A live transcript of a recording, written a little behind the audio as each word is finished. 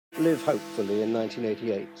live hopefully in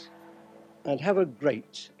 1988, and have a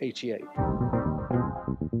great 88.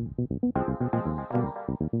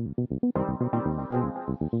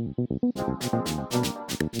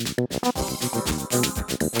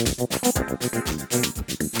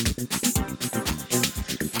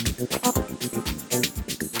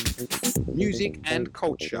 Music and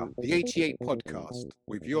Culture, the 88 podcast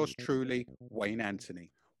with yours truly, Wayne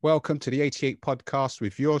Anthony. Welcome to the 88 podcast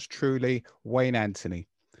with yours truly, Wayne Anthony.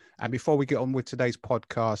 And before we get on with today's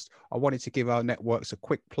podcast, I wanted to give our networks a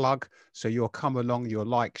quick plug. So you'll come along, you'll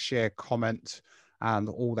like, share, comment, and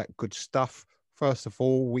all that good stuff. First of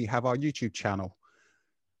all, we have our YouTube channel.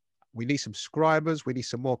 We need subscribers, we need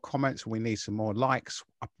some more comments, we need some more likes.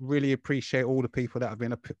 I really appreciate all the people that have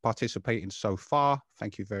been participating so far.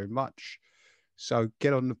 Thank you very much. So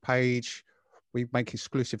get on the page. We make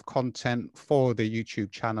exclusive content for the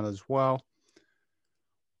YouTube channel as well.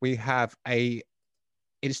 We have a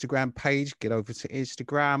Instagram page. Get over to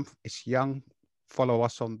Instagram. It's young. Follow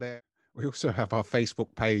us on there. We also have our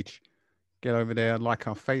Facebook page. Get over there and like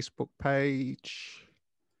our Facebook page.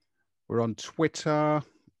 We're on Twitter.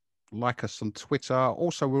 Like us on Twitter.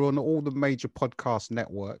 Also, we're on all the major podcast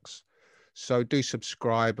networks. So do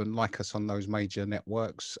subscribe and like us on those major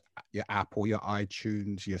networks, your Apple, your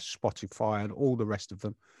iTunes, your Spotify, and all the rest of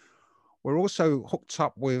them. We're also hooked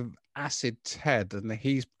up with Acid Ted, and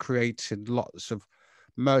he's created lots of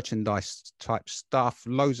merchandise type stuff,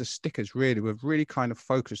 loads of stickers, really. We've really kind of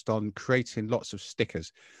focused on creating lots of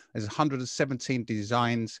stickers. There's 117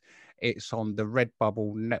 designs. It's on the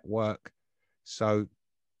Redbubble network. So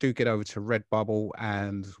do get over to Redbubble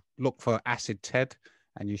and look for Acid Ted,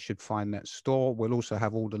 and you should find that store. We'll also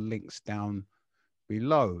have all the links down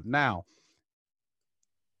below. Now,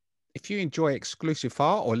 if you enjoy exclusive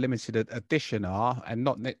art or limited edition art and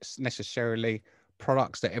not necessarily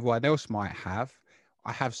products that everyone else might have,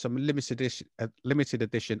 I have some limited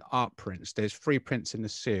edition art prints. There's 3 prints in the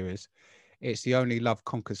series. It's the Only Love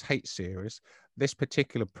Conquers Hate series. This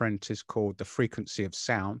particular print is called The Frequency of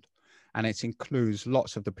Sound, and it includes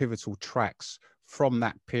lots of the pivotal tracks from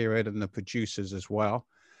that period and the producers as well.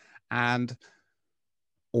 And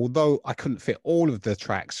although I couldn't fit all of the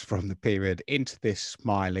tracks from the period into this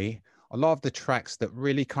smiley, a lot of the tracks that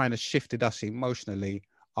really kind of shifted us emotionally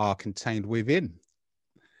are contained within.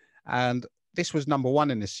 And this was number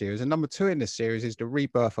 1 in this series. And number 2 in this series is The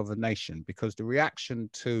Rebirth of a Nation, because the reaction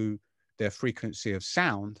to their Frequency of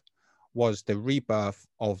Sound was the rebirth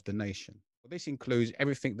of the nation. This includes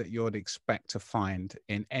everything that you would expect to find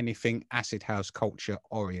in anything acid house culture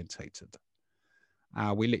orientated.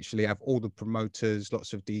 We literally have all the promoters,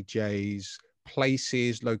 lots of DJs,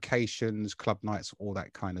 places, locations, club nights, all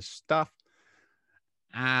that kind of stuff.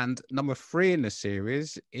 And number 3 in the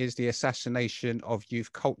series is The Assassination of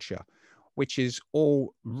Youth Culture, which is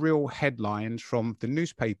all real headlines from the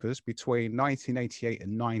newspapers between 1988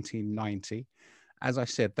 and 1990. As I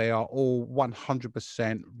said, they are all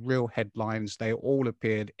 100% real headlines. They all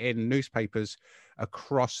appeared in newspapers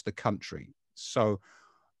across the country. So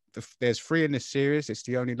there's 3 in this series. It's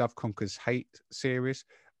the Only Love Conquers Hate series.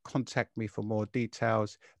 Contact me for more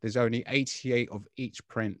details. There's only 88 of each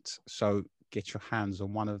print. So get your hands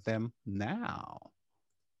on one of them now.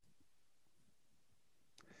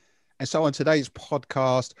 And so on today's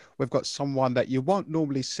podcast, we've got someone that you won't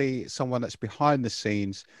normally see, someone that's behind the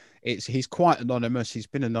scenes. He's quite anonymous. He's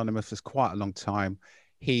been anonymous for quite a long time.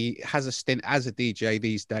 He has a stint as a DJ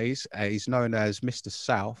these days. He's known as Mr.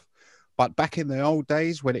 South. But back in the old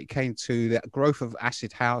days, when it came to the growth of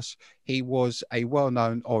acid house, he was a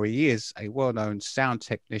well-known, or he is a well-known sound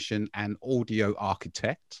technician and audio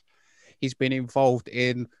architect. He's been involved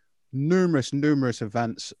in numerous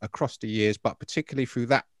events across the years, but particularly through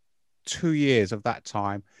that 2 years of that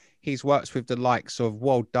time, he's worked with the likes of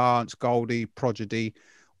World Dance, Goldie, Prodigy,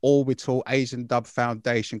 Orbital, Asian Dub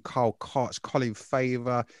Foundation, Carl Cox, Colin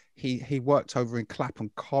Favor. He worked over in Clapham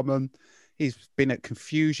Common. He's been at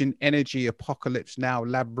Confusion, Energy, Apocalypse Now,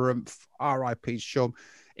 Labyrinth, R.I.P. Shum.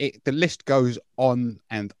 The list goes on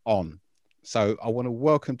and on. So I want to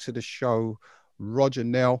welcome to the show, Roger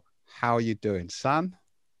Nell. How are you doing, son?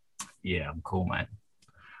 Yeah, I'm cool, man.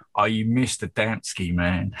 Oh, you missed the Dansky,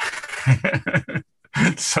 man.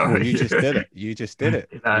 Sorry. Well, you just did it. You just did it.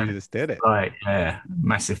 You just did it. Right, yeah.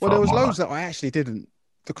 Massive. Well, there was loads that I actually didn't,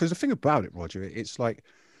 because the thing about it, Roger, it's like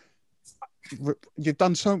you've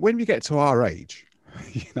done so, when we get to our age,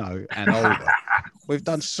 and older, we've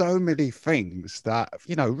done so many things that,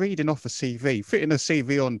 reading off a CV, fitting a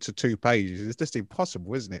CV onto 2 pages is just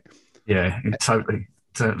impossible, isn't it? Yeah, totally.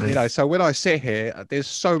 So when I sit here, there's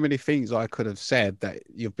so many things I could have said that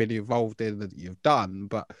you've been involved in, that you've done,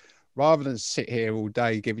 but rather than sit here all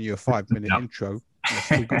day giving you a 5-minute intro, let's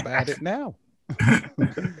talk about it now.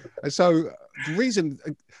 So the reason,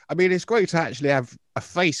 I mean, it's great to actually have a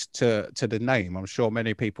face to the name. I'm sure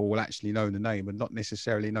many people will actually know the name and not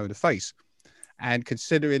necessarily know the face. And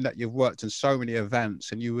considering that you've worked in so many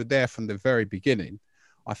events and you were there from the very beginning,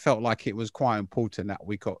 I felt like it was quite important that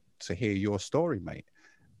we got to hear your story, mate.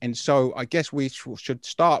 And so I guess we should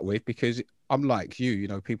start with, because I'm like you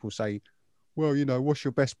know, people say, well, you know, what's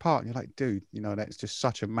your best part? And you're like, dude, you know, that's just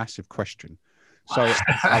such a massive question. So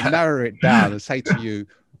I'll narrow it down and say to you,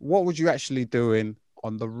 what was you actually doing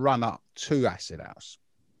on the run up to Acid House?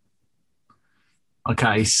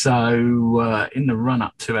 Okay, so in the run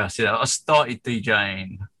up to Acid House, I started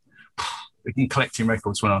DJing and collecting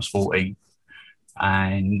records when I was 14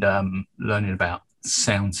 and learning about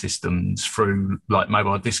sound systems through like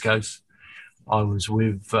mobile discos. I was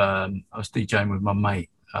DJing with my mate,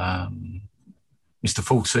 Mr.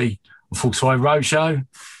 Falsey, on Falsey Roadshow.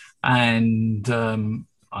 And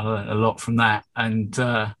I learned a lot from that, and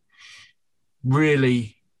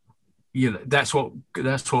really, you know, that's what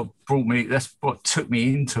took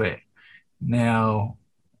me into it. Now,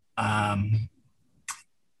 I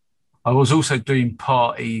was also doing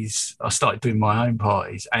parties. I started doing my own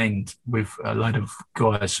parties, and with a load of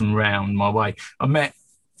guys from around my way. I met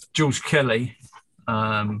George Kelly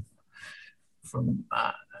from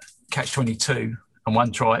Catch 22 and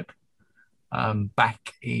One Tribe.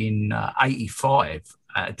 Back in 85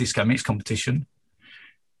 at a disco mix competition.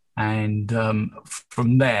 And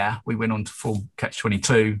from there, we went on to form Catch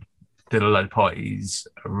 22, did a load of parties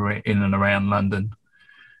in and around London,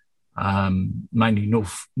 mainly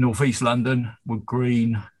northeast London, Wood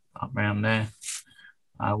Green, up around there.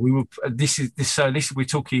 We're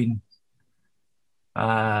talking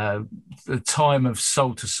the time of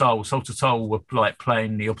Soul to Soul. Soul to Soul were like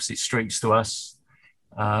playing the opposite streets to us.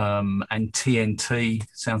 And TNT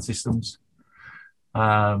sound systems.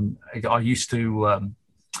 I used to,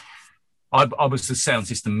 I was the sound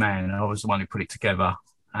system man. I was the one who put it together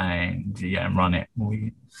and run it.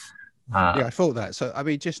 I thought that. So, I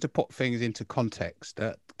mean, just to put things into context,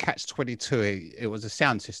 Catch 22, it was a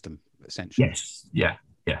sound system, essentially. Yes, yeah,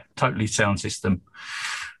 totally sound system.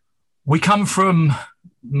 We come from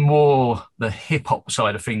more the hip hop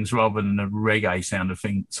side of things rather than the reggae side of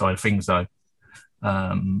things, though.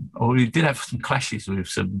 We did have some clashes with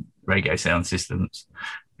some reggae sound systems,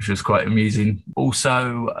 which was quite amusing.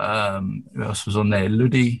 Also, who else was on there?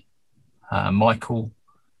 Luddy, Michael,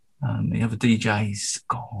 the other DJs.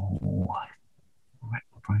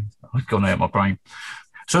 I've gone out of my brain.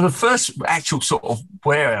 So the first actual sort of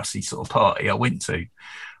warehousey sort of party I went to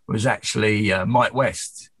was actually Mike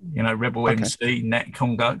West, you know, Rebel MC, Net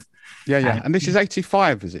Congo. Yeah. And this is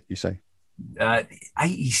 85, is it, you say?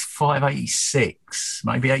 85, 86,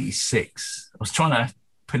 maybe 86. I was trying to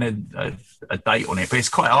pin a date on it, but it's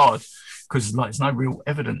quite hard because like there's no real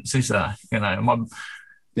evidence, is there? You know,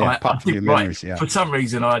 apart from your memories, For some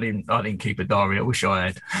reason, I didn't keep a diary. I wish I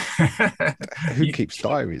had. Who keeps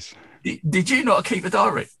diaries? Did you not keep a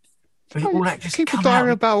diary? All that just keep a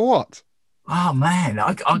diary about what? Oh man,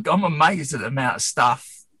 I'm amazed at the amount of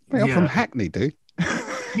stuff. Mate, I'm from Hackney, dude.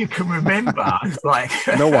 You can remember, like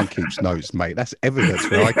no one keeps notes, mate. That's evidence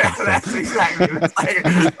where I come from. That's exactly the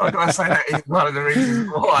same. I've got to say that is one of the reasons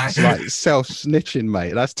why. It's like self-snitching,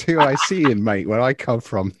 mate. That's TIC in, mate, where I come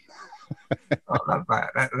from. I love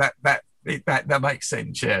that. That makes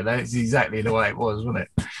sense. Yeah, that's exactly the way it was, wasn't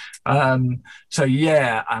it? So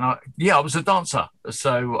yeah, and I was a dancer.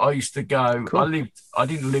 So I used to go. Cool. I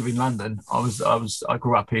didn't live in London. I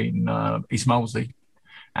grew up in East Molesey.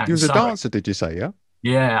 You was a dancer, did you say? Yeah.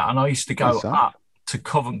 Yeah, and I used to go up to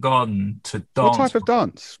Covent Garden to dance. What type of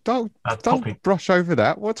dance? Don't brush over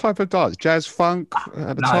that. What type of dance? Jazz funk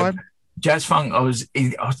at the time? Jazz funk. I was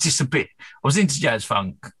into jazz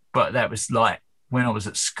funk, but that was like when I was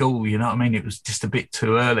at school. You know what I mean? It was just a bit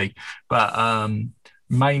too early. But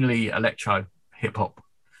mainly electro, hip hop.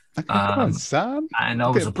 Come on, son. And I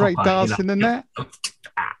was a break dancing in that.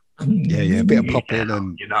 Yeah, a bit of popping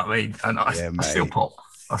and you know what I mean. And I still pop.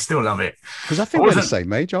 I still love it. Because I think we're the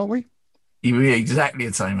same age, aren't we? You're exactly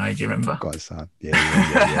the same age, you remember? God, son.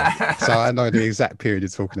 Yeah. So I know the exact period you're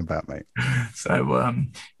talking about, mate. So, I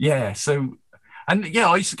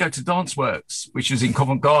used to go to Dance Works, which was in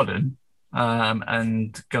Covent Garden,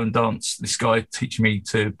 and go and dance. This guy teaching me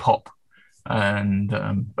to pop and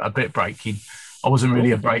a bit of breaking. I wasn't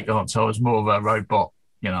really a break dancer. I was more of a robot.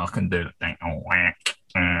 You know, I can do the thing.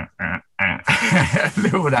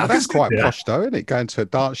 Well, that's quite posh though, isn't it? Going to a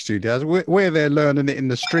dance studio, we're there learning it in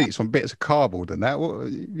the streets on bits of cardboard and that.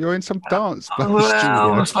 You're in some dance studio.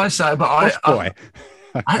 I suppose so, but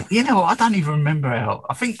I don't even remember how.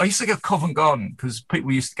 I think I used to go to Covent Garden because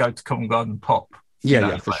people used to go to Covent Garden Pop.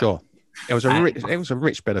 Yeah, for sure. It was a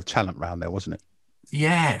rich bit of talent around there, wasn't it?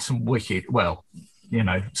 Yeah, some wicked. Well,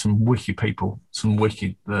 some wicked people,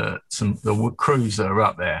 the crews that are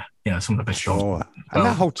up there. Some of the best shows. Sure. And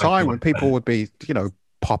that whole time when people would be,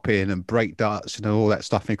 pop in and break darts and all that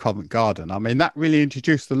stuff in Covent Garden. I mean, that really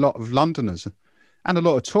introduced a lot of Londoners and a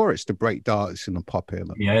lot of tourists to break darts and pop in.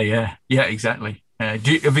 Yeah, exactly. Have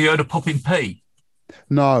you heard of Popping P?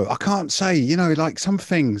 No, I can't say. Like some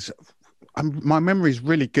things. My memory is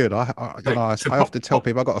really good. I often tell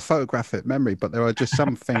people I've got a photographic memory, but there are just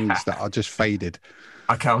some things that are just faded.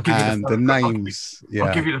 Okay, I'll give you the names.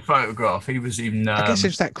 I'll give you the photograph. He was in. I guess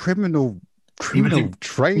it's that criminal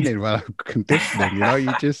training, conditioning.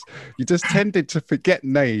 You just tended to forget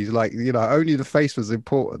names. Like only the face was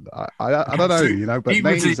important. I don't know. But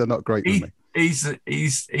names are not great for me. He's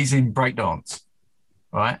in breakdance,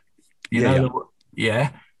 right? Yeah,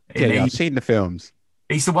 I've seen the films.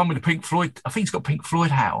 He's the one with the Pink Floyd. I think he's got Pink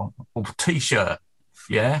Floyd hat on or T-shirt.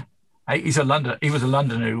 Yeah, he was a Londoner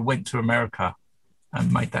who went to America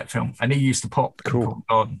and made that film, and he used to pop. Cool.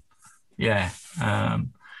 Yeah,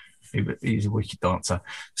 he's a wicked dancer.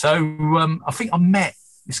 So I think I met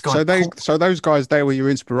this guy. So those guys, they were your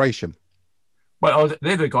inspiration. Well,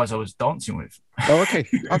 they're the guys I was dancing with. Oh,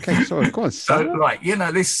 okay. So of course. So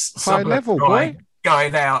this high level boy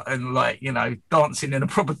going out and dancing in a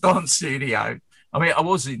proper dance studio. I mean,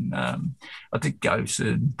 I did go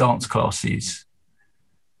to dance classes.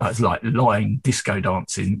 That's like line disco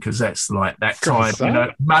dancing because that's like that time,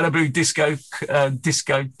 Malibu disco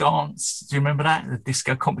dance. Do you remember that? The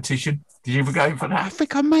disco competition. Did you ever go for that? I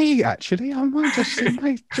think I may actually. I might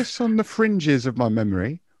just on the fringes of my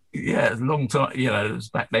memory. Yeah, it was a long time. It was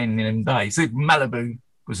back then in them days. Malibu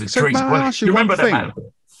was a dream. Do you remember that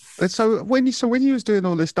Malibu? So when you was doing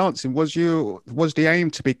all this dancing, was the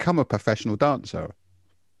aim to become a professional dancer?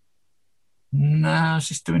 No, I was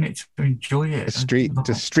just doing it to enjoy it.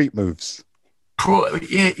 The street moves.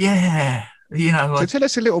 Yeah. So tell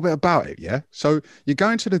us a little bit about it, yeah? So you're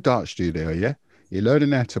going to the dance studio, yeah? You're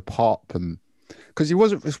learning how to pop and because it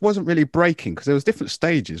wasn't really breaking because there was different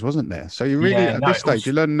stages, wasn't there? So you really at this stage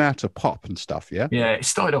you're learning how to pop and stuff, yeah? Yeah, it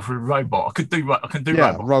started off with robot. I can do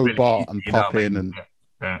robot really, and pop in and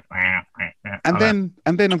then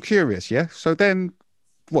I'm curious, yeah. So then,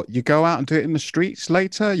 what you go out and do it in the streets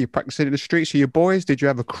later? You practice it in the streets with your boys? Did you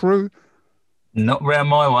have a crew? Not round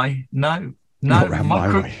my way. No. Not round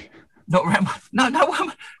my way. Not round my no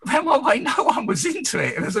one round my way. No one was into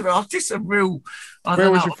it. It was just a real.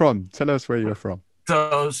 Where was you from? Tell us where you were from. So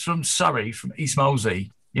I was from Surrey, from East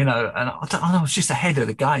Molesey. And I was just ahead of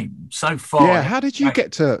the game so far. Yeah, how did you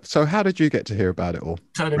get to hear about it all?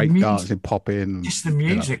 So the break music, dancing, popping, just the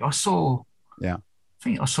music. I saw. Yeah, I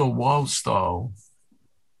think I saw Wild Style,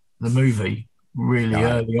 the movie, really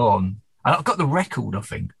early on. And I've got the record. I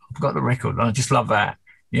think I've got the record. And I just love that.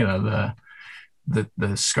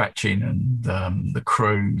 The scratching and the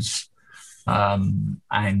cruise, and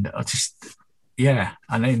I just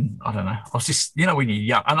and then I don't know. I was just when you're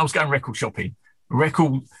young, and I was going record shopping. The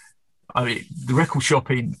record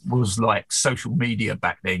shopping was like social media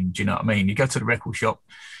back then. Do you know what I mean? You go to the record shop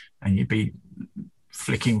and you'd be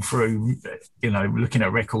flicking through, looking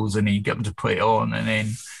at records, and you get them to put it on, and then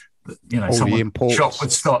someone in the shop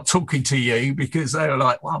would start talking to you because they were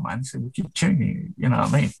like, "Wow, man, it's a wicked tune." You know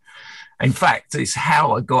what I mean? In fact, it's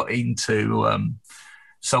how I got into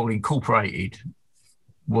Soul Incorporated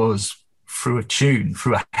was through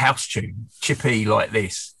a house tune, chippy like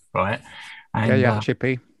this, right? And,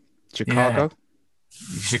 chippy, Chicago.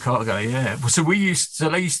 Yeah. So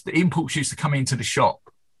the imports used to come into the shop,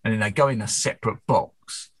 and then they go in a separate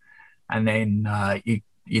box, and then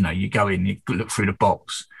you go in, you look through the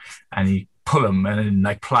box, and you pull them, and then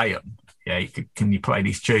they play them. Yeah, can you play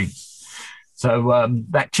these tunes? So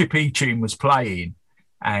that chippy tune was playing,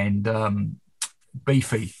 and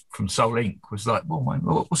Beefy from Soul Inc. was like, "Well, man,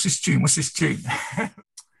 what's this tune? What's this tune?"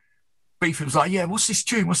 Beefy was like, "Yeah, what's this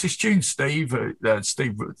tune? What's this tune, Steve?"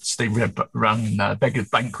 Steve run Beggar's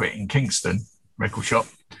Banquet in Kingston record shop.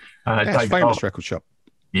 Famous record shop.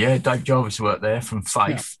 Yeah, Dave Jarvis worked there from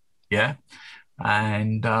Faith. Yeah.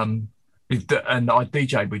 And I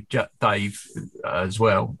DJ'd with Dave as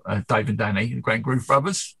well, Dave and Danny, the Grand Groove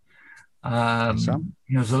Brothers. There's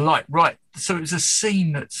a light, right? So it was a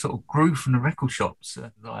scene that sort of grew from the record shops.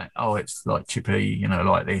 It's like chippy,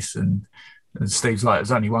 like this, and Steve's like,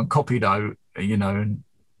 "There's only one copy though, and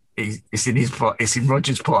it's in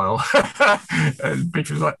Roger's pile." And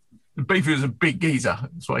Beefy was like, Beefy was a big geezer.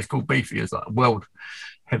 That's why he's called Beefy. He's like a world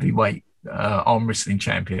heavyweight arm wrestling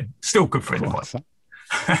champion. Still good friend of mine.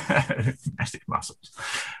 massive muscles.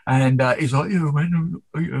 And he's like, yeah, man,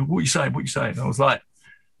 what are you saying? What are you saying? I was like,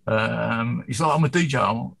 he's like, I'm a DJ.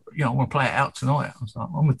 I want to play it out tonight. I was like,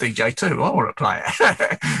 I'm a DJ too. I want to play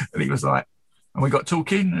it. And he was like, and we got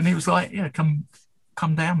talking, and he was like, yeah, come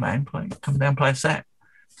down, man. Come down, play a set.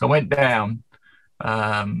 So I went down.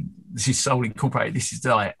 This is Soul Incorporated. This is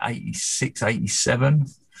like 86, 87.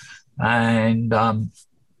 And and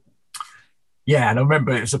I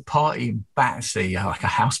remember it was a party in Battersea, like a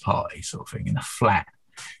house party sort of thing in a flat.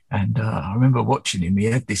 And I remember watching him. He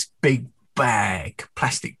had this big bag,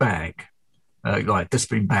 plastic bag, like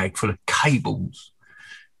dustbin bag full of cables.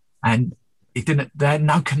 And they had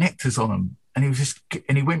no connectors on them. And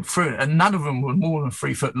he went through it, and none of them were more than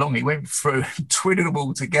 3 foot long. He went through and twiddled them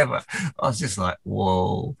all together. I was just like,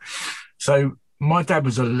 whoa. So my dad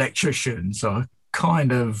was an electrician. So I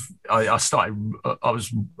was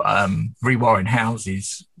rewiring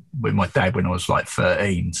houses with my dad when I was like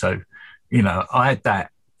 13. So, I had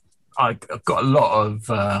that. I got a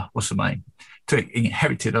lot of,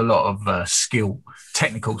 inherited a lot of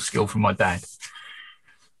technical skill from my dad.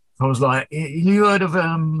 I was like, you heard of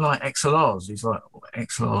like XLRs? He's like,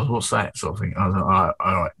 XLRs, what's that sort of thing? I was like,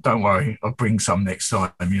 all right, don't worry, I'll bring some next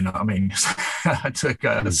time, you know what I mean? I took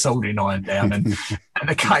a soldering iron down and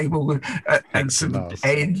a cable and some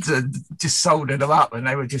ends and just soldered them up, and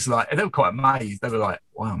they were just like, they were quite amazed. They were like,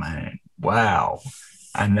 wow, man, wow.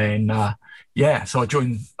 And then, so I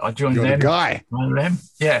joined You're them. The guy.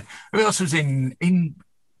 Yeah. Who else was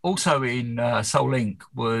also in Soul Inc.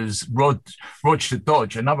 was Roger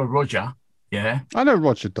Dodge, another Roger. Yeah. I know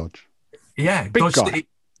Roger Dodge. Yeah. Big Dodge guy. City,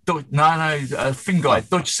 thin guy.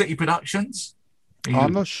 Dodge City Productions.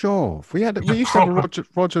 I'm not sure. We used to have a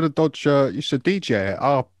Roger the Dodge, used to DJ.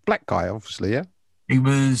 Our black guy, obviously, yeah? He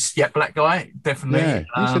was, black guy, definitely. Yeah,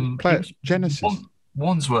 he used to play at Genesis.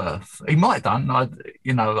 Wandsworth. He might have done. I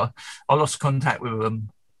lost contact with him.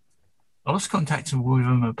 I lost contact with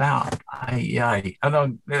them about 88, and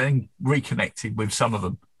I then reconnected with some of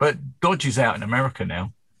them. But Dodge is out in America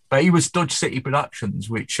now. But he was Dodge City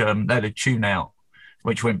Productions, which they had a tune out,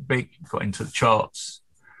 which went big, got into the charts.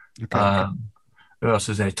 Okay. Who else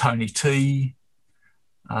was there? Tony T,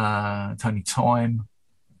 Tony Time,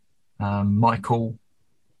 Michael,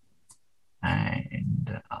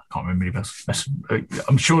 and I can't remember who else.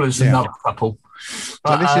 I'm sure there's another couple.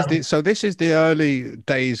 So this is the early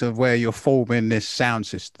days of where you're forming this sound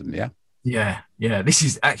system, yeah? Yeah.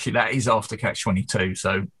 That is after Catch 22.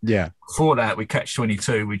 So before that, we Catch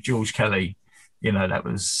 22 with George Kelly. That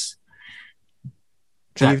was.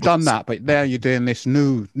 So you've done that, but now you're doing this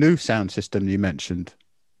new sound system you mentioned.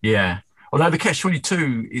 Yeah. Although the Catch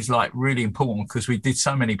 22 is like really important because we did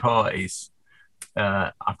so many parties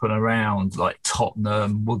up and around like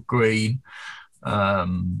Tottenham, Wood Green,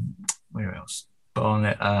 where else?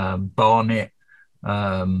 Barnet,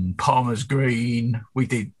 Palmer's Green. We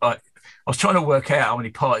did. I was trying to work out how many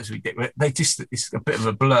parties we did. It's a bit of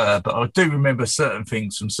a blur, but I do remember certain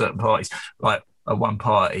things from certain parties. Like at one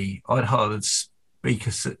party, I'd hired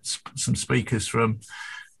some speakers from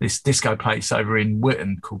this disco place over in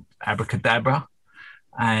Whitton called Abracadabra,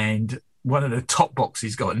 and one of the top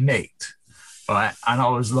boxes got nicked. Right, and I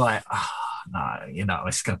was like, no,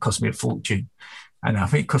 it's going to cost me a fortune. And I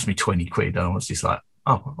think it cost me 20 quid. And I was just like,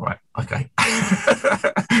 oh, all right, okay.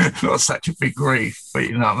 Not such a big grief, but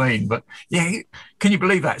you know what I mean? But yeah, can you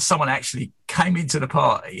believe that? Someone actually came into the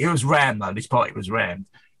party. It was rammed, though. This party was rammed.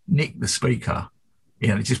 Nicked the speaker. He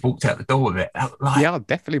just walked out the door with it. I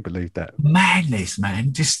definitely believe that. Madness,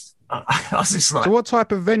 man. I was just like. So what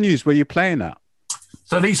type of venues were you playing at?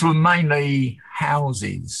 So these were mainly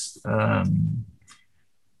houses.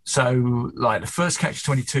 So like the first Catch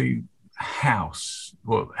 22 house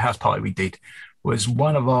party we did was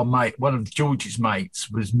one of George's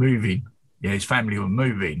mates was moving. Yeah, his family were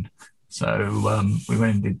moving. So we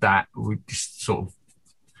went and did that. We just sort of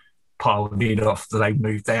piled it off that they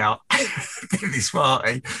moved out in this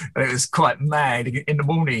party. And it was quite mad. In the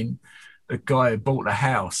morning, the guy who bought the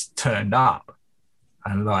house turned up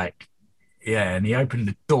and and he opened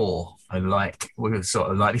the door and we were sort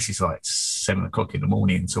of like, this is like 7 o'clock in the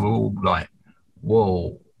morning. So we're all like,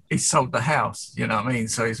 whoa, he sold the house. You know what I mean?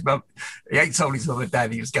 So he ain't told his mum and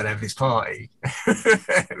dad he was going to have this party.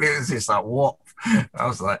 It was just like, what? I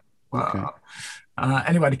was like, wow. Okay.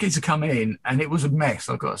 Anyway, the geezer come in and it was a mess.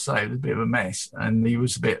 I've got to say, it was a bit of a mess. And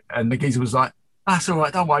the geezer was like, that's all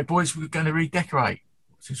right. Don't worry, boys. We're going to redecorate.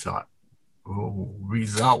 It's just like, oh,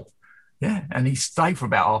 result. Yeah. And he stayed for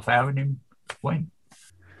about half hour and then went.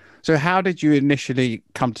 So how did you initially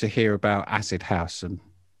come to hear about Acid House, and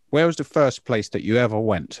where was the first place that you ever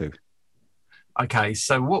went to? Okay,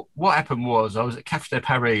 so what happened was I was at Cafe de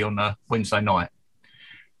Paris on a Wednesday night,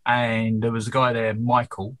 and there was a guy there,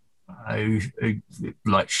 Michael, who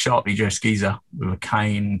like sharply dressed geezer with a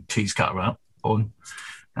cane, cheese cutter on,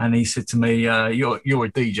 and he said to me, "You're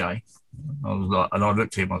a DJ." I was like, and I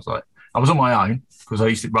looked at him. I was like, I was on my own because I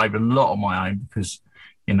used to rave a lot on my own because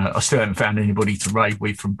I still haven't found anybody to rave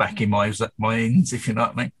with from back in my ends, if you know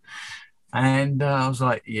what I mean. And I was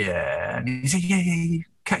like, yeah. And he said, yeah,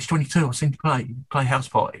 Catch 22. I seem to play house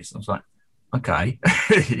parties. I was like, okay,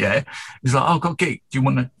 yeah. He's like, oh, I've got a gig. Do you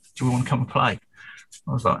want to come and play?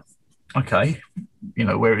 I was like, okay.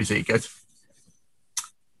 Where is it? He goes,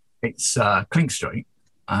 it's Clink Street.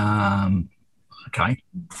 Okay,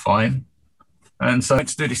 fine. And so I went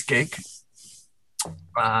to do this gig.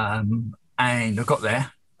 And I got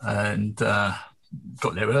there and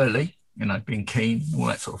got there early. Being keen, all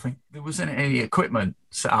that sort of thing. There wasn't any equipment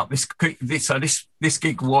set up. This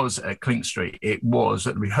gig was at Clink Street. It was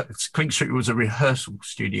at Clink Street was a rehearsal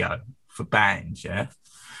studio for bands, yeah.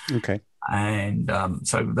 Okay. And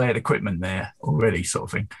so they had equipment there already, sort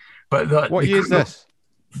of thing. But what year is this?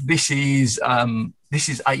 This is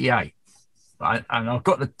 88, right? And I've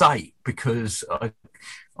got the date because of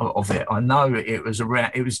it. I know it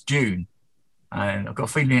was June, and I've got a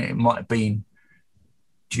feeling it might have been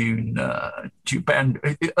June,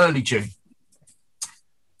 early June.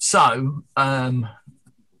 So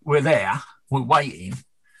we're there, we're waiting,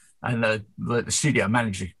 and the studio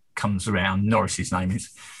manager comes around. Norris, his name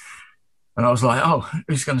is, and I was like, "Oh,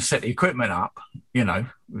 who's going to set the equipment up?" It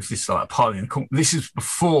was just like a pile in the corner. This is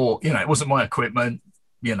before, it wasn't my equipment.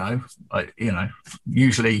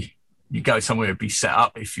 Usually you go somewhere it'd be set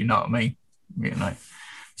up, if you know what I mean.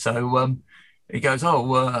 So he goes,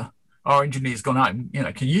 "Oh, our engineer's gone home,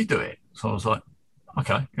 can you do it?" So I was like,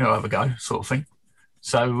 okay, have a go, sort of thing.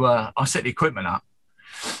 So I set the equipment up,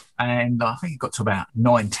 and I think it got to about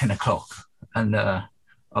 9-10 o'clock. And I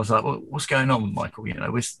was like, well, what's going on, Michael?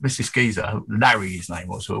 Where's this geezer? Larry, his name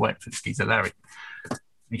was. So I went for this geezer, Larry.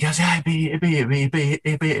 He goes, yeah, it'll be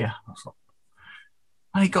here. I was like,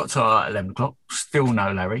 and he got to 11 o'clock, still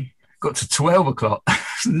no Larry. Got to 12 o'clock,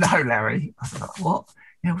 no Larry. I was like, what?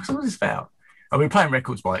 What's all this about? We're playing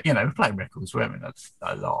records we're having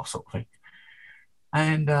a laugh, sort of thing.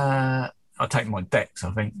 And I take my decks,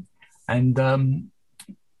 I think. And then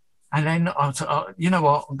I thought, you know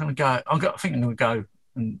what, I'm going to go. I think I'm going to go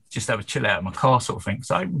and just have a chill out in my car, sort of thing.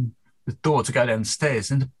 So I opened the door to go down the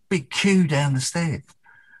stairs, and a big queue down the stairs.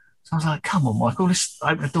 So I was like, come on, Michael, let's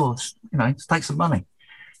open the door. Let's take some money.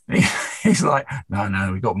 And he's like,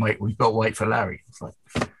 no, we've got to wait for Larry. It's like,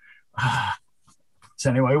 ah. So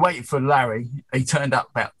anyway, waiting for Larry. He turned up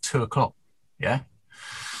about 2 o'clock, yeah?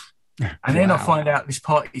 And then I find out this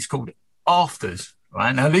party is called Afters,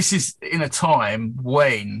 right? Now, this is in a time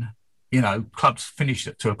when, clubs finished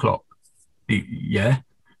at 2 o'clock, yeah?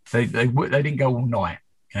 They didn't go all night,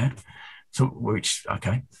 yeah? So,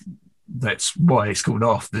 okay, that's why it's called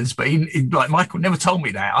Afters. But like Michael never told me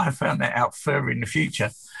that. I found that out further in the future.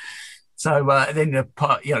 So then the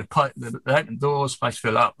party, they open doors, place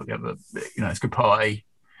fill up, we have it's a good party.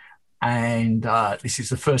 And this is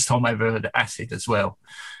the first time I ever heard of acid as well.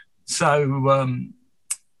 So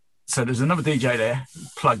so there's another DJ there,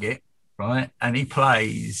 plug it, right? And he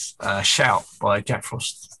plays Shout by Jack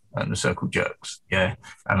Frost and the Circle Jerks, yeah?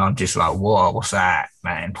 And I'm just like, whoa, what's that,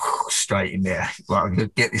 man? Straight in there. Like, I'm going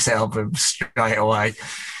to get this album straight away.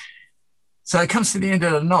 So it comes to the end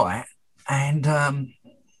of the night, and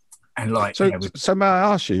like, so may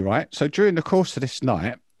I ask you, right? So during the course of this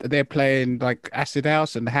night, they're playing like acid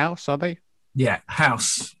house and house, are they? Yeah,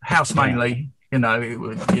 house mainly.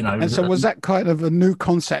 And so was that kind of a new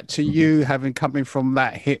concept to you, having coming from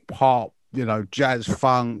that hip hop, jazz,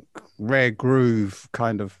 funk, rare groove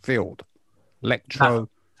kind of field, electro?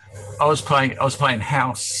 I was playing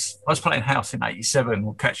house. I was playing house in '87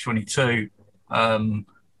 with Catch 22, and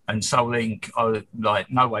Soul Inc. Like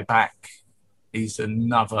No Way Back is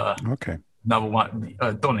another one.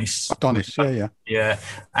 Donis, yeah.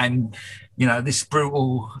 And this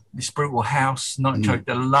brutal house, Nitro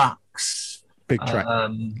Deluxe, big track.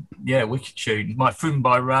 Wicked tune. My Fun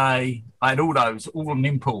by Ray. I had all those, all on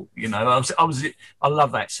import. I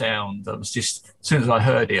love that sound. I was just, as soon as I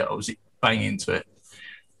heard it, I was banging into it.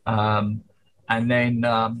 And then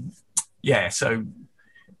so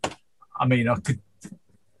I mean, I could.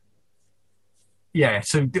 Yeah,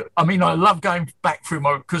 so I mean, I love going back through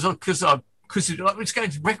my because I was going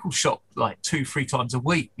to record shop like 2-3 times a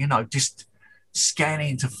week. Just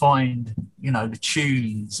scanning to find, the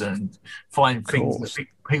tunes and find things that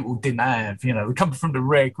people didn't have. We come from the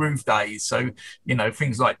rare groove days. So,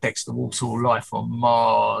 things like Dexter Warshaw, Life on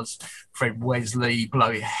Mars, Fred Wesley, Blow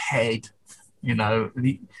Your Head,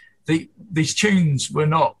 these tunes were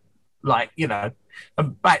not like,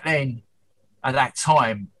 and back then at that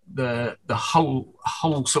time, the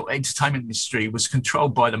whole sort of entertainment industry was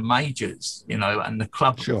controlled by the majors, and the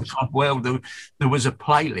club. Sure. There was a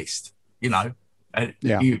playlist,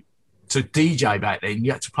 to DJ back then,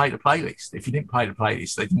 you had to play the playlist. If you didn't play the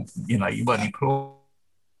playlist, they didn't, you weren't employed.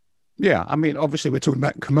 Yeah, I mean, obviously we're talking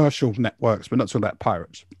about commercial networks, we're not talking about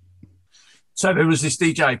pirates. So there was this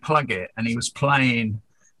DJ Plug It, and he was playing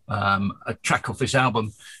a track off this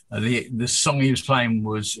album. The song he was playing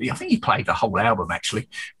was, I think he played the whole album actually,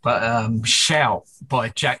 but Shout by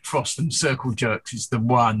Jack Frost and Circle Jerks is the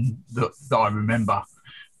one that I remember.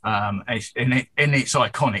 And it's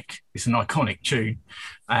iconic. It's an iconic tune.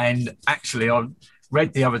 And actually, I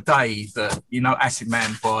read the other day that, Acid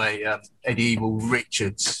Man by Eddie Evil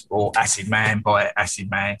Richards, or Acid Man by Acid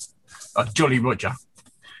Man, Jolly Roger,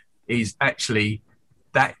 is actually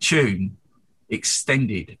that tune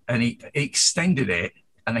extended. And he extended it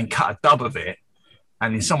and then cut a dub of it.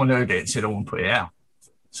 And then someone heard it and said, I want to put it out.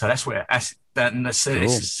 So that's where it's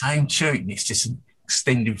the same tune. It's just an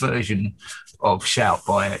extended version of Shout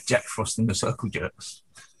by Jack Frost and the Circle Jerks.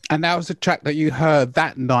 And that was a track that you heard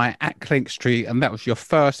that night at Clink Street, and that was your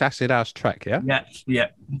first Acid House track, yeah? Yeah,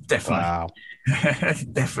 definitely. Wow.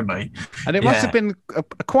 Definitely. And it must have been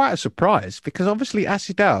quite a surprise, because obviously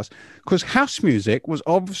Acid House, because house music was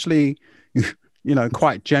obviously,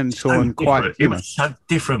 quite gentle and quite... It was so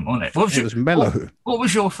different, wasn't it? It was mellow. What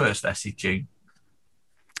was your first acid tune?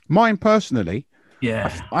 Mine personally,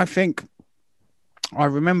 I think I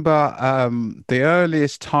remember the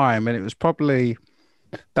earliest time, and it was probably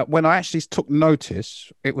that when I actually took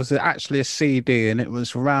notice, it was actually a CD, and it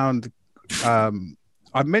was around, I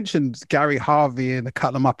mentioned Gary Harvey and a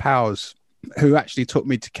couple of my pals who actually took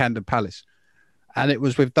me to Camden Palace, and it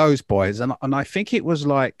was with those boys. And I think it was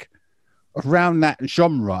like around that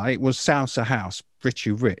genre, it was Salsa House,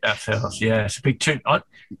 Richie Rich. Yeah, it's a big tune.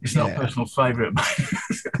 It's not a personal favourite.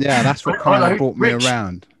 Yeah, that's what kind of brought me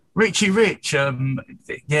around. Richie Rich,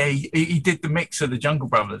 he did the mix of the Jungle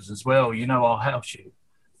Brothers as well. I'll house you.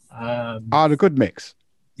 The good mix.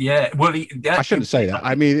 Yeah, well, I shouldn't say that.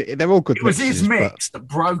 I mean, they're all good. It was his mix that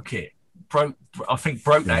broke it. Broke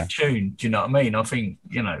that tune. Do you know what I mean? I think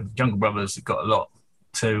Jungle Brothers have got a lot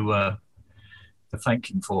to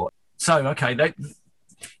thank him for. So okay,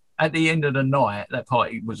 at the end of the night, that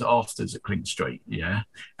party was afters at Clink Street. Yeah,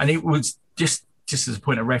 and it was just as a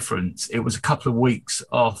point of reference, it was a couple of weeks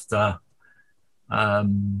after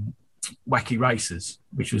Wacky Racers,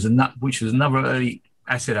 which was another early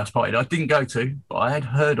Acid House party that I didn't go to, but I had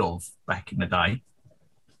heard of back in the day.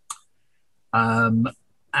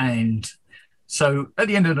 And so at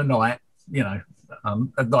the end of the night,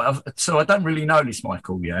 so I don't really know this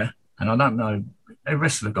Michael, and I don't know the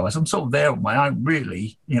rest of the guys. I'm sort of there on my own,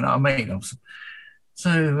 really. You know what I mean?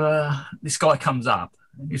 So this guy comes up.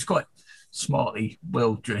 He's quite smartly,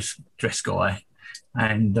 well-dressed guy.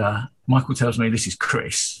 And Michael tells me, this is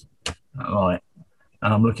Chris. Right.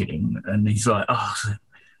 And I'm looking at him, and he's like, oh,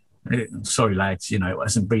 sorry, lads, it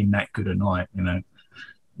hasn't been that good a night,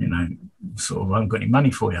 sort of, I haven't got any money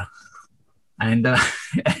for you. And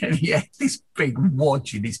he had this big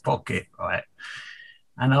watch in his pocket, right?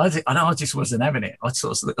 And I just wasn't having it. I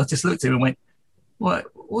just looked at him and went,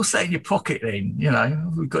 what's that in your pocket then?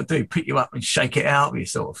 What we've got to do, pick you up and shake it out of you,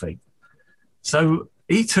 sort of thing. So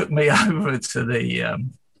he took me over to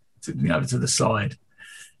the side,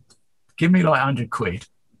 give me like 100 quid,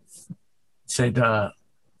 said,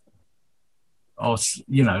 I'll sort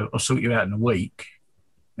you out in a week.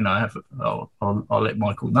 I'll let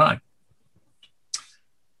Michael know.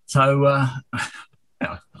 So, I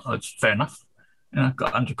was fair enough. Got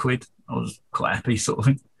 100 quid. I was quite happy, sort of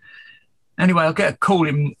thing. Anyway, I get a call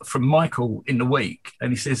from Michael in the week,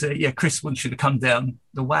 and he says, Chris wants you to come down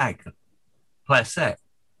the WAG, play a set.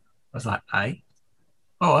 I was like, hey,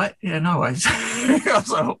 all right, no worries.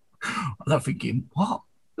 I was thinking, what?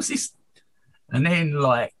 What's this? And then,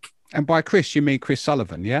 and by Chris, you mean Chris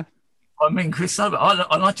Sullivan, yeah? I mean Chris Sullivan.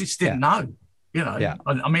 I just didn't know, Yeah.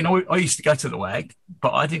 I mean, I used to go to the WAG,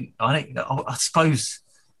 but I suppose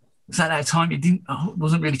it was at that time I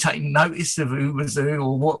wasn't really taking notice of who was who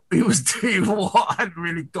or what he was doing, what I hadn't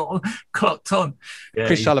really got clocked on. Yeah,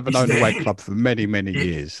 Chris Sullivan owned the WAG Club for many, many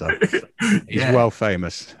years, so he's well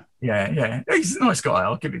famous. Yeah, he's a nice guy.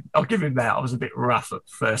 I'll give him that. I was a bit rough at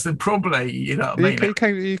first, and probably, what I mean.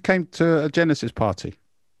 He came to a Genesis party.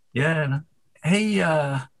 Yeah,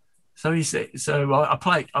 So he said, so I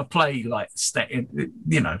play like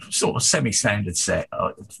sort of semi-standard set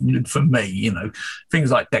for me,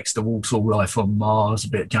 things like Dexter Walks All Life on Mars, a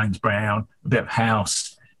bit of James Brown, a bit of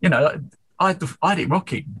house, I had it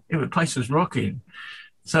rocking. The place was rocking.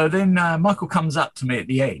 So then Michael comes up to me at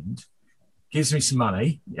the end, gives me some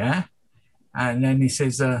money, yeah, and then he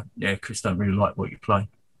says, "Yeah, Chris don't really like what you play."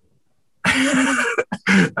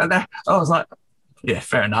 And I was like, "Yeah,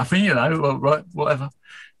 fair enough." And well, right, whatever.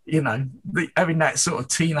 Having that sort of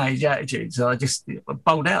teenage attitude, so I just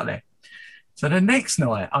bowled out there. So the next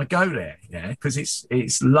night I go there, yeah, because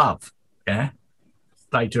it's Love, yeah,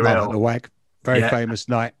 Dave Love Durrell, at the Wag, very famous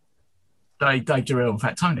night. Dave Durrell and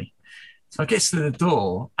Fat Tony. So I get to the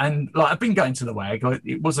door, and like I've been going to the Wag.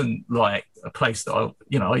 It wasn't like a place that I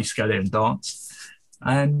used to go there and dance.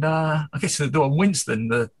 And I get to the door, and Winston,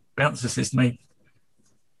 the bouncer, says to me,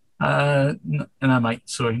 "No, mate,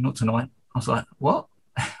 sorry, not tonight." I was like, "What?"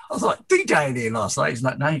 I was like, "DJ here last night." He's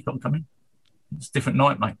like, "No, you can't come in. It's a different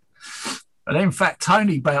night, mate." And then Fat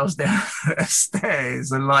Tony bails down the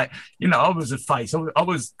stairs, and I was a face. I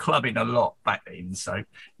was clubbing a lot back then, so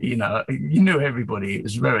you knew everybody. It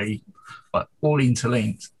was very like all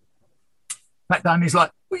interlinked. Fat Tony's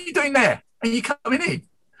like, "What are you doing there? Are you coming in?"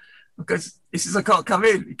 Because he says, "I can't come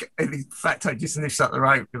in." And Fat Tony just lifts up the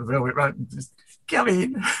rope, the velvet rope, and just come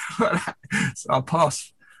in. So I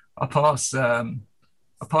passed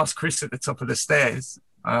Chris at the top of the stairs.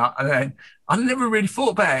 And then I never really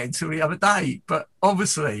thought about it until the other day, but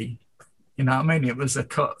obviously, it was a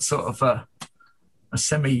sort of a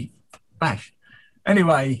semi bash.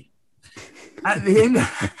 Anyway, at the end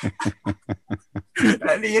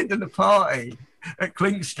of the party at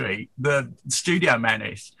Clink Street, the studio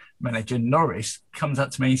manager Norris comes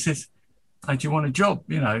up to me and says, "Hey, do you want a job?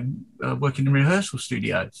 Working in rehearsal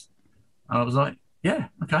studios?" And I was like, "Yeah,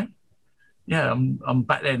 okay, yeah, I'm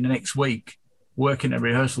back there the next week." Working at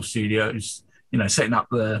rehearsal studios, setting up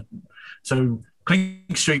so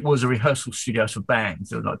Clink Street was a rehearsal studio for bands.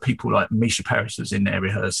 There were like people like Misha Paris was in there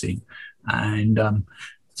rehearsing, and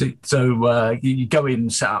so you go in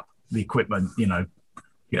and set up the equipment,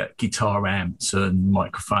 guitar amps and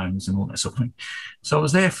microphones and all that sort of thing. So I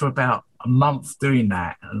was there for about a month doing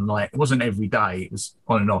that, and it wasn't every day; it was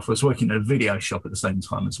on and off. I was working at a video shop at the same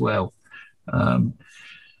time as well.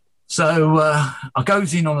 So I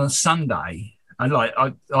goes in on a Sunday. And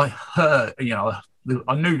I heard,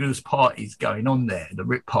 I knew there was parties going on there. The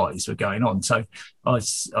RIP parties were going on. So I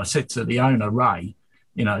said to the owner, Ray,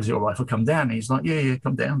 "Is it all right if I come down?" And he's like, yeah,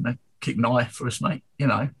 come down. They keep an eye for us, mate.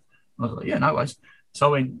 I was like, yeah, no worries.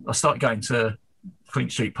 So I started going to Clink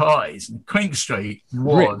Street parties. And Clink Street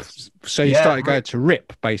was... RIP. So you started going to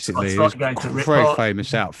RIP, basically. I started going to RIP. Very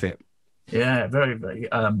famous outfit. Yeah, very, very.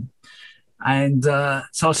 So I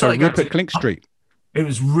started RIP at Clink Street. It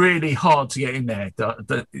was really hard to get in there.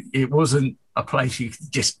 It wasn't a place you could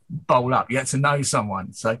just bowl up. You had to know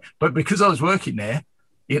someone. So, but because I was working there,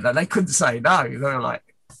 they couldn't say no. They were like,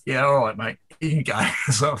 "Yeah, all right, mate, you can go,"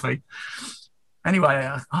 sort of thing. Anyway,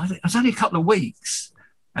 it was only a couple of weeks,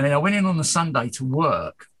 and then I went in on the Sunday to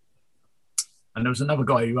work, and there was another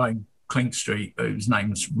guy who owned Clink Street, whose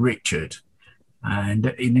name was Richard, and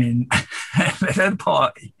then they had a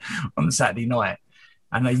party on the Saturday night,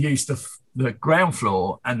 and they used the ground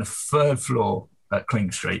floor and the third floor at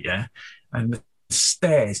Clink Street, yeah, and the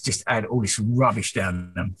stairs just had all this rubbish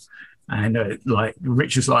down them, and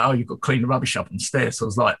Richard's like, "Oh, you've got to clean the rubbish up on the stairs." So I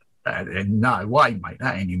was like, "No way, mate,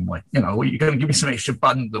 that ain't in way. You're going to give me some extra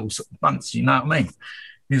bunts, you know what I mean?"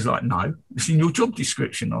 He's like, "No, it's in your job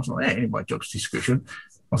description." I was like, "Yeah, in my job description."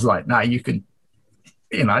 I was like, "No, you can,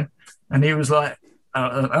 and he was like,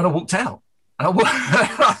 and I walked out. And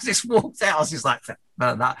I just walked out. I was just like,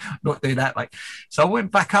 "No, not doing that." So I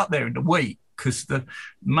went back up there in the week because the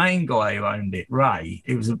main guy who owned it, Ray,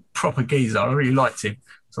 he was a proper geezer. I really liked him.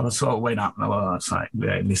 So I sort of went up and I was like,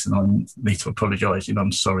 "Yeah, listen, I need to apologise.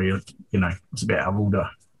 I'm sorry. I was a bit out of order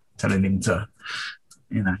telling him to,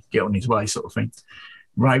 get on his way," sort of thing.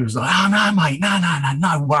 Ray was like, "Oh, no, mate,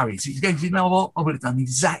 no worries." He goes, "You know what? I would have done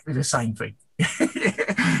exactly the same thing.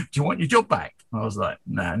 Do you want your job back?" I was like,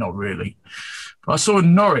 "No, not really." But I saw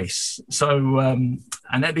Norris. So,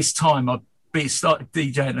 and at this time, I started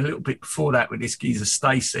DJing a little bit before that with this geezer,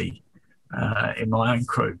 Stacey, in my own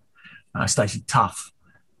crew, Stacey Tough.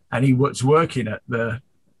 And he was working at the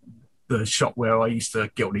shop where I used to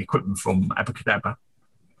get all the equipment from, Abracadabra.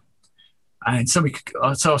 And so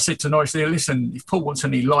I said to Norris, "Listen, if Paul wants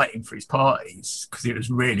any lighting for his parties," because it was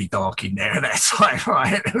really dark in there at that time,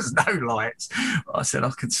 right? There was no lights. I said, "I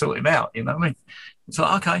could sort him out," you know what I mean? It's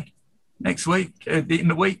like, okay, next week, in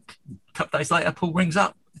the week, a couple of days later, Paul rings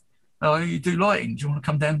up. oh, you do lighting. Do you want to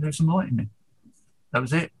come down and do some lighting then? That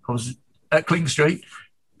was it. I was at Cling Street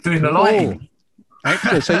doing the lighting.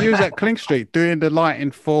 Excellent. So you was at Cling Street doing the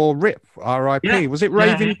lighting for RIP, R.I.P. Yeah. Was it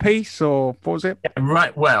Raving Peace or what was it? Yeah,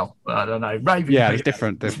 right. Well, I don't know. Raving Peace. Peace.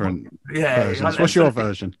 Different yeah, versions. What's your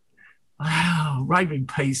version? Oh, Raving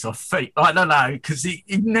Peace, I don't know, because he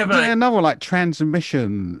never. Yeah, another one like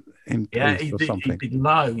Transmission in Peace or something. He did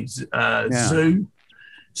loads. Zoo.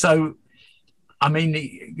 So, I mean,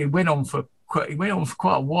 he went on for quite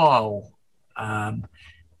a while.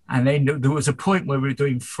 And then there was a point where we were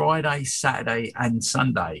doing Friday, Saturday, and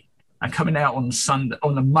Sunday, and coming out on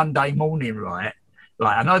a Monday morning, right?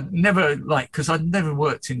 Like, and I'd never because I'd never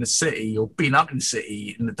worked in the city or been up in the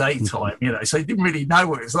city in the daytime, so I didn't really know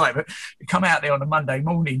what it was like. But you come out there on a Monday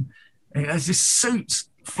morning, and there's this suits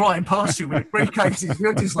flying past you with briefcases.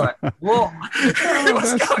 You're just like, what?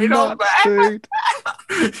 What's going on, man? Dude.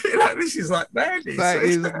 This is like madness. That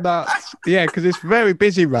is nuts. Yeah, because it's very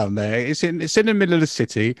busy around there. It's in the middle of the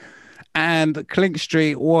city, and Clink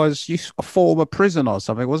Street was a former prison or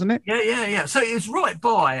something, wasn't it? Yeah. So it was right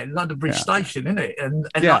by London Bridge Station, isn't it? And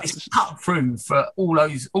like, it's cut through for all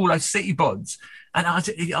those city bods. And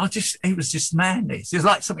it was just madness. It's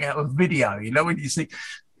like something out of a video, when you see.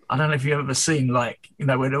 I don't know if you've ever seen, where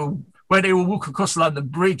they all walk across London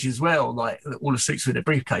Bridge as well, like all the suits with their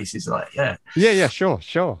briefcases, Yeah,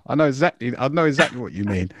 sure. I know exactly what you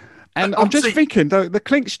mean. And I'm just thinking, though, the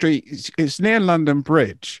Clink Street is near London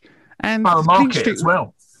Bridge, and Borough Market Street as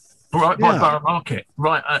well, right by Borough Market,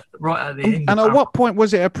 right at the end. And at what point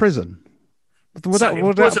was it a prison? Would that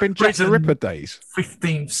have been Jack the Ripper days?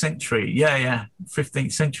 15th century,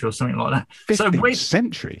 15th century or something like that. 15th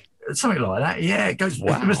century. Something like that, yeah. It goes.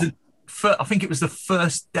 Wow. It was I think it was the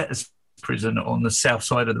first debtors' prison on the south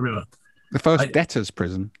side of the river. The first debtors'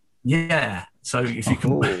 prison. Yeah. So if you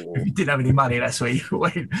didn't have any money, that's where you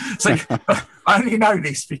went. So I only know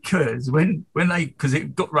this because because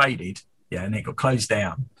it got raided, and it got closed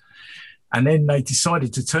down, and then they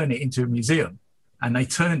decided to turn it into a museum, and they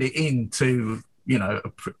turned it into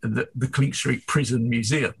the Clink Street Prison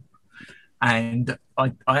Museum, and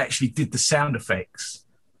I actually did the sound effects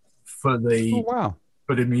for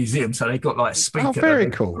the museum. So they got like speaker, very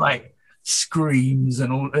cool, like screams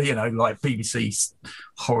and all, like BBC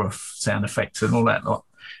horror sound effects and all that.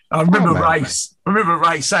 I remember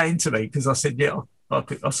Ray saying to me, because I said,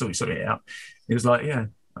 I'll sort it out. He was like, yeah.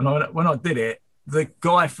 And when I did it, the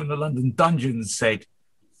guy from the London Dungeons said,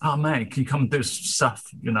 oh man, can you come and do some stuff?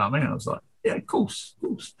 You know what I mean? I was like, yeah, of course.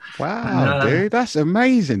 Wow, dude, that's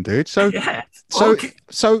amazing, dude. So,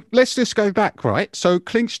 so let's just go back, right? So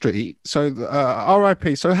Clink Street,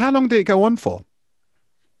 R.I.P. So how long did it go on for?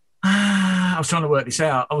 I was trying to work this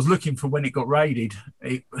out. I was looking for when it got raided.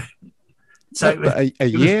 A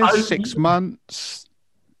year, 6 months.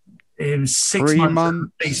 It was 6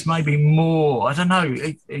 months, at least, maybe more. I don't know,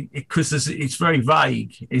 because it's very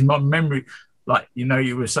vague in my memory. Like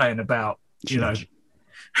you were saying about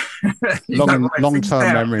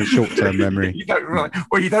long-term memory and short-term memory. You don't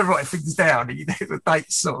write things down. You know the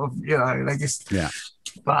dates sort of, they just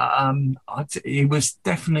But it was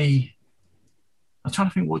definitely. I'm trying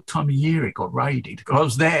to think what time of year it got raided. I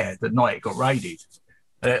was there the night it got raided.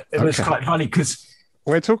 It was quite funny because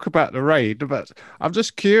we'll talk about the raid, but I'm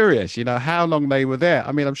just curious. How long they were there.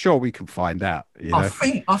 I mean, I'm sure we can find out. I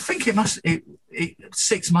think it must. It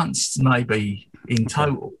 6 months maybe in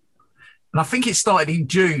total. And I think it started in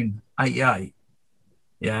June '88,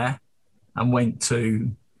 and went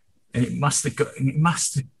to, and it must have.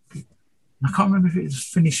 I can't remember if it was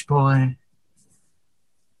finished by.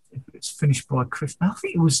 If it's finished by Christmas, I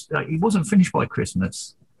think it was. It wasn't finished by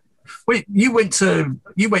Christmas. Wait, you went to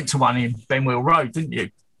one in Benwell Road, didn't you?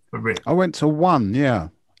 I went to one, yeah.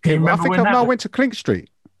 Can you remember I went to Clink Street.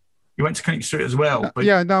 You went to Clink Street as well.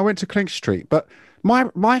 I went to Clink Street. But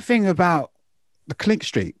my thing about the Clink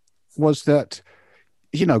Street was that,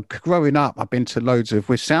 growing up, I've been to loads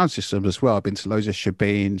with sound systems as well. I've been to loads of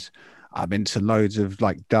shebeens. I've been to loads of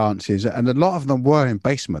dances, and a lot of them were in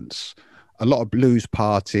basements. A lot of blues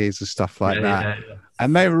parties and stuff like that. Yeah.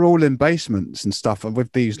 And they were all in basements and stuff, and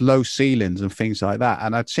with these low ceilings and things like that.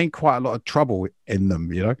 And I'd seen quite a lot of trouble in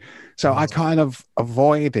them, So I kind of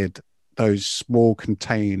avoided those small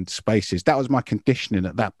contained spaces. That was my conditioning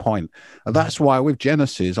at that point. And that's why with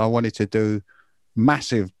Genesis, I wanted to do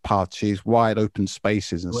massive parties, wide open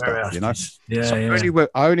spaces and stuff, Yeah, so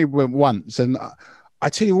I only went once. And I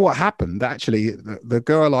tell you what happened, actually, the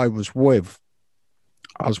girl I was with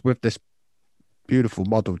this beautiful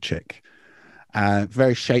model chick,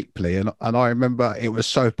 very shapely, and I remember it was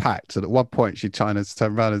so packed that at one point she turned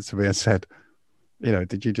around to me and said,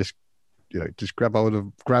 did you just just grab hold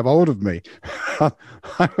of me.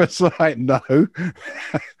 I was like, no. So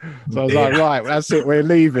I was like, right, that's it, we're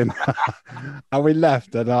leaving. And we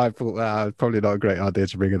left, and I thought, probably not a great idea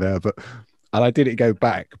to bring her there, and I didn't go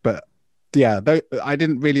back. But yeah, I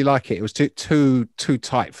didn't really like it. It was too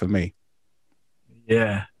tight for me.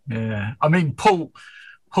 Yeah. I mean, Paul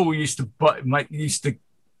used to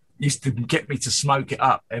get me to smoke it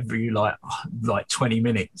up every like 20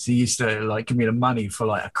 minutes. He used to like give me the money for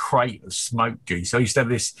like a crate of smoke juice. I used to have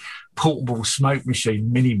this portable smoke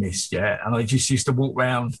machine, mini mist, and I just used to walk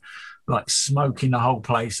around like smoking the whole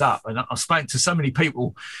place up. And I spoke to so many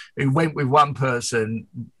people who went with one person,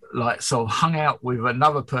 like sort of hung out with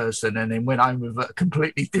another person, and then went home with a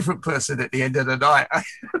completely different person at the end of the night.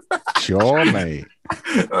 Sure, mate.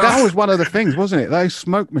 That was one of the things, wasn't it? Those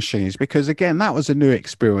smoke machines, because again, that was a new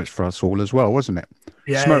experience for us all as well, wasn't it?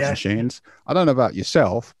 Smoke machines. I don't know about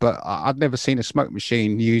yourself, but I'd never seen a smoke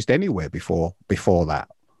machine used anywhere before that.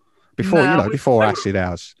 Before acid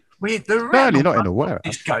house. Certainly not in a warehouse.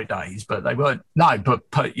 Disco days, but they weren't. No, but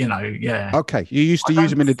Okay, you used to use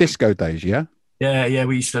them in the disco days, yeah? Yeah,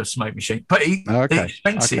 we used to have smoke machine, but they're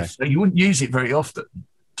expensive, so you wouldn't use it very often.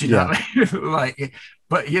 Do you know what I mean? Like,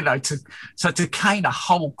 but to cane a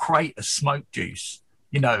whole crate of smoke juice,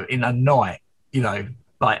 in a night,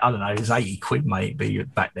 like, I don't know, it was 80 quid maybe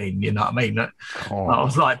back then. You know what I mean? I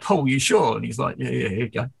was like, Paul, you sure? And he's like, yeah, here you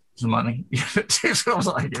go. Some money. I was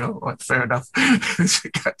like, right, fair enough. just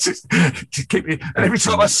keep it. And every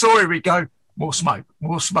time I saw him, he'd go, more smoke.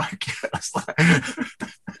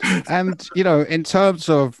 And in terms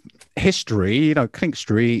of history, Clink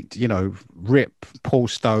Street, Rip, Paul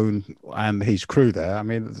Stone and his crew there, I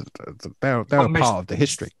mean, they're a part of the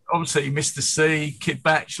history. Obviously Mr. C, Kid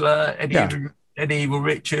Batchelor, Eddie Evil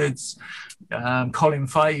Richards, Colin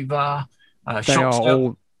Faver,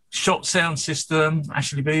 Shot Sound System,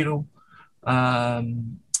 Ashley Beadle,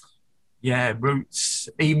 Roots,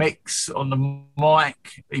 E-Mix on the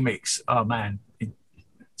mic. E-Mix, oh man,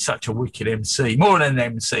 such a wicked MC. More than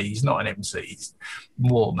an MC, he's not an MC, he's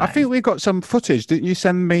more, man. I think we got some footage. Didn't you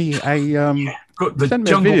send me a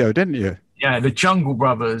video, didn't you? Yeah, the Jungle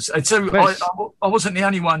Brothers. And so I wasn't the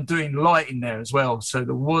only one doing lighting there as well. So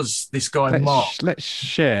there was this guy, Mark. Let's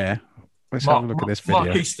share. Let's have a look at this video.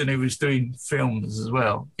 Mark Easton, who was doing films as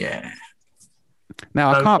well. Yeah.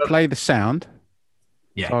 Now, I can't play the sound.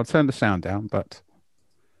 Yeah. So I'll turn the sound down, but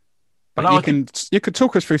you can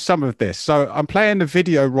talk us through some of this. So I'm playing the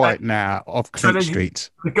video right now of Clink Street.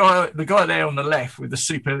 The guy there on the left with the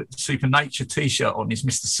Super Nature T-shirt on is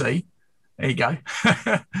Mr. C. There you go.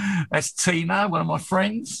 That's Tina, one of my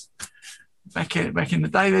friends. Back in the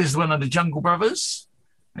day, there's one of the Jungle Brothers.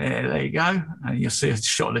 Yeah, there you go. And you'll see a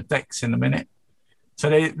shot of the decks in a minute. So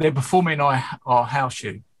they're performing our house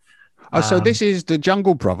shoe. So this is the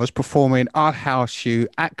Jungle Brothers performing our house shoe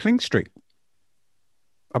at Clink Street.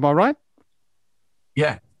 Am I right?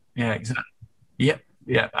 Yeah, exactly. Yep.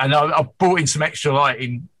 And I brought in some extra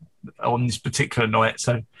lighting on this particular night,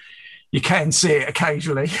 so you can see it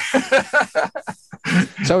occasionally.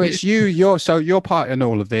 So it's your part in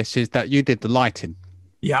all of this is that you did the lighting.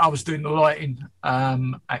 Yeah, I was doing the lighting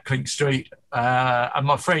at Clink Street, and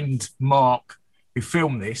my friend Mark, who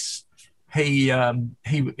filmed this, he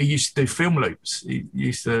used to do film loops. He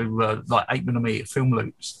used to like 8mm film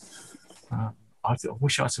loops. I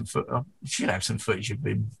wish I had some footage. Should have some footage of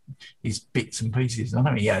him, his bits and pieces. I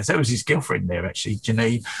know he has. That was his girlfriend there, actually,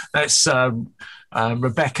 Janine. That's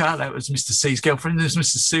Rebecca. That was Mr. C's girlfriend. There's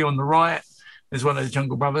Mr. C on the right. There's one of the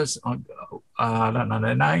Jungle Brothers. I don't know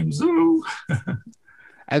their names. Ooh.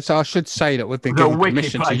 And so I should say that we've been given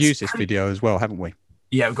permission to use this video as well, haven't we?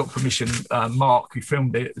 Yeah, we've got permission. Mark, who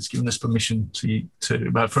filmed it, has given us permission to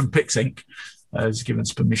from Pix Inc. Has given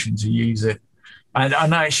us permission to use it. And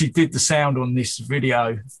I actually did the sound on this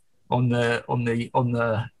video on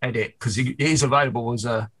the edit because it is available as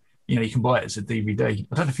a, you can buy it as a DVD.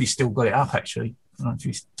 I don't know if he's still got it up actually. I don't know if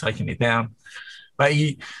he's taken it down. But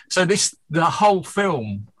the whole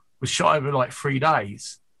film was shot over like 3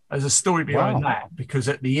 days. There's a story behind that because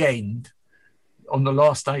at the end, on the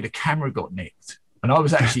last day, the camera got nicked. And I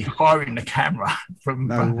was actually firing the camera from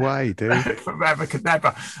way, dude. From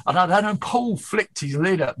Abracadabra. And I don't know, Paul flicked his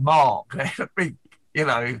lid at Mark, big,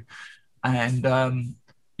 and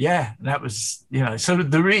that was, so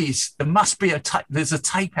there must be there's a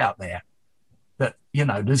tape out there that,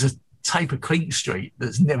 there's a tape of Clink Street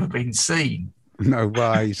that's never been seen. No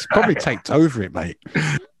way. He's probably taped over it, mate.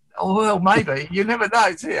 Oh, well, maybe. You never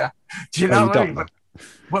know, do you? Do you know what I mean?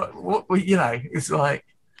 What, it's like,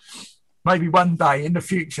 maybe one day in the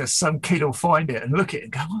future, some kid will find it and look at it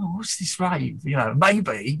and go, "Oh, what's this rave?"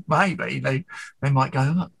 Maybe they might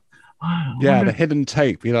go, "Look, I Yeah, wonder the if hidden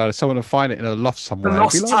tape. Someone will find it in a loft the somewhere and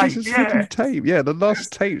be lost like, "This tape, is hidden yeah. tape." Yeah, the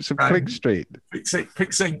lost tapes of Clink Street. Big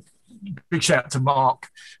thing. Big shout out to Mark.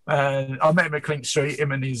 I met him at Clink Street,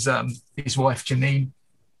 him and his wife Janine,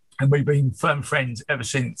 and we've been firm friends ever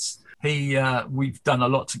since. We've done a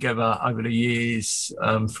lot together over the years,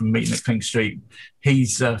 from meeting at Clink Street.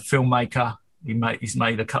 He's a filmmaker. He's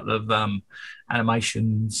made a couple of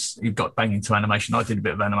animations. He got bang into animation. I did a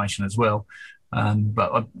bit of animation as well. Me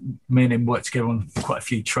and him worked together on quite a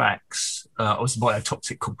few tracks. I was by a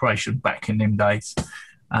Toxic Corporation back in them days,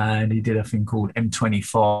 and he did a thing called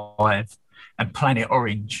M25 and Planet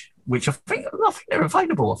Orange, which I think they're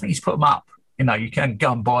available. I think he's put them up. You can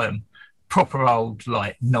go and buy them. Proper old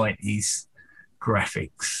like 90s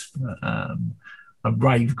graphics, and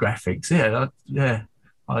rave graphics. Yeah.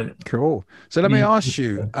 Cool. So let me ask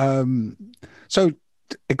you. So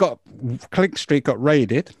Clink Street got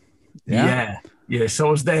raided. Yeah. So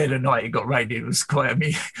I was there the night it got raided. It was quite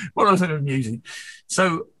amusing. Well, wasn't amusing.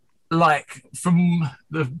 So, like, from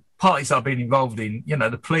the parties I've been involved in,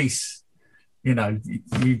 the police,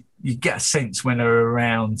 you get a sense when they're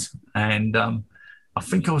around. And I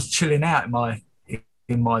think I was chilling out in my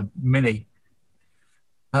Mini,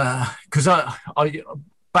 because I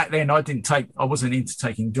back then I wasn't into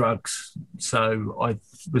taking drugs, so I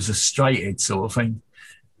was a straight edge sort of thing.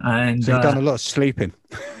 And so you've done a lot of sleeping.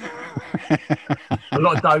 A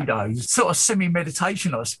lot of dodos, sort of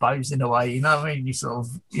semi-meditation, I suppose, in a way. You know what I mean? You sort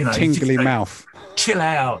of, tingly mouth, chill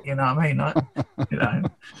out. You know what I mean?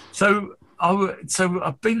 So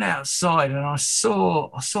I've been outside and I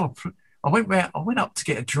went up to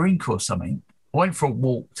get a drink or something. I went for a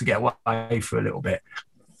walk to get away for a little bit.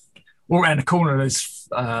 All around the corner, there's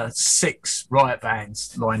 6 riot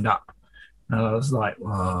vans lined up. And I was like,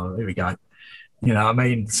 "Oh, here we go." You know what I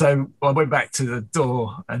mean? So I went back to the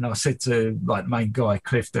door and I said to like the main guy,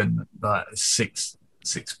 Clifton, like 6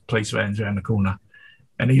 police vans around the corner.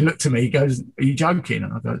 And he looked at me, he goes, "Are you joking?"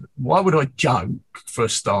 And I go, "Why would I joke for a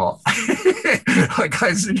start?" I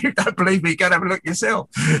goes, "You don't believe me, go and have a look yourself."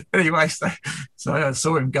 Anyway, so I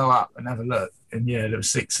saw him go up and have a look. And yeah, there were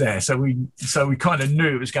 6 there. So we kind of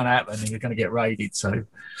knew it was going to happen and he was going to get raided. So,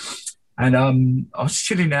 and I was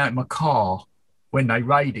chilling out in my car when they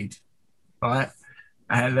raided. Right,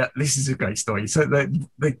 and this is a great story. So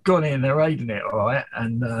they've gone in, they're raiding it, all right,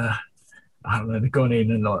 and I don't know, they've gone in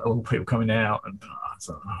and like all the people coming out, and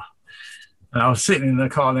I was sitting in the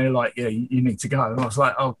car and they're like, "Yeah, you need to go." And I was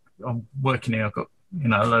like, "Oh, I'm working here. I've got a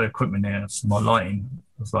lot of equipment here. It's my lighting."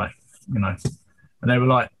 I was like, and they were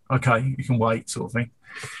like, "Okay, you can wait," sort of thing.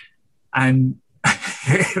 And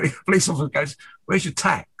the police officer goes, "Where's your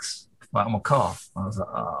tax?" Like on my car. I was like,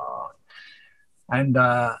 "Oh," and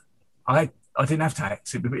I didn't have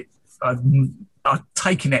tax. I'd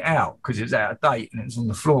taken it out because it was out of date and it was on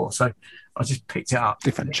the floor. So I just picked it up.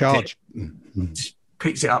 Different charge. Just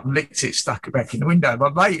picked it up, licked it, stuck it back in the window. My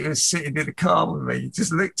mate who was sitting in the car with me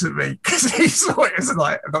just looked at me because he saw it was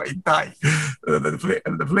like not in date. And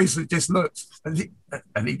the policeman just looked and he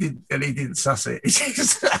didn't suss it.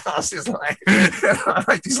 I was just like,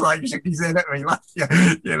 I just like shook his head at me like,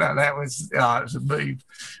 that was it was a move.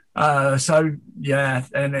 So yeah,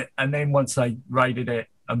 and then once they raided it,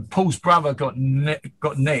 and Paul's brother got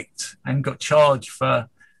nicked and got charged for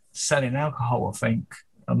selling alcohol, I think.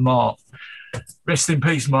 And Mark, rest in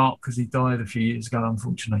peace, Mark, because he died a few years ago,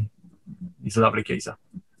 unfortunately. He's a lovely geezer.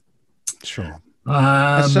 Sure.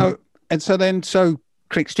 So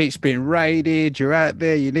Clink Street's been raided. You're out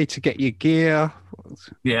there. You need to get your gear.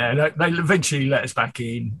 Yeah, they eventually let us back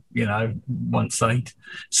in, once they'd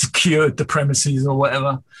secured the premises or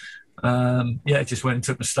whatever. Just went and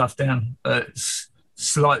took the stuff down.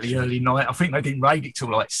 Slightly early night. I think they didn't raid it till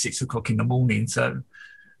like 6 o'clock in the morning. So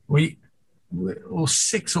or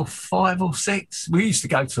 6 or 5 or 6. We used to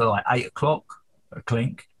go to like 8 o'clock at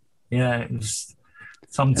Clink. Yeah, it was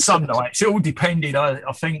some nights. It all depended. I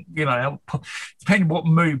think, depending what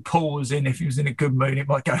mood Paul was in. If he was in a good mood, it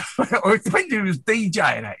might go. Or it depended if he was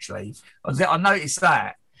DJing, actually. I noticed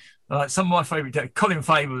that. Some of my favourite, Colin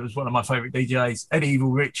Faber was one of my favourite DJs. Eddie Evil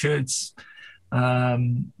Richards.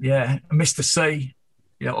 Mr. C.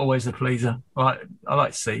 Yeah, always a pleaser. I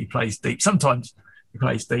like to see he plays deep. Sometimes he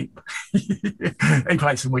plays deep. He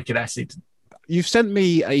plays some wicked acid. You've sent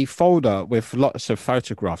me a folder with lots of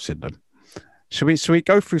photographs in them. Should we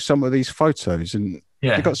go through some of these photos? And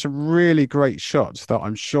you've got some really great shots that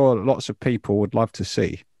I'm sure lots of people would love to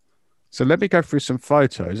see. So let me go through some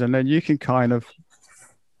photos and then you can kind of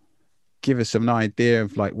give us an idea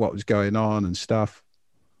of like what was going on and stuff.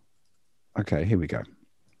 Okay, here we go.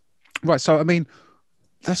 Right, so I mean,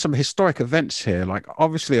 there's some historic events here, like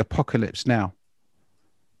obviously Apocalypse Now.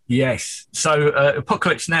 Yes. So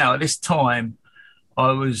Apocalypse Now. At this time,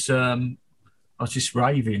 I was just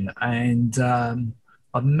raving, and I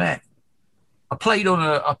played on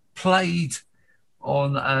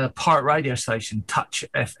a pirate radio station, Touch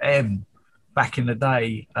FM, back in the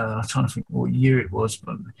day. I'm trying to think what year it was,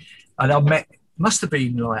 and I met, must have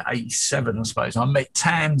been like 87, I suppose. I met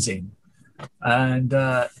Tamsin, and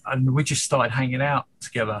we just started hanging out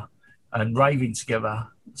together and raving together.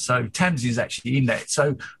 So Tamsin's actually in there.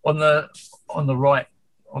 So on the right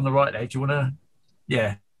there, do you want to?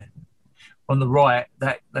 Yeah, on the right,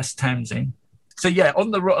 that's Tamsin. So yeah,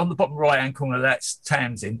 on the bottom right hand corner, that's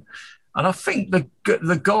Tamsin. And I think the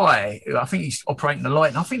guy, I think he's operating the light,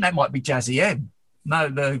 and I think that might be Jazzy M. No,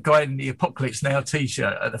 the guy in the Apocalypse Now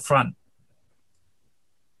t-shirt at the front.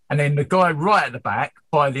 And then the guy right at the back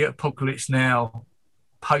by the Apocalypse Now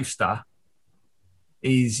poster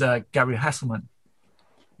is Gary Hasselman,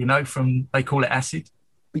 you know, from They Call It Acid.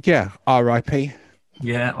 Yeah, R.I.P.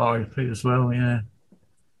 Yeah, R.I.P. as well, yeah.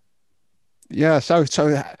 Yeah, so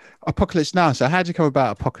Apocalypse Now. So how did you come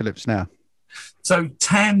about Apocalypse Now? So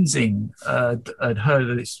Tamsin had heard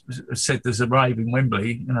that it said there's a rave in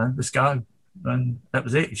Wembley, you know, let's go. And that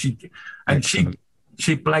was it. She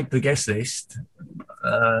blagged the guest list.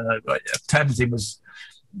 Tamsin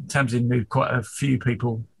knew quite a few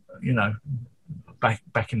people, you know,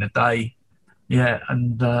 back in the day. Yeah,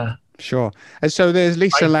 and sure. And so there's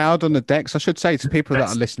Lisa Loud on the decks. I should say to people that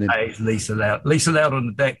are listening. That is Lisa Loud. Lisa Loud on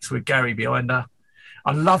the decks with Gary behind her.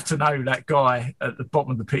 I'd love to know who that guy at the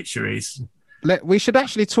bottom of the picture is. We should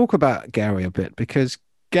actually talk about Gary a bit, because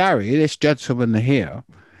Gary, this gentleman here,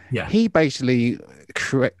 he basically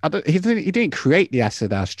he didn't create the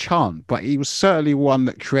Acid House chant, but he was certainly one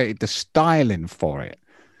that created the styling for it.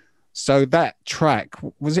 So that track,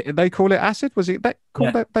 was it They Call It Acid? Was it that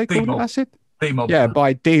called that They Call It Acid? D-Mob. Yeah,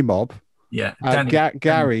 by D-Mob. Yeah.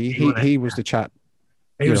 Gary, he was the chap.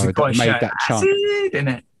 He was the guy that made that chant, didn't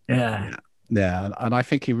it? Yeah. Yeah, and I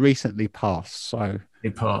think he recently passed. So he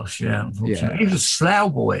passed. Yeah, unfortunately, he was a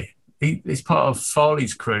Slough boy. He's part of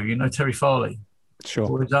Farley's crew. You know Terry Farley. Sure.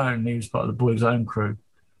 Boys Own. He was part of the Boys Own crew.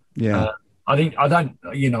 Yeah. I don't know.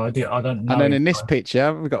 And then in this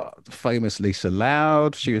picture, we've got the famous Lisa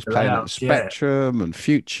Loud. She was playing at Spectrum and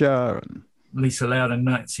Future. And Lisa Loud and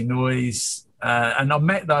Nancy Noise. And I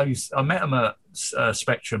met them at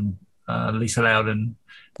Spectrum, Lisa Loud and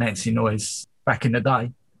Nancy Noise back in the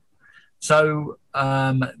day. So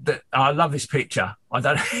I love this picture. I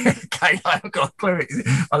don't okay, I haven't got a clue.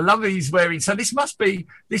 I love he's wearing. So this is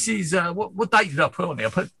what date did I put on here?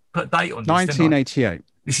 I put a date on this. 1988.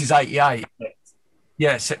 This is 88.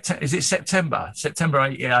 Yeah, is it September? September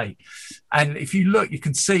 88. And if you look, you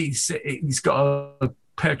can see he's got a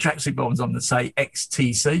pair of tracksuit bottoms on that say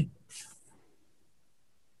XTC.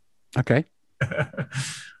 Okay.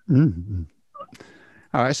 Mm-hmm.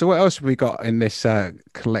 All right. So what else have we got in this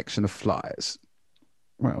collection of flyers?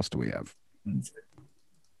 What else do we have?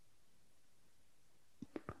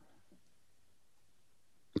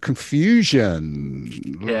 Confusion.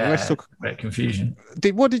 Yeah. Let's talk about Confusion.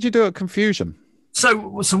 What did you do at Confusion?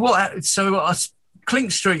 So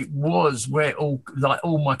Clink Street was where all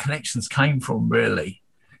my connections came from, really,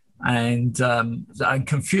 and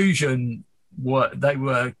Confusion they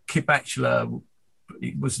were Kid Bachelor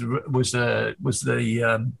was the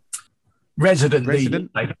resident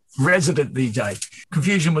DJ.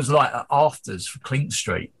 Confusion was like afters for Clink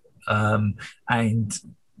Street, and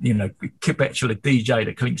you know, Kid Bachelor DJ'd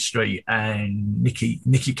at Clink Street, and Nikki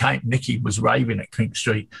was raving at Clink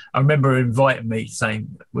Street. I remember her inviting me,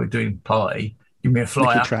 saying we're doing a party, give me a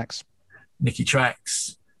flyer. Nikki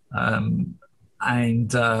Tracks, I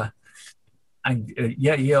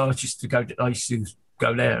used to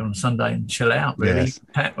go there on Sunday and chill out. Really,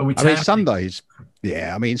 yes.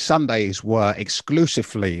 Sundays were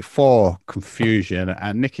exclusively for Confusion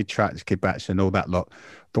and Nikki Tracks, Kid Bachelor, and all that lot.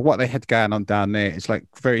 But what they had going on down there is like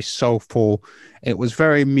very soulful. It was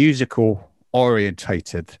very musical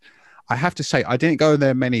orientated. I have to say, I didn't go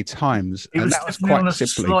there many times, and that was quite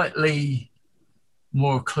simply slightly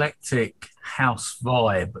more eclectic house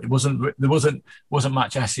vibe. There wasn't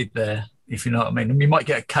much acid there, if you know what I mean. And you might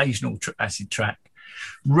get occasional acid track.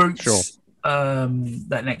 Roots, sure.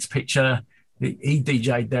 That next picture, he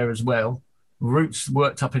DJ'd there as well. Roots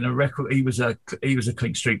worked up in a record. He was a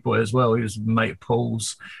Clink Street boy as well. He was a mate of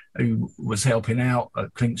Paul's, who was helping out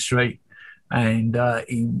at Clink Street, and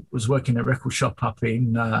he was working at a record shop up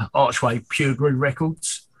in Archway, Pure Groove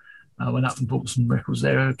Records. I went up and bought some records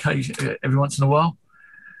there every once in a while.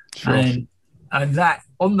 Sure. And that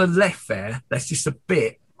on the left there, that's just a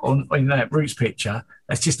bit in that Roots picture.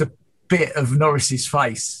 That's just a bit of Norris's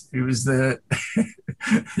face. It was the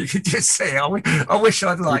you could just see. I wish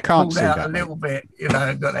I'd like pulled out that, a little bit, you know,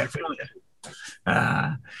 and got that picture.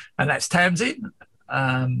 And that's Tamsin.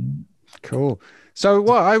 Cool. So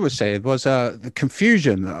what I was saying was the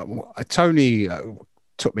confusion. Tony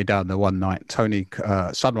took me down there one night. Tony,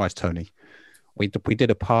 Sunrise Tony. We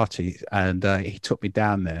did a party, and he took me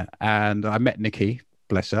down there, and I met Nikki,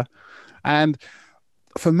 bless her. And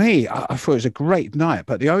for me, I thought it was a great night.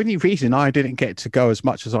 But the only reason I didn't get to go as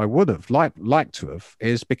much as I would have liked to have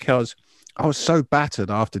is because I was so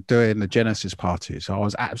battered after doing the Genesis parties. I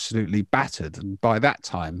was absolutely battered, and by that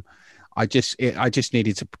time, I just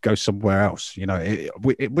needed to go somewhere else. You know,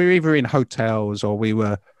 we're either in hotels or we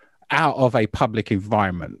were out of a public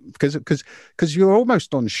environment because you're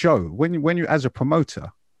almost on show when you as a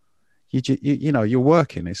promoter. You know, you're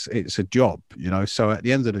working. It's a job. You know, so at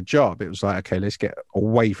the end of the job, it was like, okay, let's get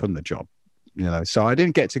away from the job. You know, so I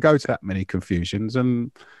didn't get to go to that many confusions,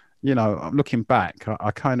 and you know, looking back,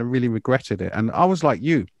 I kind of really regretted it. And I was like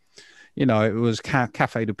you know, it was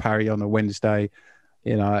Cafe de Paris on a Wednesday,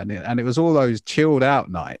 you know, and it was all those chilled out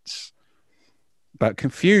nights. But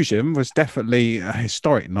Confusion was definitely a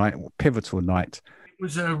historic night, pivotal night. It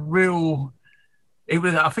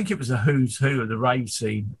was I think it was a who's who of the rave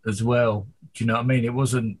scene as well. Do you know what I mean? It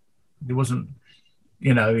wasn't,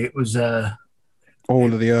 you know, it was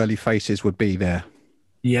all of the early faces would be there.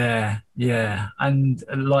 Yeah. And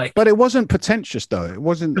like, but it wasn't pretentious though. It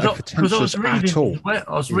wasn't pretentious at all. I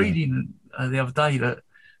was reading the other day that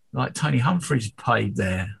like Tony Humphries played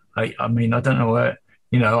there. I mean, I don't know where,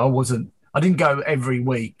 you know, I didn't go every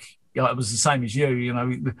week. You know, it was the same as you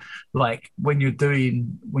know, like when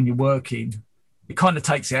you're working, it kind of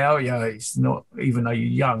takes it out of you. It's not, even though you're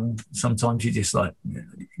young, sometimes you just like, you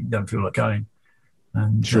don't feel like going.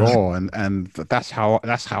 And, sure. And that's how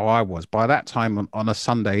I was. By that time on a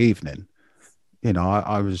Sunday evening, you know,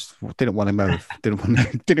 I didn't want to move,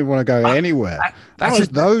 didn't want to go anywhere. That was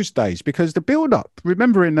those days, because the build up,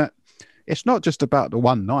 remembering that it's not just about the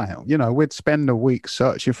one night. You know, we'd spend a week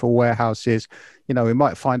searching for warehouses. You know, we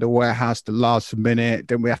might find a warehouse the last minute,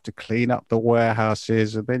 then we have to clean up the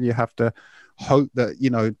warehouses, and then you have to hope that,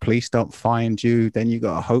 you know, police don't find you. Then you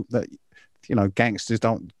got to hope that, you know, gangsters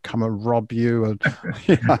don't come and rob you, and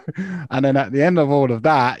you know, and then at the end of all of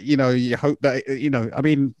that, you know, you hope that, you know, I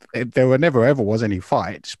mean, there never ever was any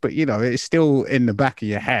fights, but you know, it's still in the back of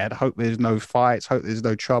your head. Hope there's no fights. Hope there's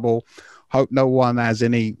no trouble. Hope no one has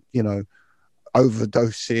any, you know,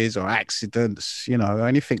 overdoses or accidents, you know,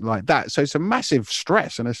 anything like that. So it's a massive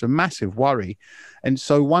stress and it's a massive worry. And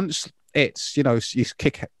so once it's, you know, you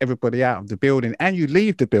kick everybody out of the building and you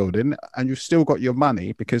leave the building and you've still got your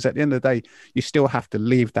money, because at the end of the day, you still have to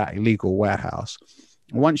leave that illegal warehouse.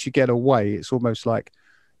 And once you get away, it's almost like,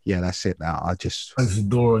 yeah, that's it now. I just close the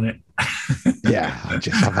door on it. Yeah,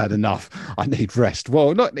 I've had enough. I need rest.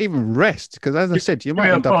 Well, not even rest, because as I said, you might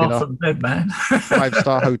end up in a bed, man.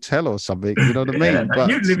 5-star hotel or something. You know what I mean? But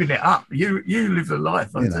you're living it up. You live the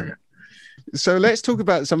life. I tell you. So let's talk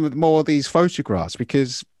about some more of these photographs,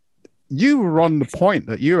 because you were on the point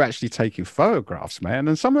that you're actually taking photographs, man.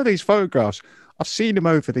 And some of these photographs, I've seen them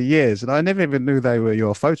over the years, and I never even knew they were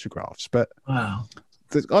your photographs. But wow.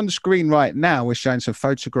 On the screen right now, we're showing some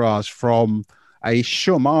photographs from a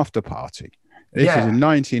Shum after party. This is in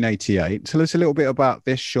 1988. Tell us a little bit about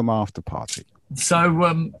this Shum after party.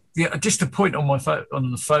 So, just a point on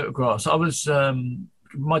on the photographs. I was,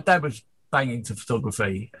 my dad was banging to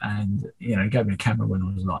photography, and you know, he gave me a camera when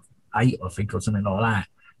I was like 8, I think, or something like that.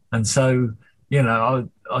 And so, you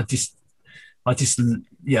know, I was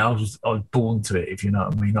born to it, if you know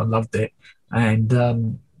what I mean. I loved it,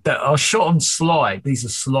 and I shot on slide. These are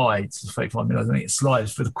slides, 35mm. I think it's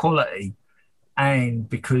slides for the quality. And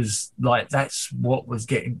because like that's what was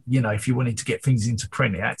getting, you know, if you wanted to get things into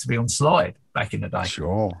print, it had to be on slide back in the day.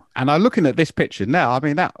 Sure. And I'm looking at this picture now. I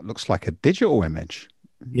mean, that looks like a digital image.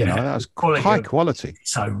 You know, that was high quality.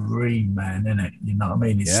 It's so real, man, isn't it? You know what I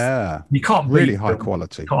mean? It's, you can't beat really high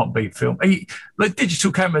quality. Can't beat film. Like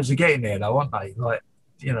digital cameras are getting there, though, aren't they? Like,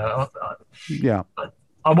 you know,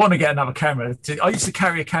 I want to get another camera. I used to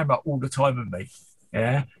carry a camera all the time with me.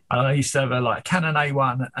 Yeah, and I used to have a Canon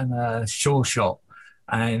A1 and a Sure Shot,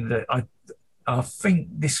 and I think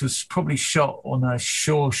this was probably shot on a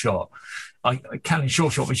Sure Shot, a Canon Sure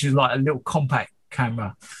Shot, which is like a little compact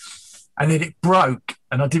camera, and then it broke,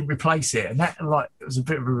 and I didn't replace it, and that it was a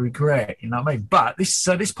bit of a regret, you know what I mean? But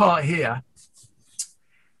this part here,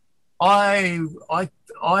 I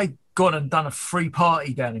gone and done a free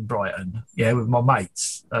party down in Brighton, with my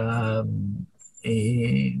mates,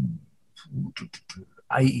 in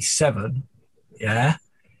 87,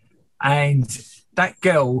 and that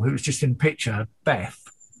girl who was just in the picture, Beth,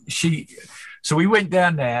 so we went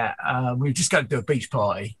down there. We were just going to do a beach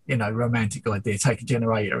party, romantic idea, take a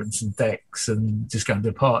generator and some decks and just go and do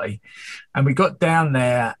a party. And we got down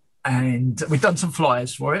there and we'd done some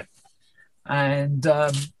flyers for it. And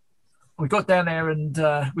we got down there and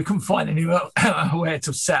we couldn't find anywhere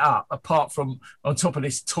to set up apart from on top of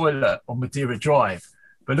this toilet on Madeira Drive.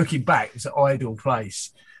 But looking back, it's an ideal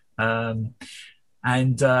place. And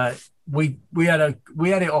we had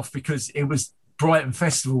it off because it was Brighton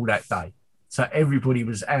Festival that day. So everybody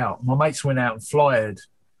was out. My mates went out and flyered.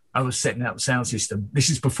 I was setting up the sound system. This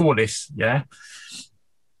is before this, yeah.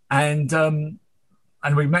 And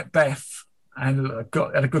we met Beth and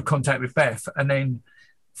had a good contact with Beth. And then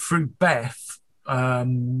through Beth, I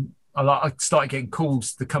started getting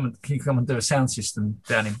calls to can you come and do a sound system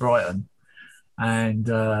down in Brighton? And,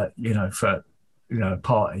 for, a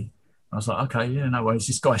party. I was like, okay, yeah, no worries.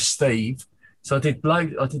 This guy, Steve. So I did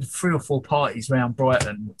 3 or 4 parties around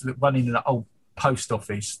Brighton, running in an old post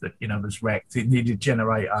office that, was wrecked. It needed a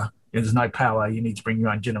generator. There's no power. You need to bring your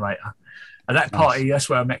own generator. At that party, that's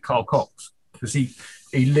where I met Carl Cox, because he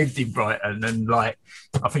lived in Brighton, and I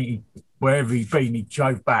think wherever he'd been, he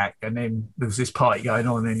drove back, and then there was this party going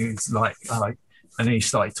on, and he was like, and then he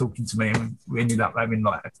started talking to me, and we ended up having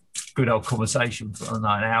a good old conversation for an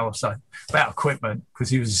hour or so about equipment,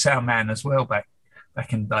 because he was a sound man as well back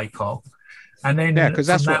in the day, Carl. And then because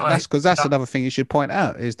that's another thing you should point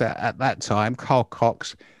out, is that at that time, Carl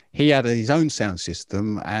Cox, he had his own sound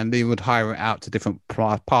system, and he would hire it out to different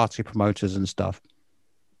party promoters and stuff.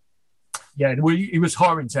 Yeah, he was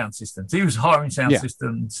hiring sound systems. He was hiring sound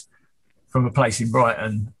systems from a place in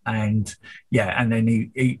Brighton, and then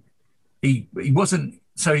he wasn't.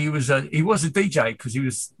 So he was a DJ, because he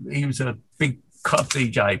was a big club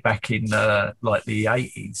DJ back in the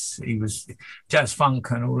 80s. He was jazz funk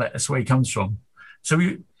and all that. That's where he comes from. So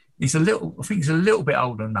he's a little bit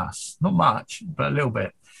older than us, not much, but a little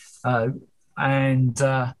bit. And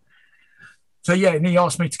he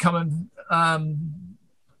asked me to come and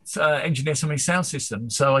engineer some of his sound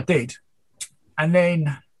systems. So I did. And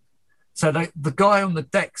then, so the guy on the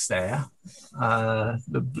decks there,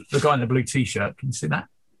 the guy in the blue T-shirt, can you see that?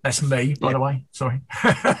 That's me, by the way. Sorry.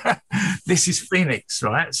 This is Phoenix,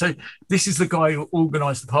 right? So this is the guy who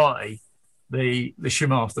organised the party, the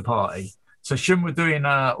Shim after party. So Shim were doing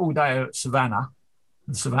all day at Savannah,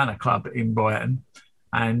 the Savannah Club in Brighton.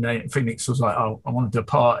 And Phoenix was like, oh, I want to do a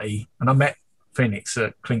party. And I met Phoenix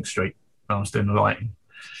at Clink Street when I was doing the lighting.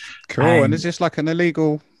 Cool. And is this like an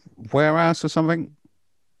illegal warehouse or something?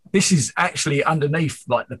 This is actually underneath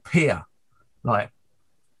the pier,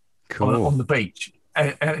 cool. on the beach.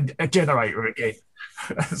 A generator again.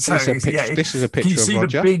 So this is a picture can you see of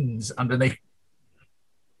Roger? The bins underneath?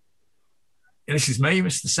 And this is me,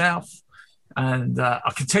 Mr. South, and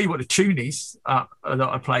I can tell you what the tune is that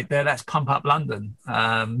I played there. That's "Pump Up London,"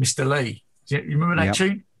 Mr. Lee. You remember that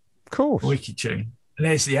tune? Of course, wicked tune. And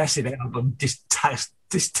there's the Acid album. Just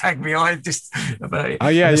tag behind. About it. Oh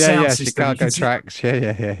yeah. Chicago tracks.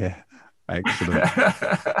 Yeah. Excellent.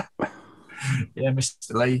 Yeah,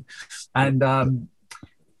 Mr. Lee, and.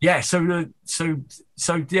 So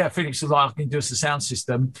Phoenix was like, I can do us a sound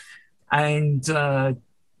system. And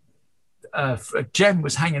Jem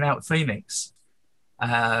was hanging out with Phoenix,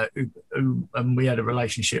 and we had a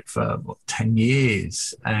relationship for 10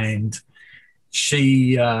 years. And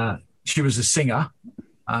she was a singer,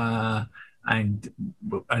 and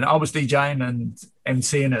I was DJing and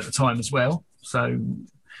MCing at the time as well. So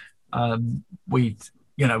we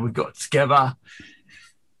got together,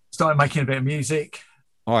 started making a bit of music.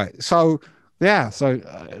 All right, so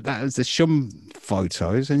that is the Shum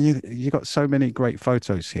photos, and you got so many great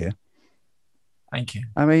photos here. Thank you.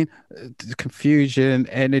 I mean, Confusion,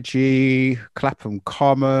 Energy, Clapham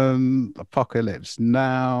Common, Apocalypse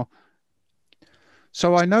Now.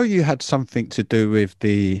 So I know you had something to do with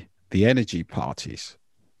the Energy parties,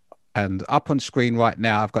 and up on screen right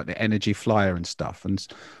now I've got the Energy flyer and stuff. And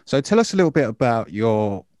so tell us a little bit about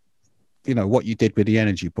your what you did with the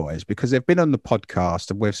Energy Boys, because they've been on the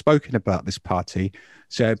podcast and we've spoken about this party.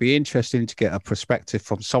 So it'd be interesting to get a perspective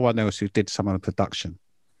from someone else who did some of the production.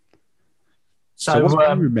 So what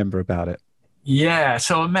do you remember about it? Yeah,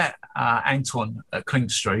 so I met Anton at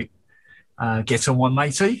Clink Street. Get on one,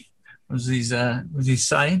 matey, was his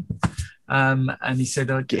saying. And he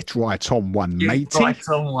said, get right on one, matey. Get right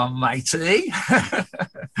on one, matey.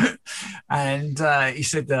 And he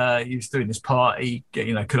said he was doing this party,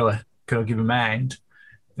 could I give him a hand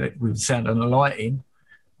with sound and the lighting?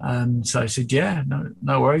 So I said, yeah,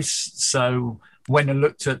 no worries. So went and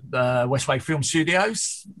looked at Westway Film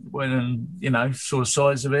Studios, went and, saw the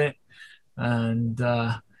size of it. and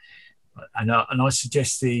I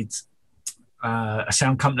suggested a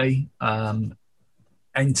sound company,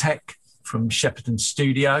 Entech from Shepperton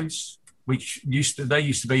Studios, which used to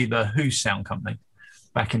be the Who sound company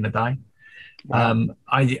back in the day. Wow.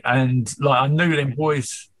 I knew them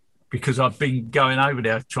boys because I've been going over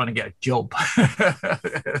there trying to get a job,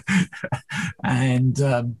 and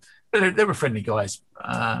they were friendly guys,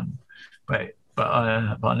 but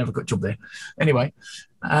I never got a job there. Anyway,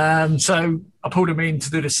 so I pulled them in to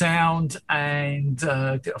do the sound, and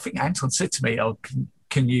I think Anton said to me, "Oh,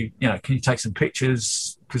 can you take some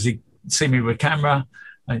pictures?" Because he'd seen me with a camera,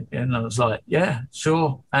 and I was like, "Yeah,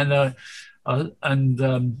 sure." And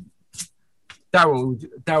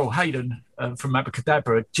Daryl Hayden from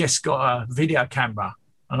Abracadabra just got a video camera.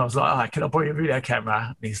 And I was like, can I borrow your video camera?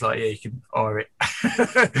 And he's like, yeah, you can hire it.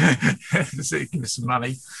 So he give us some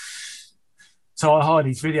money. So I hired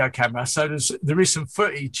his video camera. So there is some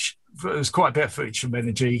footage. There's quite a bit of footage from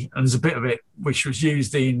Energy. And there's a bit of it which was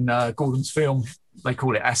used in Gordon's film. They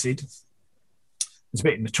call it Acid. There's a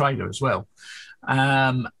bit in the trailer as well.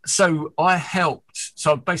 So I helped.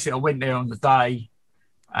 So basically I went there on the day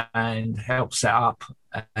and helped set up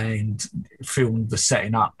and filmed the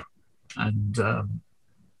setting up, and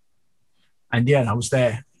I was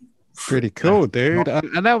there. Pretty cool, dude.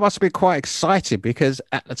 And that must be quite exciting because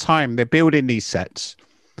at the time they're building these sets.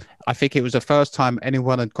 I think it was the first time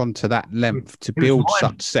anyone had gone to that length to build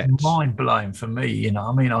such sets. Mind blowing for me,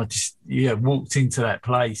 I mean, I just walked into that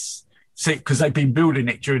place, because they've been building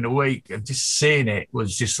it during the week, and just seeing it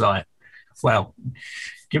was just like, well,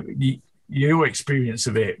 your experience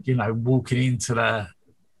of it, walking into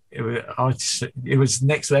it was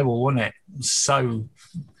next level, wasn't it?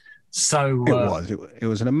 It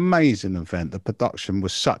was an amazing event. The production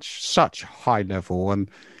was such high level, and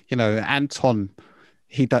Anton,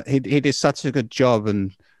 he did such a good job,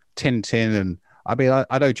 and Tintin, and I mean,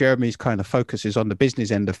 I know Jeremy's kind of focuses on the business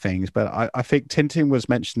end of things, but I think Tintin was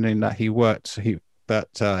mentioning that he brought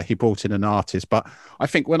in an artist, but I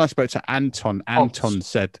think when I spoke to Anton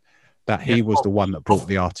said that he was the one that brought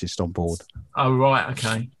the artist on board. Oh, right.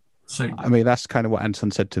 Okay. So, I mean, that's kind of what Anton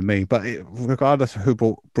said to me, but regardless of who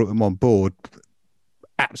brought him on board,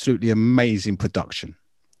 absolutely amazing production.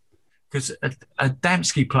 Because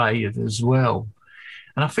Adamski played as well.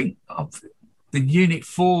 And I think the Unit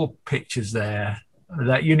 4 pictures there,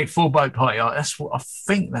 that Unit 4 boat party, that's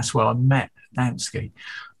where I met Adamski.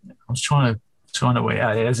 I was trying to work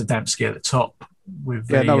out, there's Adamski at the top. We'll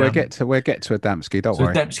get to Adamski. Don't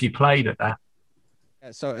worry. Adamski played at that.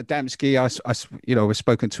 Yeah, so Adamski, we've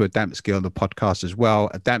spoken to Adamski on the podcast as well.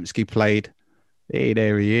 Adamski played. Hey,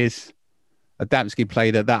 there he is. Adamski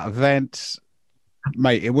played at that event,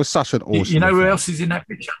 mate. It was such an awesome. You know event. Who else is in that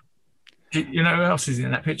picture? You know who else is in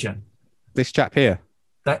that picture? This chap here.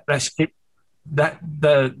 That's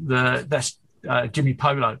Jimmy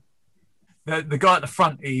Polo. The guy at the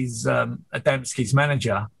front is Adamski's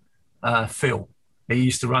manager. Phil. He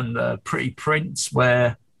used to run the Pretty Prince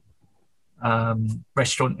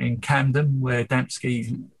restaurant in Camden, where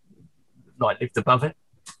Adamski lived above it.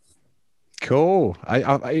 Cool.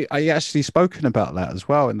 I actually spoken about that as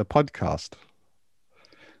well in the podcast.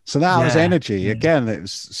 So that was Energy. Again, it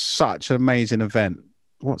was such an amazing event.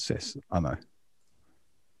 What's this? I know.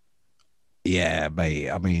 Yeah, mate.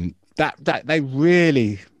 I mean, that they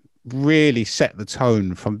really set the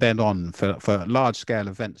tone from then on for large scale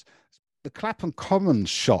events. The Clapham Common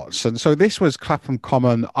shots, and so this was Clapham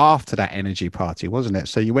Common after that Energy party, wasn't it?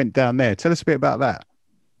 So you went down there. Tell us a bit about that.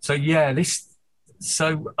 So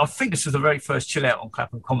So I think this was the very first chill out on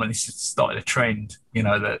Clapham Common. This started a trend,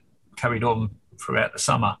 that carried on throughout the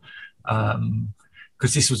summer,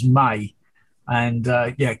 because this was May, and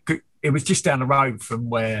it was just down the road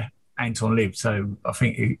from where Anton lived. So I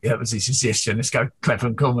think that was his suggestion. Let's go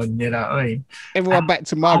Clapham Common, you know what I mean? Everyone back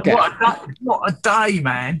to Margate. What a day,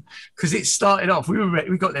 man. Because it started off,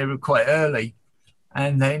 we got there quite early.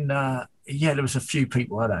 And then, there was a few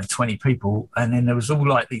people, I don't know, 20 people. And then there was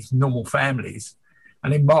all these normal families.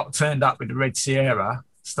 And then Mark turned up with the Red Sierra,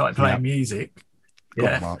 started playing music.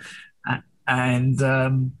 And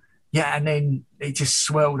then it just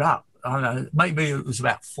swelled up. I don't know, maybe it was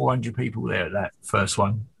about 400 people there at that first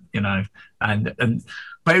one.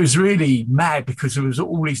 But it was really mad because there was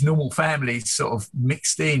all these normal families sort of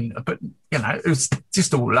mixed in, but it was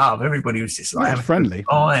just all love. Everybody was just having friendly.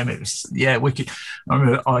 It was wicked. I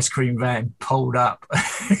remember the ice cream van pulled up.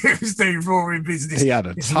 It was doing roaring business. He had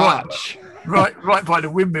a touch. Right by the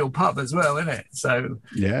Windmill pub as well, isn't it? So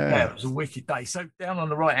it was a wicked day. So down on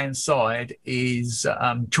the right hand side is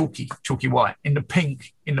Chalky White in the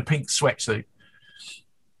pink sweatsuit.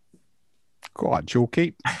 Quite dual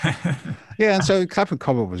keep. Yeah, and so Clapham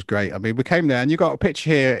Common was great. I mean, we came there, and you got a picture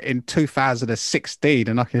here in 2016,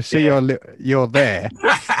 and I can see you're there,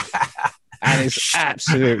 and it's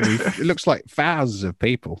absolutely. It looks like thousands of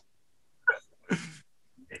people.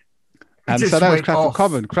 And so that was Clapham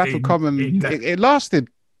Common. Clapham Common. It lasted.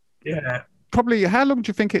 Yeah. Probably. How long do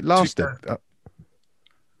you think it lasted?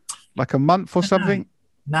 Like a month or something?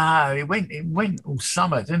 No, it went all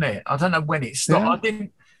summer, didn't it? I don't know when it stopped. Yeah.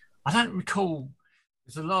 I don't recall.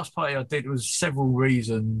 Because the last party I did was several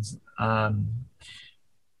reasons. Well,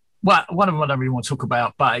 one of them I don't really want to talk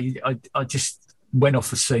about, but I just went off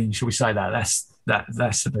the scene. Shall we say that?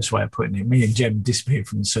 That's the best way of putting it. Me and Jem disappeared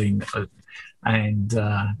from the scene and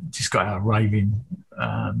just got out raving.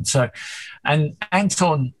 And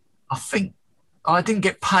Anton, I think I didn't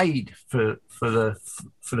get paid for the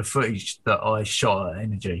footage that I shot at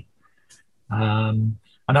Energy, and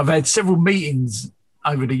I've had several meetings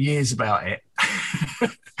over the years about it.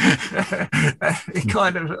 It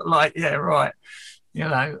kind of like, yeah, right, you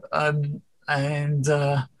know,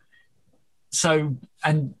 so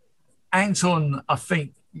Anton, I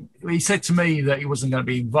think he said to me that he wasn't going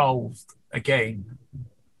to be involved again,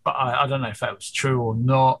 but I don't know if that was true or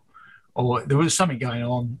not, or there was something going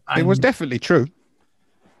on. It was definitely true.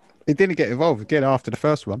 He didn't get involved again after the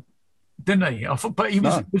first one, didn't he? I thought, but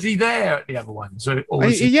was he there at the other ones?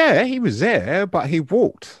 Yeah, he was there, but he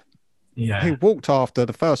walked. Yeah, he walked after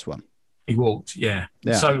the first one. He walked, yeah.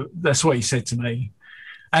 So that's what he said to me.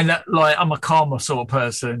 And like, I'm a calmer sort of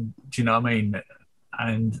person, do you know what I mean?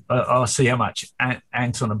 And I see how much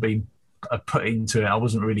Anton had been put into it. I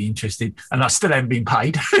wasn't really interested, and I still haven't been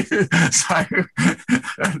paid. So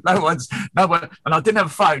no one, and I didn't have a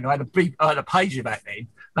phone. I had a pager back then.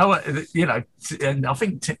 No one, you know, and I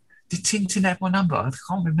think did Tintin have my number? I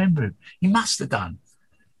can't remember. He must have done.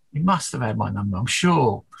 He must have had my number, I'm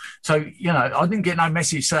sure. So, you know, I didn't get no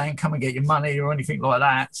message saying come and get your money or anything like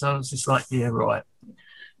that. So I was just like, yeah, right.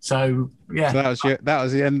 So yeah, so that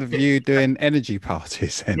was the end of you doing energy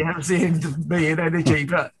parties then. Yeah, that was the end of me and energy.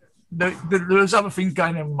 But there was other things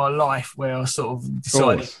going on in my life where I sort of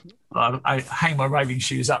decided I hang my raving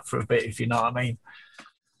shoes up for a bit, if you know what I mean.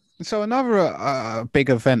 So another big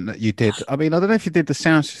event that you did. I mean, I don't know if you did the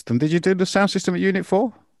sound system. Did you do the sound system at Unit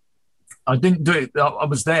 4? I didn't do it. I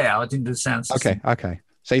was there. I didn't do the sound system. Okay.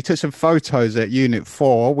 So you took some photos at Unit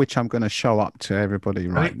 4, which I'm going to show up to everybody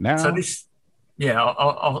right now. So this,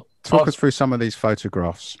 I'll talk us through some of these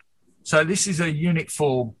photographs. So this is a Unit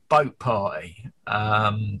 4 boat party,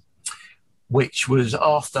 which was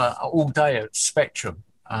after all day at Spectrum,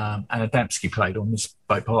 and Adamski played on this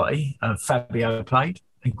boat party. Fabio played,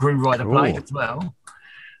 and Gru Rider played as well.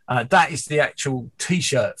 That is the actual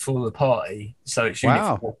T-shirt for the party. So it's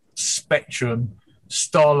Unit 4 Spectrum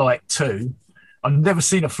Starlight 2. I've never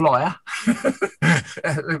seen a flyer.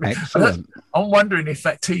 Excellent. I'm wondering if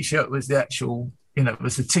that T-shirt was the actual, you know,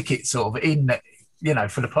 was the ticket sort of in, you know,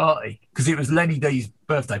 for the party, because it was Lenny D's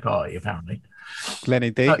birthday party apparently.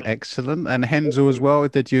 Lenny D, excellent, and Hensel as well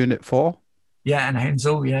did Unit 4. Yeah, and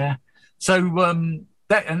Hensel, yeah. So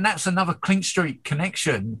that's another Clink Street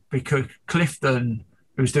connection, because Clifton,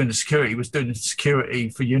 who was doing the security, was doing the security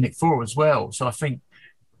for Unit 4 as well. So I think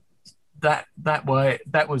that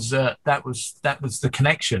was the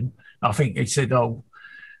connection. I think he said, "Oh,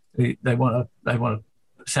 they want a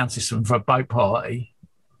sound system for a boat party."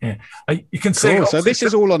 Yeah, you can see. Cool. So this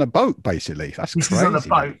is all on a boat, basically. That's crazy. This is on a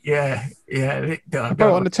boat. Yeah. A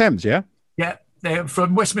boat on the Thames, yeah. Yeah, they're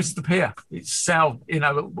from Westminster Pier. It's south, you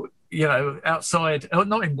know, outside,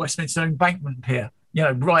 not in Westminster, Embankment Pier. You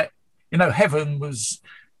know, right. You know, heaven was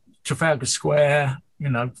Trafalgar Square. You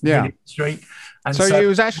know, Street. And so you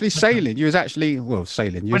was actually sailing. You was actually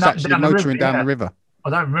sailing. You was actually motoring down the river. I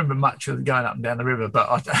don't remember much of going up and down the river, but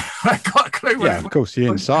I got a clue. Yeah, of course,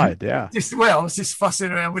 you're inside. Yeah. I was just fussing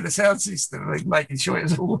around with the sound system, and making sure it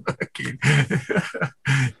was all working.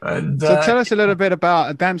 And so tell us a little bit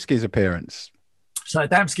about Adamski's appearance. So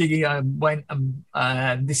Adamski went,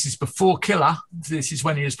 and this is before Killer. This is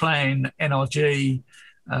when he was playing NRG,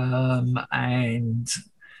 and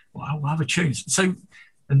other tunes. So,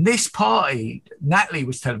 and this party, Natalie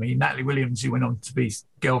was telling me, Natalie Williams, who went on to be his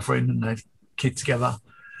girlfriend and they kid together,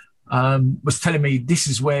 was telling me this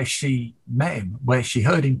is where she met him, where she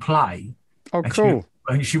heard him play. Oh, cool.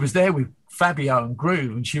 She was there with Fabio and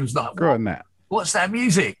Gru, and she was like, what's that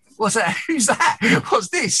music? What's that? Who's that? What's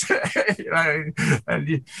this? You know,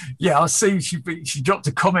 and I see she dropped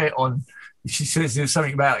a comment on. She says there's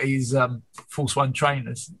something about his Force One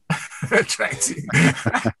trainers. There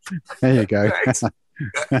you go.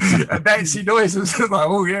 And Nancy noises like,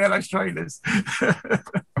 oh yeah, those trainers.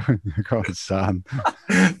 God, son.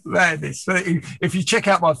 Man, if you check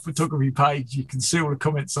out my photography page, you can see all the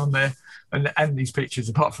comments on there and these pictures.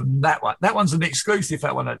 Apart from that one, that one's an exclusive.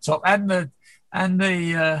 That one at the top, and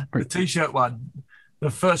the t-shirt one, the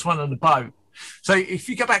first one on the boat. So if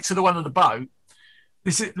you go back to the one on the boat,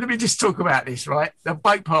 let me just talk about this, right? The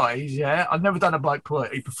boat parties, yeah. I've never done a boat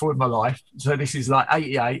party before in my life, so this is like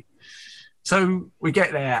 '88. So we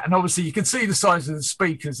get there, and obviously you can see the size of the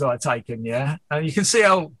speakers I've taken, yeah, and you can see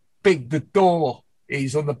how big the door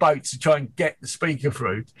is on the boat to try and get the speaker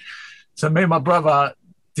through. So me and my brother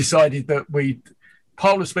decided that we'd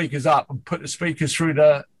pile the speakers up and put the speakers through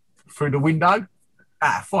the window.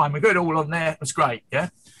 Fine, we got it all on there. That's great, yeah.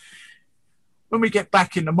 When we get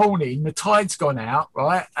back in the morning, the tide's gone out,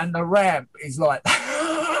 right, and the ramp is like.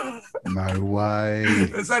 No way.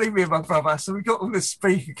 It's only me and my brother. So we got all the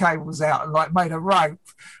speaker cables out and like made a rope.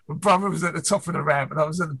 My brother was at the top of the ramp and I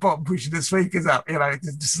was at the bottom pushing the speakers up, you know,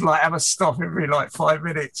 just like have a stop every like 5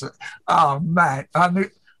 minutes. Oh man. I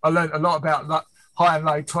learned a lot about like high and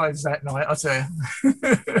low tides that night, I tell you.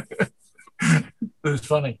 It was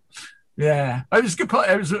funny. Yeah. It was a good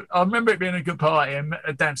party. I remember it being a good party, and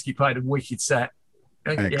Adamski played a wicked set.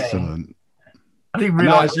 Excellent. Yeah. I didn't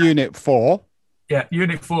realise. Unit 4. Yeah,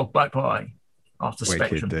 Unit 4 Black Party after Wicked,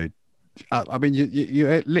 Spectrum. Dude. I mean,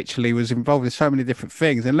 you literally was involved in so many different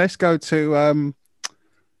things. And let's go to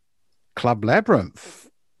Club Labyrinth.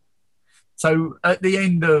 So at the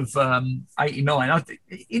end of '89,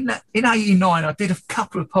 in '89, I did a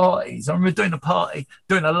couple of parties. I remember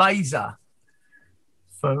doing a laser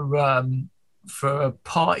for a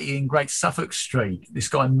party in Great Suffolk Street. This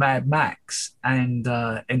guy Mad Max, and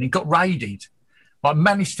it got raided. I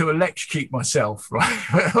managed to electrocute myself, right?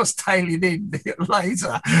 I was tailing in the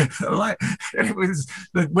laser. Like, it was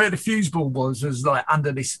where the fuse ball was like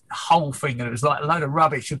under this whole thing, and it was like a load of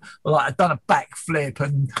rubbish. And like I'd done a backflip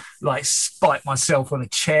and like spiked myself on a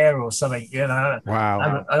chair or something, you know.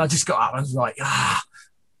 Wow. And I just got up and I was like,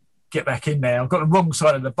 get back in there. I've got the wrong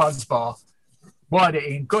side of the buzz bar. Wired it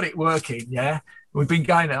in, got it working, yeah. We've been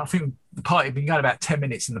going, I think the party had been going about 10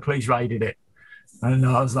 minutes and the police raided it. And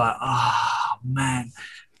I was like, man.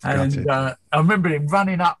 And I remember him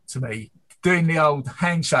running up to me, doing the old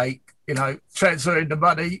handshake, you know, transferring the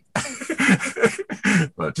money.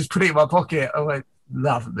 But just put it in my pocket. I went,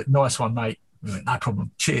 love it. Nice one, mate. I went, no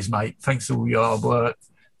problem. Cheers, mate. Thanks for all your hard work.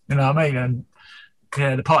 You know what I mean? And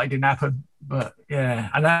yeah, the party didn't happen. But yeah,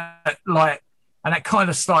 and that kind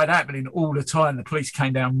of started happening all the time. The police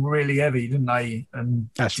came down really heavy, didn't they? And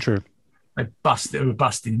that's true. They were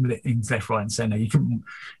busting things left, right, and centre. You couldn't,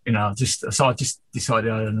 you know, so I just decided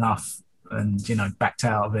I had enough, and you know, backed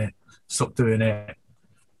out of it, stopped doing it,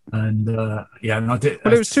 and and I did.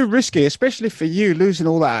 Well, it was too risky, especially for you losing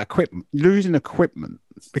all that equipment.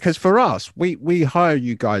 Because for us, we hire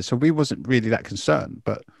you guys, so we wasn't really that concerned.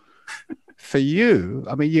 But for you,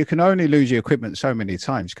 I mean, you can only lose your equipment so many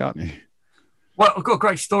times, can't you? Well, I've got a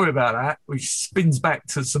great story about that, which spins back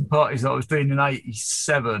to some parties that I was doing in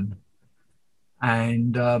 '87.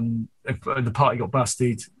 And the party got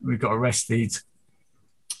busted. We got arrested.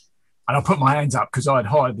 And I put my hands up because I'd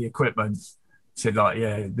hired the equipment. Said like,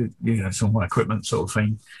 yeah, you know, it's all my equipment sort of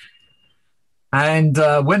thing. And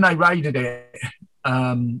when they raided it,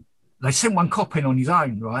 they sent one cop in on his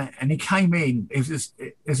own, right? And he came in. It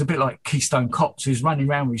was a bit like Keystone Cops. He was running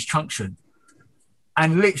around with his truncheon.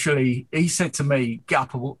 And literally, he said to me, get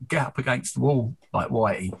up against the wall, like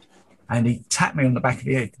Whitey. And he tapped me on the back of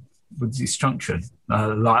the head with his truncheon.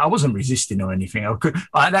 Like I wasn't resisting or anything.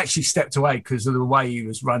 I had actually stepped away because of the way he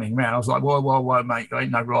was running around. I was like, whoa, mate, there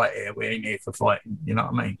ain't no right here. We ain't here for fighting. You know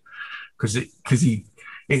what I mean? Because it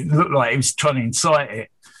looked like he was trying to incite it.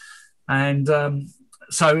 And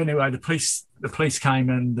so anyway, the police came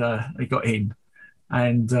and they got in,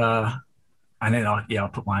 and then I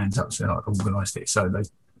put my hands up, so I organised it. So they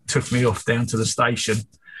took me off down to the station,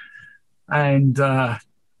 and tried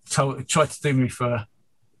to do me for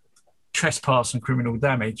trespass and criminal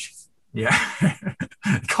damage. Yeah,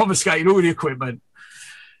 confiscated all the equipment.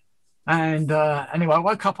 And anyway, I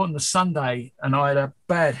woke up on the Sunday and I had a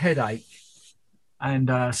bad headache,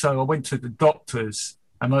 and so I went to the doctors,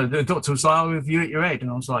 and the doctor was like, "Oh, have you hit your head?"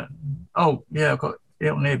 And I was like, "Oh, yeah, I got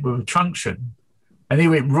hit on the head with a truncheon." And he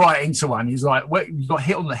went right into one. He's like, "What? You got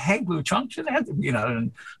hit on the head with a truncheon?" You know,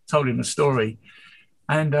 and told him the story.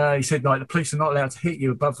 And he said, like, the police are not allowed to hit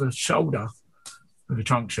you above the shoulder with a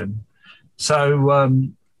truncheon.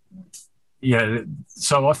 So,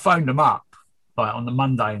 so I phoned them up like on the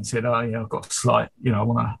Monday and said, "Oh, yeah, I've got a slight, you know, I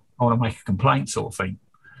want to make a complaint," sort of thing.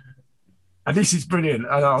 And this is brilliant.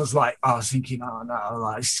 And I was thinking, oh no,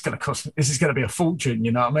 like this is going to cost. This is going to be a fortune.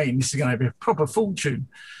 You know what I mean? This is going to be a proper fortune.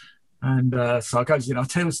 And so I goes,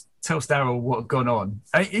 tells Daryl what had gone on.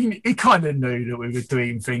 And he kind of knew that we were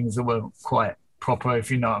doing things that weren't quite proper,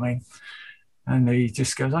 if you know what I mean. And he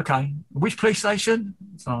just goes, okay, which police station?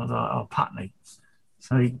 So I was like, oh, Putney.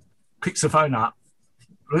 So he picks the phone up,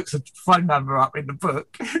 looks the phone number up in the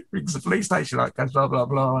book, rings the police station, like goes, blah, blah,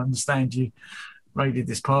 blah. I understand you raided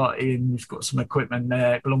this party and you've got some equipment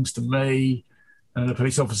there. It belongs to me. And the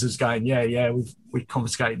police officer's going, yeah, we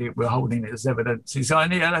confiscated it. We're holding it as evidence. He's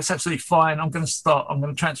like, yeah, that's absolutely fine. I'm going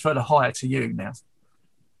to transfer the hire to you now.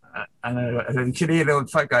 And you can hear the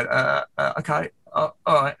phone go, okay, all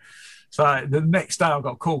right. So the next day I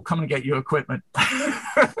got a call, come and get your equipment.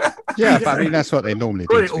 Yeah, but I mean, that's what they normally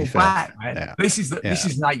do. Put it all back, man. Yeah. This is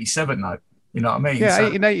an 87 though. You know what I mean? Yeah,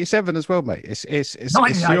 1887 as well, mate. It's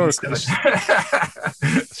your...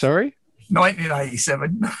 Sorry?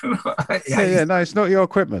 1987. No, it's not your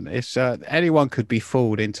equipment. It's anyone could be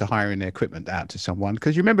fooled into hiring their equipment out to someone,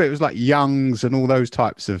 because you remember it was like Young's and all those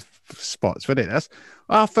types of spots, wasn't it? That's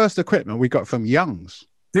our first equipment we got from Young's.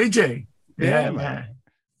 Did you? Yeah, man.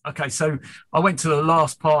 Okay, so I went to the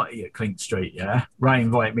last party at Clink Street. Yeah, Ray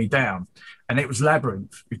invited me down, and it was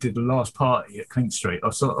Labyrinth who did the last party at Clink Street. I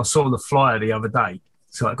saw the flyer the other day,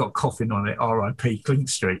 so I got coughing on it. R.I.P. Clink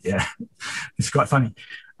Street. Yeah, it's quite funny.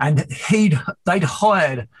 And they'd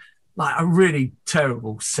hired like a really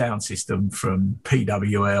terrible sound system from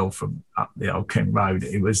PWL from up the Old Kent Road.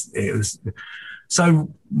 It was.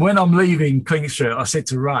 So when I'm leaving Clink Street, I said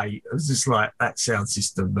to Ray, I was just like, that sound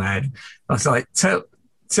system, man. I was like, tell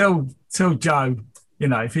Joe,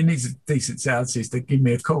 if he needs a decent sound system, give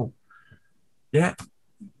me a call. Yeah.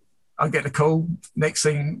 I get the call. The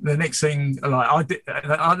next thing, like I did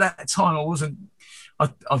at that time,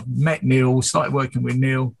 I've met Neil, started working with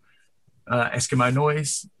Neil, Eskimo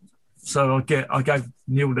Noise. So I gave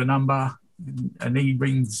Neil the number, and he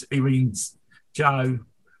rings Joe,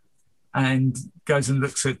 and goes and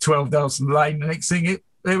looks at 12 Dalston Lane. The next thing,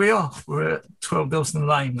 there we are. We're at 12 Dalston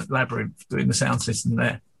Lane at Labyrinth doing the sound system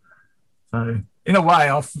there. So in a way,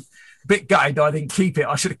 I'm a bit gutted I didn't keep it.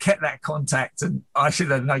 I should have kept that contact and I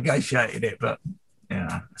should have negotiated it. But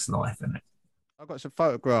it's life, isn't it? I've got some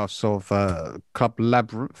photographs of Club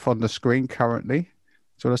Labyrinth on the screen currently.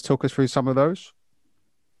 So let's talk us through some of those.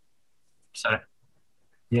 So,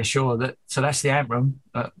 yeah, sure. So that's the amp room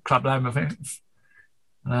at Club Labyrinth,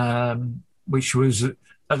 which was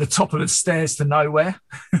at the top of the stairs to nowhere.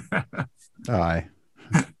 Aye.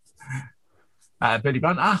 Billy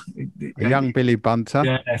Bunter. A young Billy Bunter.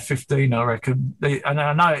 Yeah, 15, I reckon. And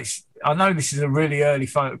I know this is a really early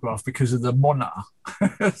photograph because of the monitor.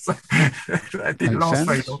 So, it didn't last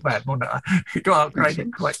very long, that monitor. It got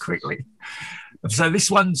upgraded quite quickly. So this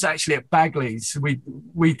one's actually at Bagley's. We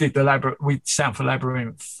did we sound for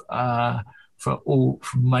Labyrinth for all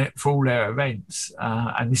their events,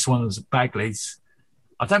 and this one was at Bagley's.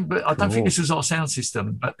 I don't think this was our sound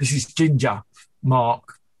system, but this is Ginger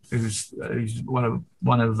Mark, who's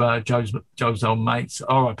one of Joe's old mates.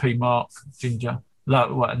 R.I.P. Mark, Ginger.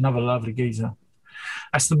 Another lovely geezer.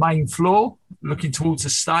 That's the main floor, looking towards the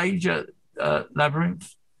stage at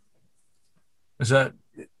Labyrinth.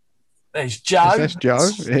 There's Joe. That's Joe.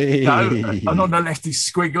 Hey. And on the left is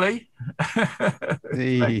Squiggly.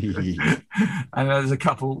 Hey. And there's a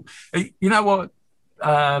couple. You know what?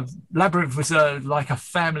 Labyrinth was like a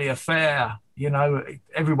family affair.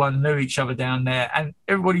 Everyone knew each other down there, and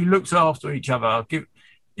everybody looked after each other. It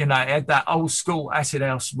had that old school acid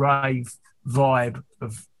house rave vibe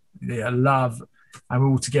of love, and we're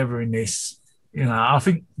all together in this. I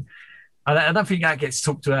don't think that gets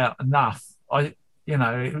talked about enough.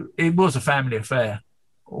 It was a family affair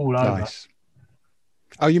all over. Nice.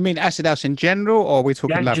 Oh, you mean acid house in general, or are we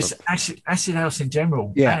talking Labyrinth? Just acid house in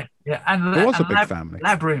general. Yeah, and it was a big family.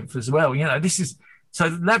 Labyrinth as well. So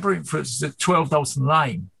Labyrinth was at 12 Dalston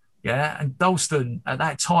Lane. Yeah, and Dalston at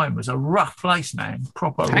that time was a rough place, man.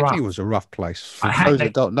 Proper rough. Hackney was a rough place. For those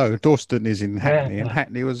that don't know, Dalston is in Hackney, and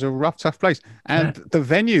Hackney was a rough, tough place. And the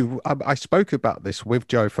venue, I spoke about this with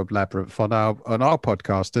Joe from Labyrinth on our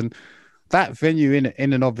podcast, and that venue in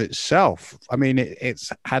and of itself, I mean,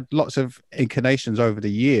 it's had lots of inclinations over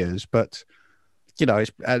the years, but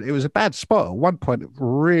it was a bad spot at one point,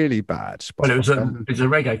 really bad spot. Well, it was a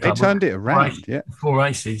reggae club. They turned it around, four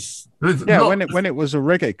races. Yeah, when it was a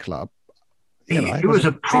reggae club, it was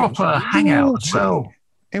a proper hangout as well.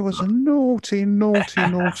 It was a naughty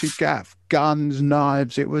gaff, guns,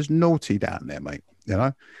 knives. It was naughty down there, mate.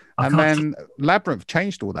 And then Labyrinth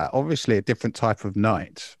changed all that. Obviously, a different type of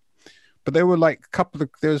night. But there were like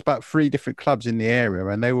there was about 3 different clubs in the area,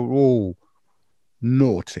 and they were all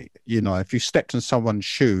naughty. You know, if you stepped on someone's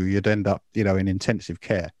shoe, you'd end up, you know, in intensive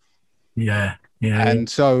care. Yeah. And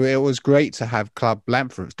so it was great to have Club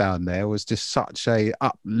Lamford's down there. It was just such a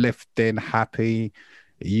uplifting, happy,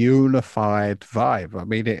 unified vibe. I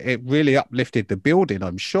mean, it really uplifted the building,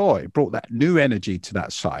 I'm sure. It brought that new energy to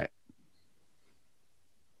that site.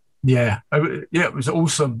 Yeah, it was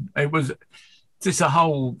awesome. It was just the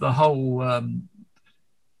whole,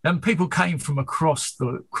 and people came from across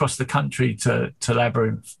the country to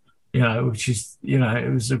Labyrinth, you know, which is, you know, it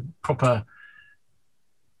was a proper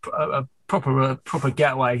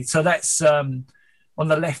getaway. So that's on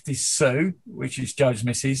the left is Sue, which is Joe's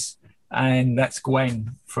missus, and that's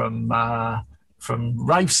Gwen from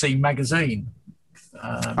Rave Scene magazine.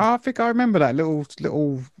 I think I remember that little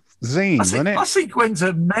zine, wasn't it? I think Gwen's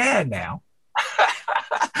a mayor now.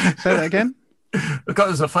 Say that again.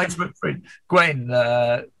 Because there's a Facebook friend, Gwen,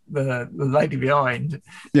 the lady behind,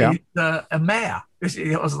 yeah, is a mayor.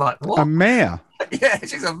 I was like, what? A mayor? Yeah,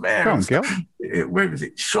 she's a mayor. Go on, girl. Where was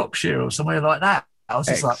it? Shropshire or somewhere like that. I was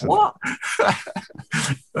just Excellent. like, what?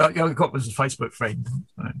 I got was a Facebook friend.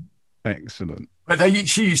 Excellent. But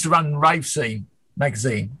she used to run Rave Scene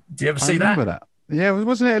magazine. Do you ever see that? I remember that. Yeah,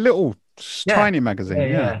 wasn't it a little tiny magazine?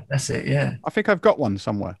 Yeah, that's it. Yeah. I think I've got one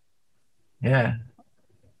somewhere. Yeah.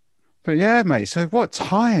 But yeah, mate. So what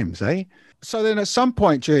times, eh? So then at some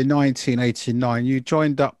point during 1989, you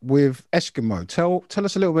joined up with Eskimo. Tell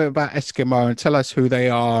us a little bit about Eskimo and tell us who they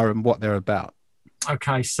are and what they're about.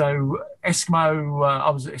 Okay, so Eskimo, I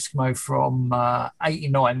was at Eskimo from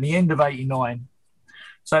 89, the end of 89.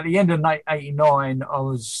 So at the end of 89, I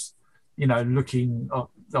was, you know, I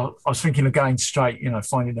was thinking of going straight, you know,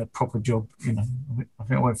 finding a proper job. You know, I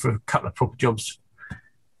think I went for a couple of proper jobs,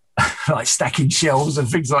 like stacking shelves and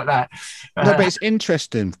things like that. No, but it's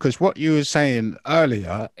interesting because what you were saying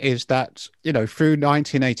earlier is that, you know, through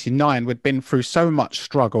 1989, we'd been through so much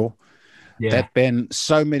struggle. Yeah. There'd been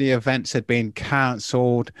so many events had been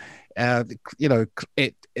cancelled. You know,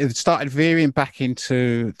 it started veering back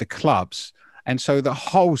into the clubs. And so the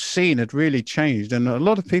whole scene had really changed. And a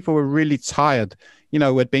lot of people were really tired. You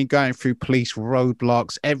know, we'd been going through police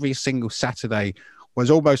roadblocks. Every single Saturday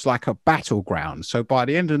was almost like a battleground. So by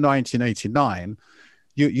the end of 1989,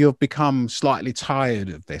 you've become slightly tired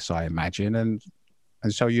of this, I imagine. And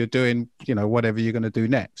so you're doing, you know, whatever you're going to do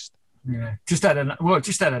next. Yeah, just had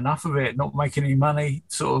enough of it, not making any money.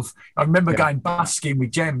 Sort of, I remember going busking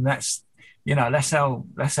with Jem. That's how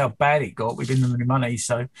bad it got. We didn't have any money,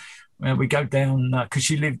 so we go down because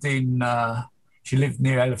she lived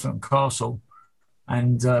near Elephant and Castle,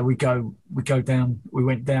 and we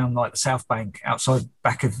went down like the South Bank outside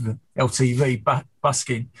back of the LTV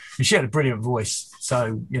busking, and she had a brilliant voice.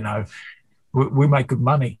 So you know, we made good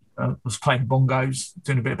money. I was playing bongos,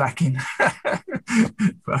 doing a bit of backing.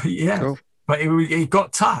 But yeah, cool. But it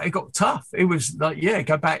got tough. It got tough. It was like, yeah,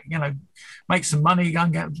 go back, you know, make some money, go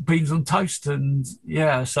and get beans on toast. And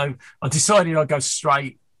yeah, so I decided I'd go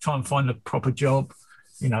straight, try and find a proper job,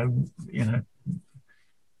 I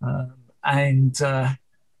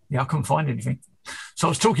couldn't find anything. So I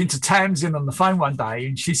was talking to Tamsin on the phone one day,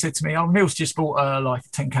 and she said to me, "Oh, Neil's just bought a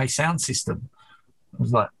 10K sound system." I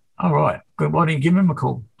was like, "All right, good. Why don't you give him a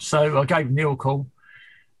call?" So I gave Neil a call,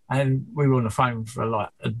 and we were on the phone for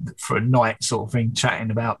a night sort of thing,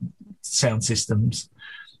 chatting about sound systems.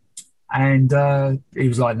 And he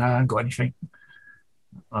was like, "No, I haven't got anything."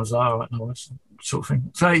 I was like, "All right, no worries," sort of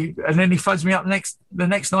thing. So, and then he phones me up the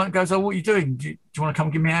next night and goes, "Oh, what are you doing? Do you want to come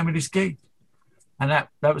give me a hand with this gig?" And that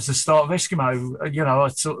was the start of Eskimo. You know, I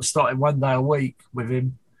sort of started one day a week with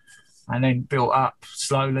him, and then built up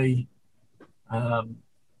slowly.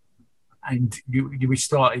 And we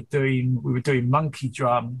were doing monkey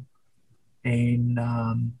drum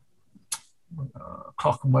in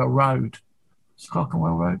Clerkenwell Road. It's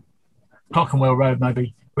Clerkenwell Road,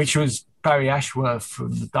 maybe, which was Barry Ashworth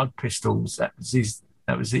from the Dug Pistols. That was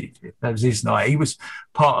his night. He was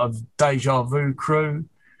part of Deja Vu crew.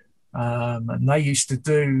 And they used to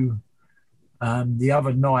do the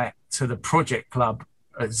other night to the Project Club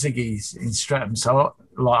at Ziggy's in Streatham. So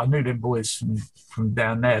I knew them boys from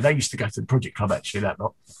down there. They used to go to the Project Club, actually, that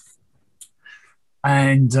lot.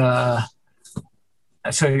 And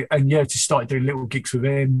just started doing little gigs with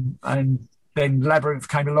him. And then Labyrinth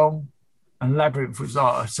came along, and Labyrinth was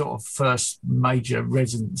like a sort of first major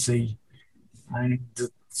residency and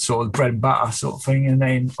sort of bread and butter sort of thing. And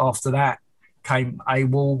then after that came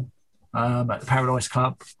AWOL at the Paradise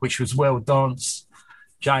Club, which was Well Dance,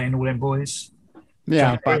 Jay and all them boys.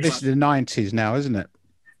 Yeah, but this is the 90s now, isn't it?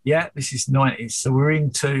 Yeah, this is 90s. So we're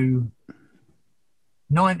into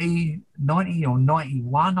 90 or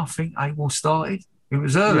 91, I think AWOL started. It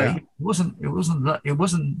was early. Yeah. It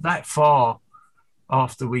wasn't that far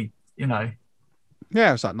after we, you know, Yeah,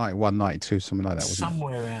 it was like 91, 92, something like that, wasn't it?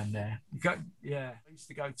 somewhere around there. I used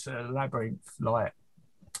to go to Labyrinth. Like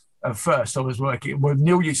at first, I was working. Well,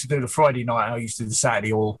 Neil used to do the Friday night, and I used to do the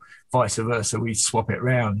Saturday, or vice versa. We'd swap it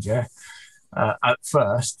around. Yeah. At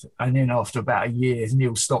first, and then after about a year,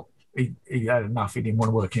 Neil stopped. He had enough. He didn't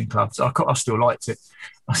want to work in clubs. I still liked it.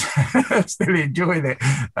 I still enjoyed it.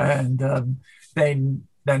 And then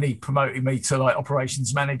he promoted me to like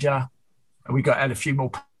operations manager. And we had a few more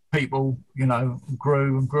people. You know,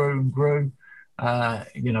 grew and grew and grew.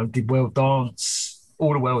 You know, did world dance,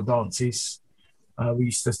 all the world dances. We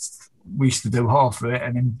used to do half of it,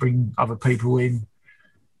 and then bring other people in,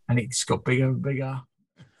 and it just got bigger and bigger.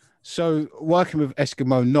 So working with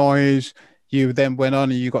Eskimo Noise, you then went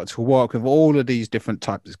on and you got to work with all of these different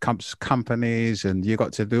types of companies, and you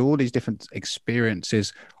got to do all these different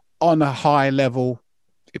experiences on a high level,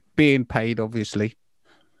 being paid, obviously.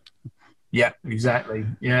 Yeah, exactly.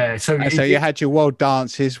 Yeah. So you had your world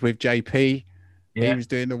dances with JP. Yeah. He was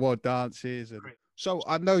doing the world dances. And so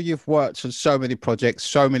I know you've worked on so many projects,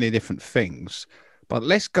 so many different things. But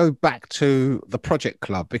let's go back to the Project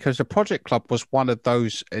Club, because the Project Club was one of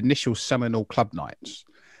those initial seminal club nights.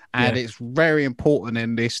 And it's very important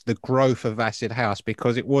in the growth of Acid House,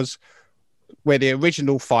 because it was where the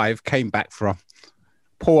original 5 came back from.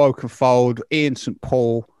 Paul Oakenfold, Ian St.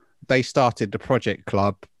 Paul, they started the Project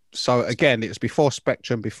Club. So again, it's before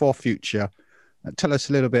Spectrum, before Future. Tell us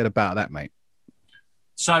a little bit about that, mate.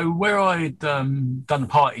 So where I'd done a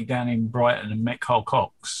party down in Brighton and met Carl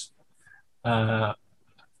Cox, I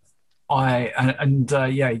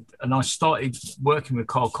started working with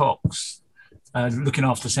Carl Cox, looking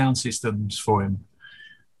after sound systems for him.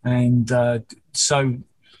 And so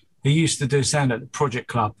he used to do sound at the Project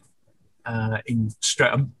Club in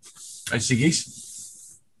Streatham at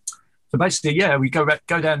Ziggy's. So basically, we go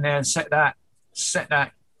down there and set that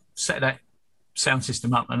sound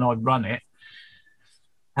system up, and I'd run it.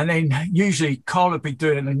 And then usually Carl would be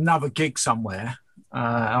doing another gig somewhere.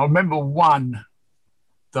 I remember one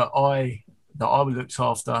that I looked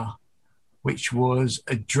after, which was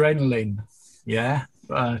Adrenaline. Yeah,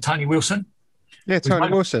 Tony Wilson. Yeah, Tony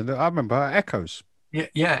Wilson. I remember Echoes. Yeah,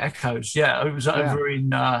 Echoes. Yeah, it was over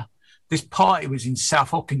in this party was in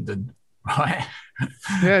South Ockenden, right?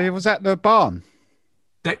 Yeah, it was at the barn.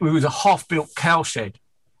 It was a half-built cowshed.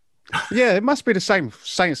 Yeah, it must be the same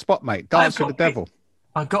spot, mate. Dance with the Devil.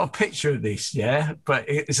 I got a picture of this, but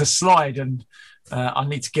it's a slide, and I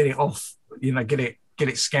need to get it off. You know, get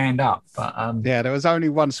it scanned up. But there was only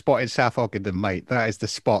one spot in South Ockenden, mate. That is the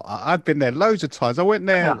spot. I've been there loads of times. I went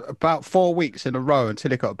there about 4 weeks in a row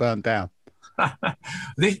until it got burned down.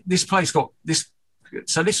 This place got this.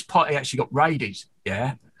 So this party actually got raided,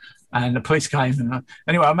 and the police came. And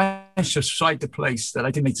anyway, I managed to persuade the police that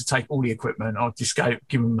they didn't need to take all the equipment. I'd just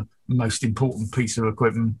give them the most important piece of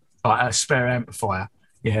equipment, like a spare amplifier.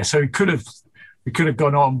 Yeah, so we could have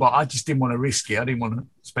gone on, but I just didn't want to risk it. I didn't want to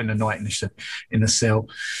spend the night in the cell.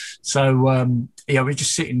 So we're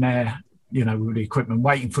just sitting there, you know, with the equipment,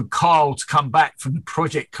 waiting for Carl to come back from the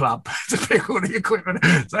Project Club to pick all the equipment.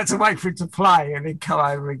 So I had to wait for him to play and then come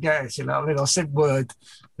over and get us. You know what I mean? I sent word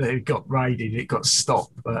that it got raided, it got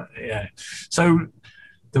stopped. But so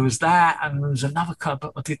there was that, and there was another club.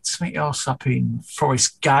 I did something else up in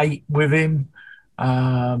Forest Gate with him.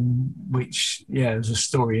 Which there's a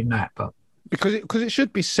story in that, but because it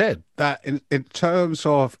should be said that in terms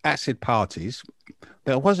of acid parties,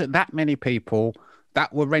 there wasn't that many people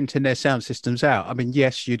that were renting their sound systems out. I mean,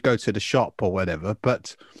 yes, you'd go to the shop or whatever,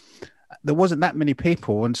 but there wasn't that many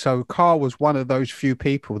people, and so Carl was one of those few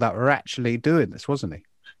people that were actually doing this, wasn't he?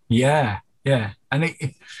 Yeah, and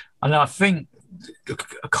I think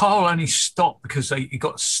Carl only stopped because he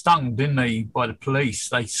got stung, didn't he, by the police?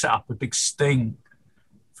 They set up a big sting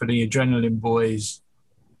for the Adrenaline boys.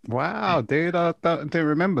 Wow, dude, I didn't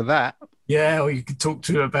remember that. Yeah, or you could talk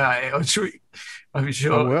to him about it. I'm sure. I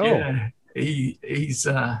will. Yeah, he's.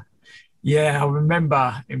 I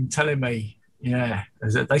remember him telling me. Yeah,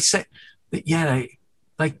 they set. Yeah,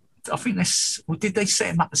 they. I think this. Well, did they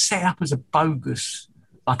set him up? Set up as a bogus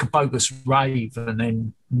rave, and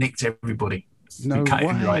then nicked everybody. No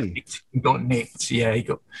way. He got nicked. Yeah, he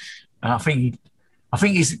got. And I think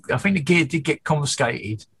the gear did get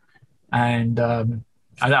confiscated, and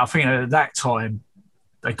I think at that time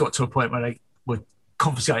they got to a point where they were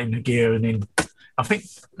confiscating the gear, and then I think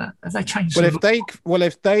they changed.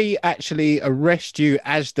 If they actually arrest you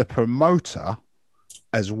as the promoter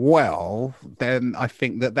as well, then I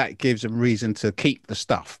think that gives them reason to keep the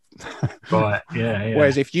stuff. Right. Yeah.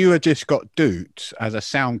 Whereas if you had just got duped as a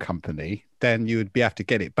sound company, then you would be able to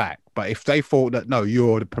get it back. But if they thought that, no,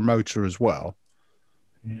 you're the promoter as well,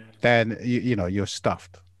 then, you know, you're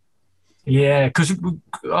stuffed. Yeah, because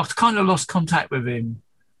I kind of lost contact with him.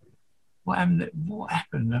 What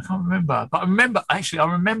happened? I can't remember. But I remember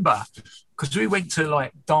because we went to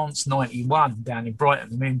like Dance 91 down in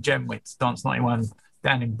Brighton. Me and Jem went to Dance 91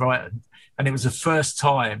 down in Brighton. And it was the first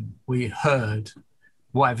time we heard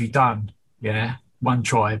What Have You Done? Yeah, One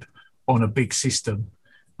Tribe on a big system.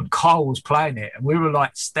 And Carl was playing it. And we were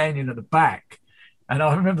like standing at the back. And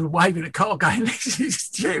I remember waving at Carl going, this is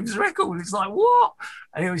Jim's record. It's like, what?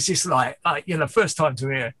 And it was just like, you know, first time to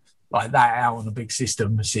hear like that out on a big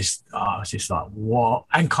system. It's just like, what?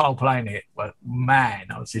 And Carl playing it, but man,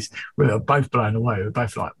 we were both blown away. We were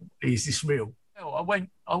both like, is this real? I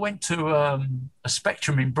went to a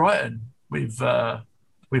Spectrum in Brighton with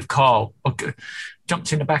Carl. I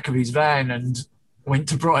jumped in the back of his van and went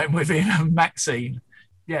to Brighton with him and Maxine.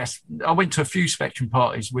 Yes, I went to a few Spectrum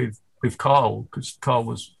parties with Carl, because Carl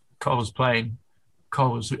was playing.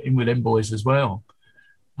 Carl was in with them boys as well.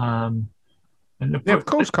 And of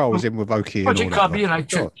course, Carl was in with Oki. Project Club, you know,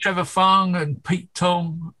 sure. Trevor Fung and Pete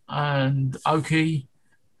Tong and Oki.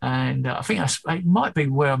 And I think it might be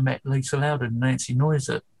where I met Lisa Loudon and Nancy Noyes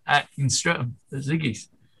in Streatham at Ziggy's.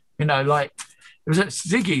 You know, like it was at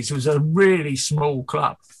Ziggy's. It was a really small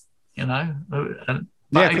club, you know.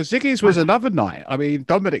 Yeah, because Ziggy's was another night. I mean,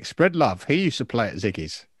 Dominic Spreadlove, he used to play at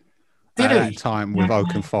Ziggy's. Did at he? That time with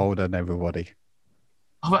Oakenfold and everybody.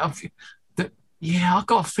 Yeah, I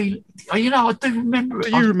got a feeling. You know, I do remember. Do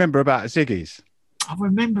you remember about Ziggy's? I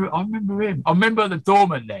remember him. I remember the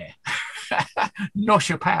doorman there,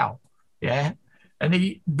 Nosha Powell. Yeah,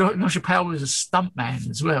 and Nosha Powell was a stuntman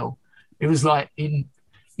as well. It was like in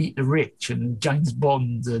Eat the Rich and James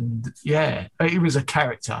Bond, and yeah, he was a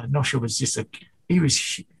character. Nosha was he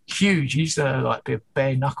was huge. He used to like be a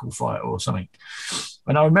bare knuckle fighter or something.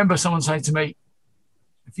 And I remember someone saying to me,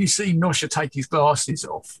 "If you see Nosha take his glasses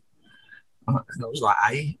off," and I was like,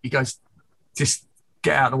 "Hey," he goes, "Just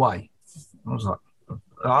get out of the way."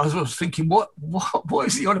 I was thinking, what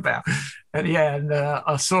is he on about? And yeah, and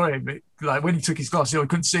I saw him, like when he took his glasses off, I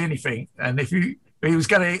couldn't see anything. And he was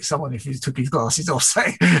going to hit someone if he took his glasses off. So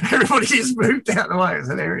everybody just moved out of the way. It was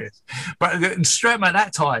hilarious. But in Streatham at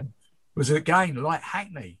that time was again like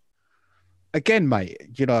Hackney. Again, mate,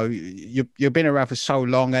 you know, you've been around for so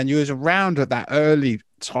long and you was around at that early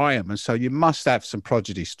time. And so you must have some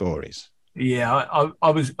Prodigy stories. Yeah,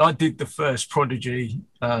 I did the first Prodigy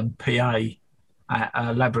PA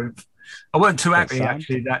at Labyrinth. I weren't too happy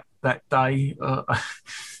actually that day.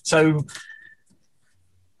 So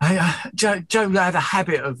Joe had a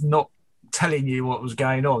habit of not telling you what was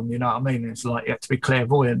going on. You know what I mean? It's like you had to be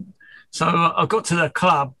clairvoyant. So I got to the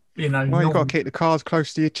club. You know, well, you got to keep the cards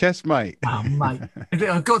close to your chest, mate. Oh, mate!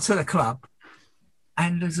 I got to the club,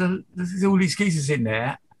 and there's all these geezers in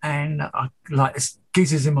there, and I like this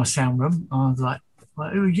geezers in my sound room. I was like,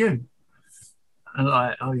 "Who are you?" And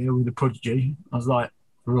like, "Oh yeah, we're the Prodigy." I was like,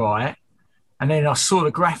 "Right." And then I saw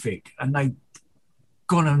the graphic, and they'd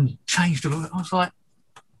gone and changed it. I was like,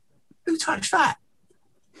 "Who touched that?"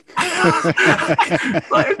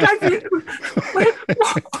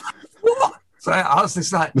 What? So I was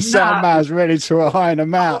just like, the sound man's ready to iron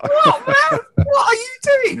them out. What, man? What are you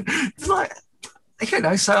doing? It's like, you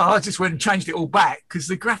know, so I just went and changed it all back because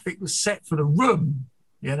the graphic was set for the room,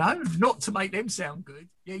 you know, not to make them sound good.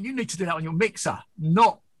 Yeah, you need to do that on your mixer,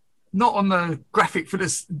 not on the graphic for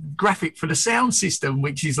the sound system,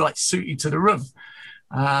 which is like suited to the room.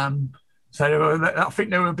 So I think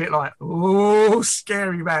they were a bit like, oh,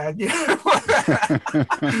 scary, man. Yeah.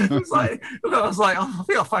 I was like, I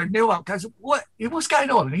think I phoned Neil up. Goes, what's going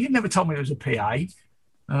on? And he never told me there was a PA. I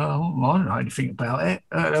don't know anything about it.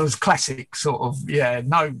 There was classic sort of,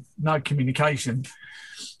 no communication.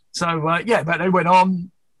 So but they went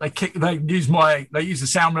on. They used the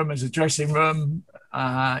sound room as a dressing room.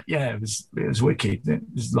 It was wicked. It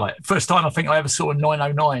was like first time I think I ever saw a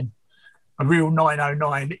 909. A real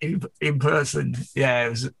 909 in person. Yeah, it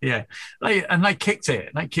was. Yeah, they kicked it.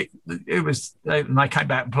 They came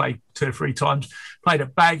back and played 2 or 3 times. Played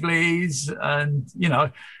at Bagley's, and you know,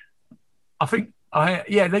 I think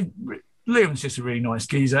Liam's just a really nice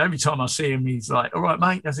geezer. Every time I see him, he's like, "All right,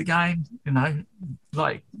 mate, there's a game." You know,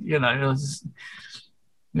 like you know.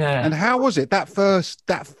 Yeah. And how was it that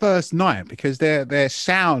first night? Because their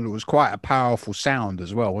sound was quite a powerful sound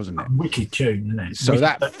as well, wasn't it? Wicked tune, isn't it? So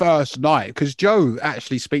that first night, because Joe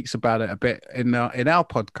actually speaks about it a bit in our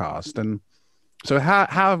podcast, and so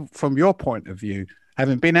how from your point of view,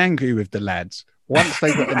 having been angry with the lads, once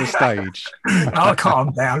they got on the stage. I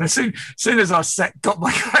calmed down. As soon as I got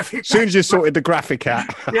my graphic. As soon as you sorted the graphic out.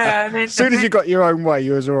 Yeah. And then, as soon as you got your own way,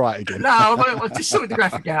 you was all right again. No, I just sorted the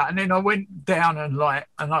graphic out, and then I went down and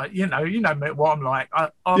you know what I'm like.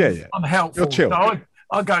 I'm helpful. You're chill. So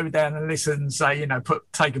I go down and listen and say,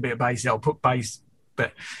 take a bit of bass. I'll put bass.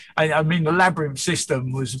 But I mean, the Labyrinth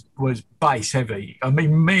system was bass heavy. I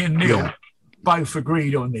mean, me and Neil both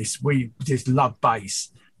agreed on this. We just love bass.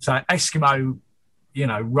 So Eskimo,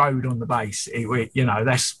 rode on the bass.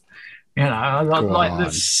 That's, like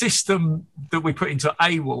the system that we put into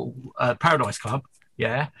AWOL, Paradise Club.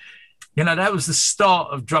 Yeah. That was the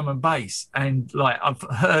start of drum and bass. And like, I've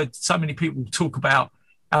heard so many people talk about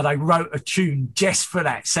how they wrote a tune just for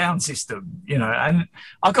that sound system, and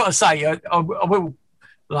I've got to say, I will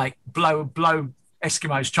like blow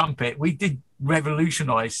Eskimo's trumpet. We did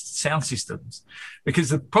revolutionize sound systems,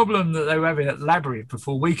 because the problem that they were having at Labyrinth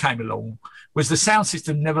before we came along was the sound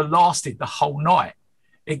system never lasted the whole night.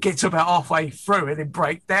 It gets about halfway through and then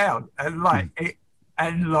break down. And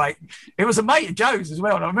it was a mate of Joe's as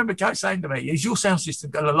well. And I remember Joe saying to me, "Is your sound system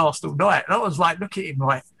going to last all night?" And I was like, look at him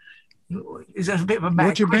like, is that a bit of a mad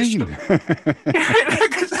What do you question? mean?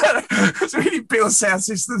 Because we didn't build sound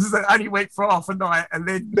systems that only went for half a night, and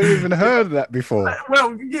then Never even heard of that before.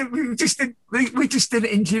 Well, yeah, we just didn't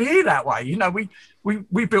engineer that way.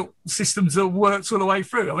 We built systems that worked all the way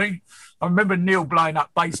through. I mean, I remember Neil blowing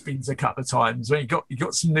up bass bins a couple of times when he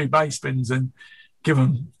got some new bass bins and give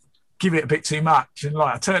it a bit too much, and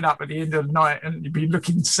like I turn up at the end of the night and you'd be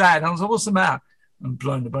looking sad. I was like, "What's the matter?" I'm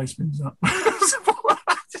blowing the bass bins up.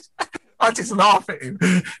 I just laugh at him,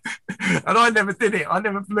 and I never did it. I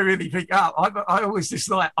never blew anything up. I always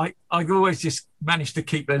just I always just managed to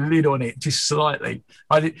keep a lid on it just slightly.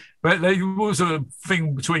 But there was a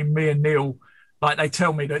thing between me and Neil. Like, they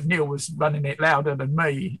tell me that Neil was running it louder than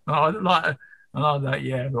me. And I'm like,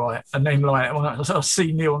 yeah, right. And then I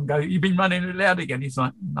see Neil and go, "You've been running it loud again." He's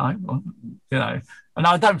like, "No," and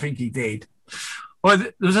I don't think he did. Well,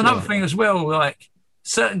 there's another thing as well. Like,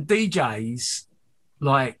 certain DJs,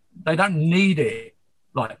 like, they don't need it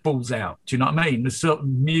like balls out. Do you know what I mean? There's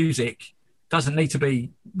certain music doesn't need to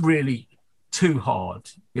be really too hard,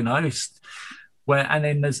 and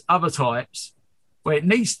then there's other types where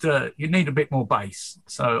you need a bit more bass.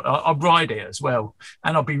 So I ride it as well,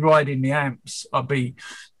 and I'll be riding the amps. I'll be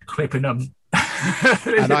clipping them.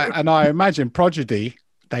 and I imagine Prodigy,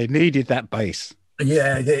 they needed that bass.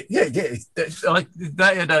 Yeah. Like,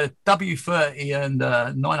 they had a W30 and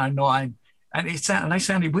 909. And they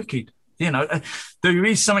sounded wicked. There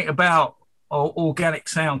is something about organic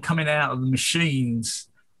sound coming out of the machines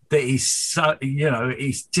that is so,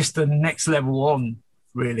 is just the next level on,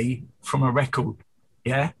 really, from a record.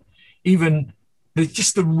 Yeah, even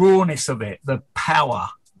just the rawness of it, the power.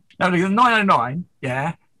 Now, the 909,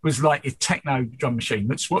 was like a techno drum machine.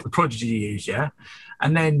 That's what the Prodigy used,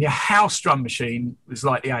 and then your house drum machine was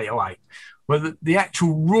like the 808. Well, the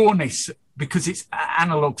actual rawness, because it's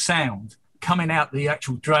analog sound coming out the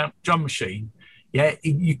actual drum machine,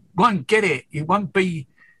 you won't get it. It won't be,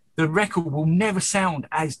 the record will never sound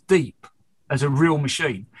as deep as a real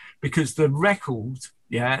machine, because the record,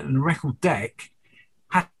 and the record deck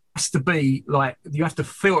has to be like, you have to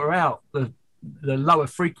filter out the lower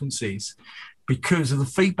frequencies because of the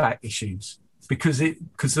feedback issues, because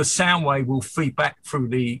the sound wave will feed back through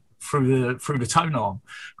the tone arm,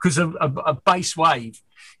 because a bass wave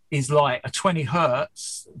is like a 20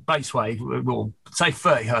 hertz bass wave, well, say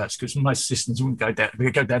 30 hertz, because most systems wouldn't go down.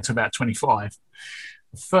 They go down to about 25.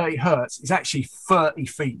 30 hertz is actually 30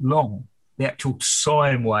 feet long, the actual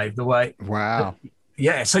sine wave, the way. Wow.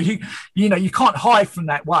 So you can't hide from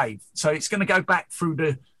that wave. So it's going to go back through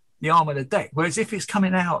the arm of the deck. Whereas if it's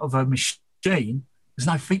coming out of a machine, there's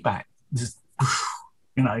no feedback. Just,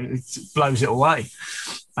 it blows it away.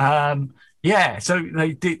 So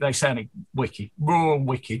they sounded wicked, raw and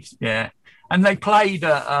wicked, And they played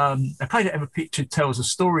Every Picture Tells a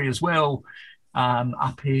Story as well,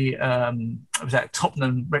 up here. It was at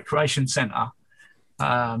Tottenham Recreation Centre.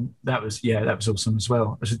 That was awesome as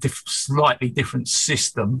well. It was a slightly different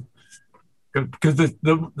system, because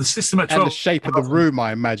the system at 12, and the shape of the room,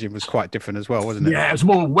 I imagine, was quite different as well, wasn't it? Yeah, it was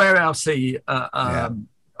more warehousey.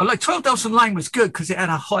 Like 12 Dalston Lane was good because it had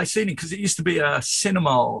a high ceiling, because it used to be a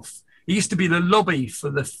cinema. It used to be the lobby for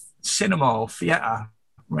the cinema or theatre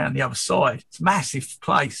around the other side. It's a massive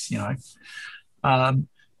place,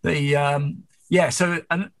 So,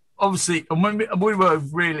 and obviously, we were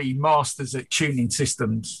really masters at tuning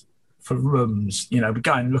systems for rooms. We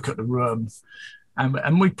go and look at the room,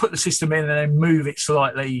 and we put the system in and then move it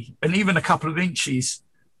slightly, and even a couple of inches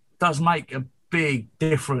does make a big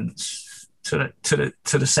difference to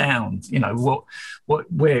the sound. You know what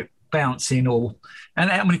we're bouncing, and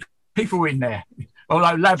how many people were in there.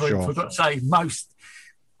 Although Labyrinth, I've got to say, most,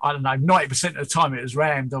 I don't know, 90% of the time it was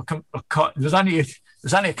rammed. There's only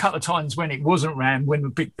a couple of times when it wasn't rammed,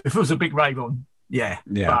 if it was a big rave on,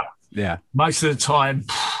 but most of the time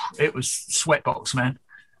it was sweatbox, man.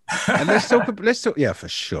 And let's talk, yeah, for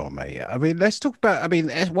sure, mate. I mean, let's talk about,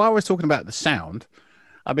 while we're talking about the sound,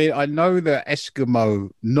 I know that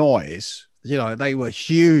Eskimo Noise, you know, they were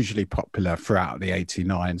hugely popular throughout the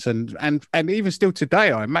 89s and even still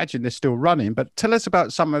today, I imagine they're still running. But tell us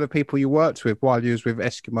about some of the people you worked with while you was with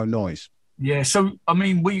Eskimo Noise. Yeah, so, I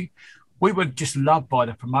mean, we were just loved by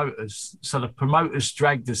the promoters. So the promoters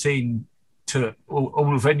dragged us in to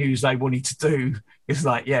all the venues they wanted to do. It's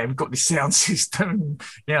like, yeah, we've got this sound system.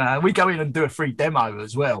 You know, we go in and do a free demo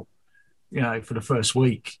as well, you know, for the first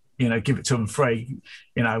week, you know, give it to them free.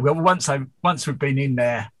 You know, well, once we've been in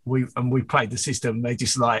there, we played the system,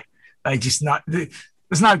 there's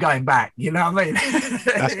no going back, you know what I mean?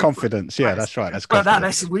 That's confidence. Yeah, that's right. That's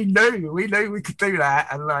confidence. We knew we could do that.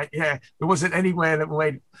 And like, yeah, there wasn't anywhere that we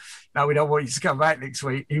went, no, we don't want you to come back next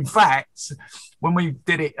week. In fact, when we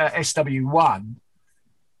did it at SW1,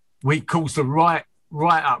 we caused a right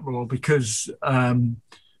uproar because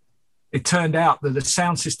it turned out that the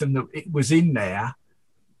sound system that it was in there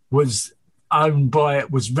was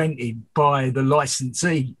rented by the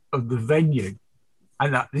licensee of the venue.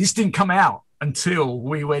 And this didn't come out until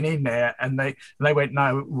we went in there, and they went,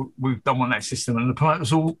 no, we don't want that system. And the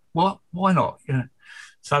promoters all, what? Why not? You know?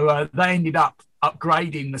 So they ended up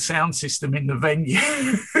upgrading the sound system in the venue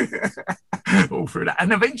all through that.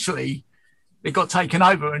 And eventually it got taken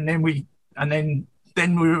over, and then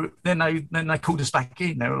they called us back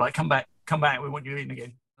in. They were like, come back, we want you in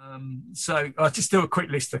again. So I just do a quick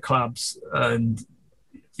list of clubs, and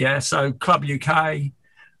yeah, so Club UK,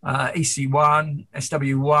 EC1,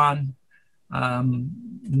 SW1,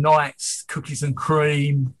 Knights, Cookies and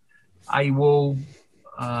Cream, AWOL.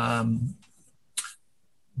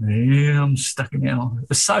 Yeah, I'm stuck in there.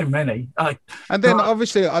 There's so many. And then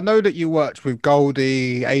obviously I know that you worked with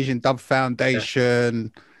Goldie, Asian Dub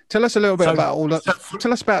Foundation. Yeah. Tell us a little bit about all that.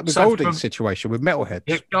 Tell us about the Goldie situation with Metalheads.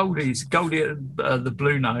 Yeah, Goldie at the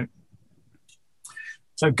Blue Note.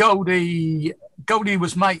 So Goldie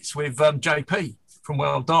was mates with JP from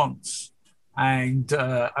World Dance, and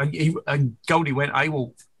Goldie went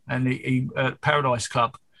AWOL and he at Paradise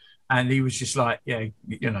Club, and he was just like, yeah,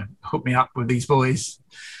 you know, hook me up with these boys.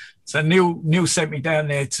 So Neil sent me down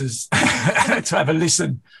there to to have a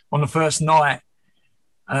listen on the first night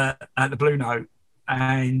at the Blue Note,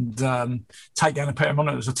 and take down a pair of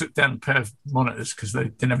monitors. I took down a pair of monitors because they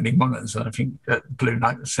didn't have any monitors. I think at the Blue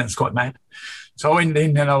Note, it sounds quite mad. So I went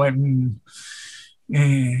in and I went,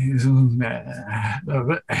 it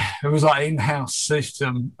was like an in-house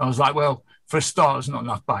system. I was like, well, for a start, there's not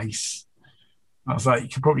enough bass. I was like, you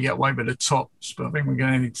could probably get away with the tops, but I think we're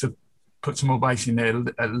going to need to put some more bass in there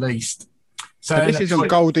at least. So this is on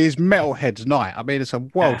Goldie's Metalheads night. I mean, it's a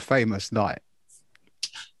world famous night.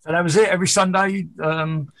 So that was it. Every Sunday,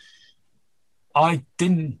 I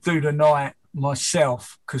didn't do the night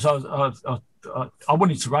myself because I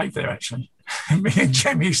wanted to rave there, actually. Me and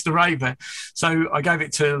Jem used to rave there. So I gave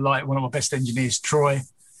it to like one of my best engineers, Troy,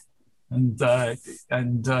 and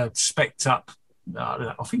spec'd up,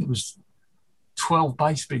 I think it was 12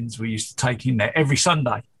 bass bins we used to take in there every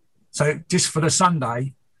Sunday. So just for the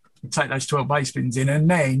Sunday, we take those 12 bass bins in, and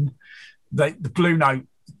then the Blue Note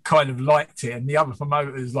kind of liked it, and the other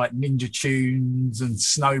promoters like Ninja Tunes and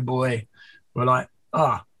Snowboy were like,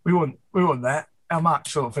 we want that, how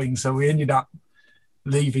much, sort of thing. So we ended up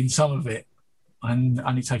leaving some of it and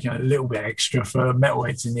only taking a little bit extra for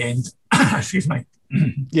Metalheads in the end. Excuse me.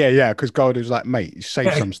 Yeah, because Goldie was like, mate,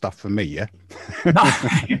 save some stuff for me, yeah?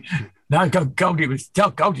 No, Goldie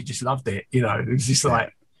just loved it, you know. It was just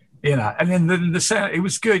like, you know, and then the sound, it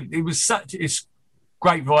was good. It's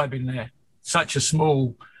great vibe in there. Such a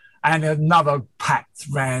small, and another packed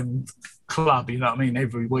round club, you know what I mean,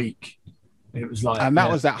 every week. It was like, and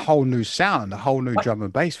that was that whole new sound, a whole new drum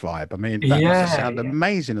and bass vibe. I mean, that must sound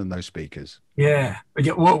amazing on those speakers. Yeah,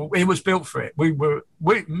 well, it was built for it.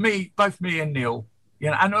 Both me and Neil, you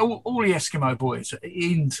know, and all the Eskimo boys are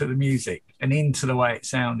into the music and into the way it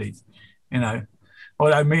sounded, you know.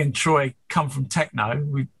 Although me and Troy come from techno,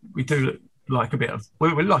 we do like a bit of,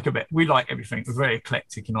 we like everything. We're very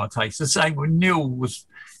eclectic in our taste. The same with Neil was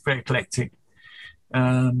very eclectic.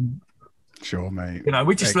 Sure, mate. You know,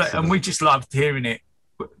 we just loved hearing it.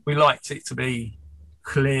 We liked it to be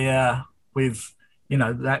clear with, you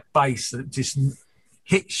know, that bass that just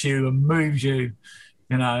hits you and moves you.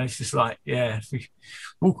 You know, it's just like, if we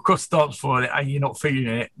walk across the dance floor and you're not feeling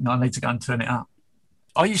it, I need to go and turn it up.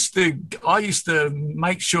 I used to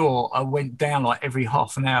make sure I went down like every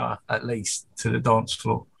half an hour at least to the dance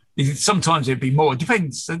floor. Sometimes it'd be more. It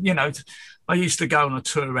depends, you know. I used to go on a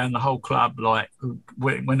tour around the whole club, like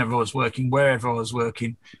whenever I was working, wherever I was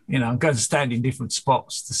working, you know, and go and stand in different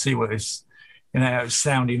spots to see what it's, you know, how it's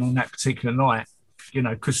sounding on that particular night, you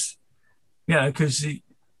know, because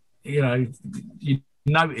you know, you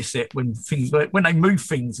notice it when they move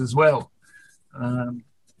things as well.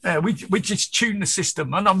 We just tune the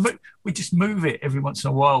system, and we just move it every once in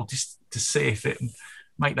a while just to see if it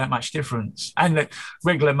make that much difference. And the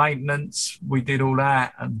regular maintenance, we did all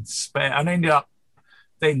that and spare, and ended up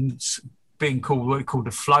then being called what we called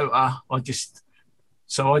a floater. I just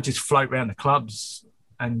float around the clubs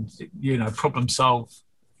and, you know, problem solve,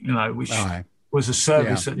 you know, which was a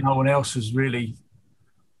service that no one else was really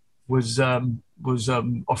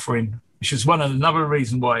offering, which is another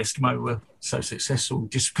reason why Eskimo were so successful,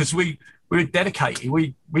 just because we were dedicated.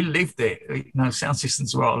 We lived it. You know, sound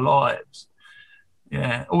systems were our lives.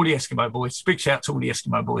 Yeah, all the Eskimo boys. Big shout to all the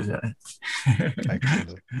Eskimo boys out there.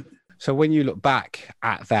 So when you look back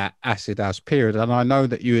at that acid house period, and I know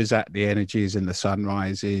that you was at the Energies and the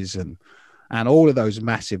Sunrises and all of those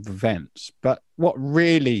massive events, but what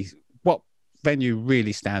venue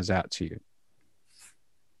really stands out to you?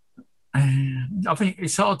 I think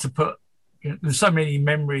it's hard to put. You know, there's so many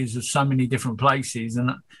memories of so many different places,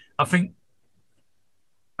 and I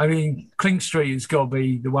mean, Clink Street has got to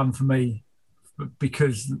be the one for me,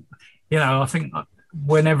 because, you know, I think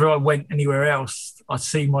whenever I went anywhere else, I'd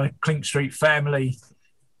see my Clink Street family,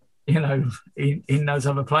 you know, in those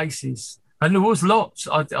other places, and there was lots.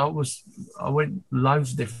 I went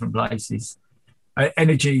loads of different places.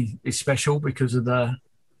 Energy is special because of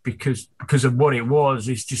what it was.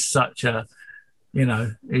 It's just such a, you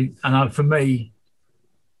know, for me,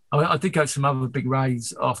 I did go to some other big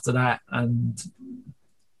raves after that, and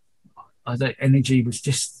I think Energy was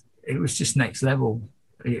just next level.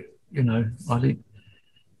 You know, I think,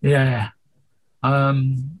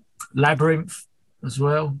 Labyrinth as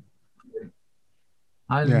well.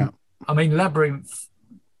 I mean, Labyrinth,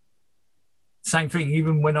 same thing.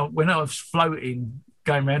 Even when I was floating,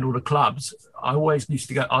 going around all the clubs, I always used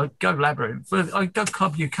to I'd go Labyrinth, but I'd go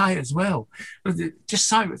Club UK as well. There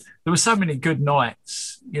were so many good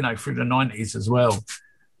nights, you know, through the 90s as well,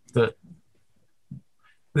 that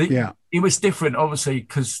it was different, obviously,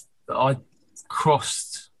 because I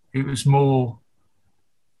crossed,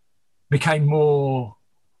 became more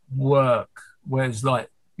work, whereas, like,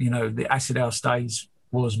 you know, the Acid House days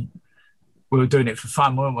we were doing it for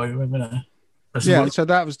fun, weren't we? Remember? So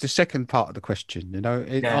that was the second part of the question. You know,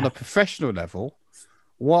 on a professional level,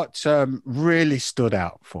 what really stood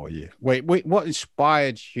out for you? What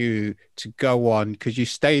inspired you to go on? Because you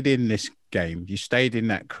stayed in this game, you stayed in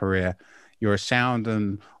that career. You're a sound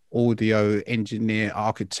and audio engineer,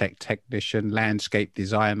 architect, technician, landscape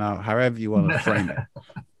designer, however you want to frame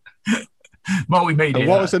it. Multimedia. And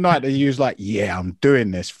what was the night that you was like, yeah, I'm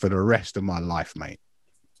doing this for the rest of my life, mate?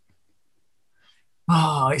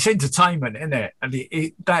 It's entertainment, isn't it? And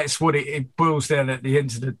that's what it boils down at the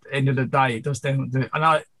end of the day. It does down to,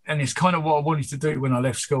 and it's kind of what I wanted to do when I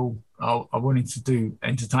left school. I wanted to do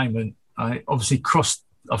entertainment. I've crossed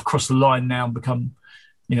the line now and become,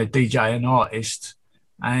 you know, DJ and artist.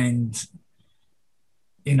 And,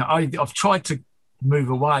 you know, I've tried to move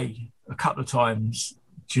away a couple of times,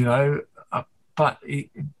 you know, but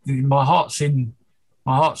my heart's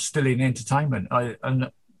still in entertainment. And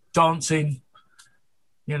dancing.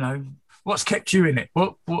 You know, what's kept you in it?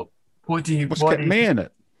 What kept me in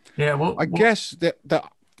it? Yeah, I guess that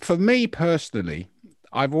for me personally,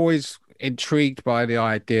 I've always intrigued by the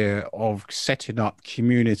idea of setting up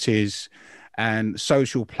communities and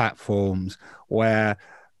social platforms where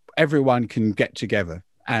everyone can get together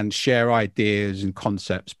and share ideas and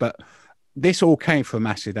concepts. But this all came from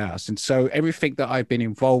Acid House, and so everything that I've been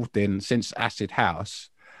involved in since Acid House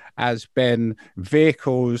has been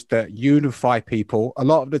vehicles that unify people. A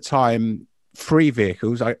lot of the time, free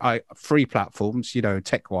vehicles, free platforms, you know,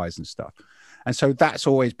 tech wise and stuff. And so that's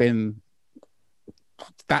always been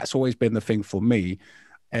the thing for me,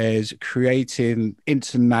 is creating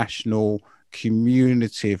international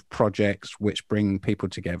communicative projects which bring people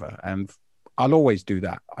together. And I'll always do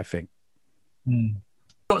that, I think. I've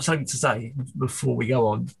got something to say before we go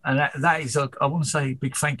on, and that is, I want to say a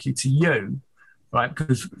big thank you to you, right?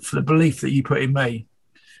 Because for the belief that you put in me,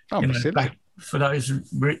 back for those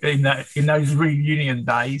in those reunion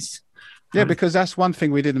days, Yeah, because that's one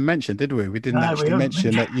thing we didn't mention, did we? We didn't actually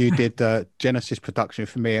mention that you did Genesis production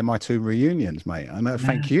for me and my 2 reunions, mate. And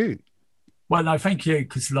thank you. Well, no, thank you.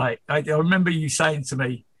 Because like I remember you saying to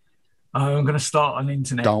me, I'm going to start an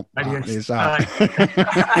internet radio.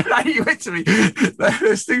 You went to me.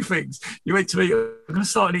 There's 2 things. You went to me. I'm going to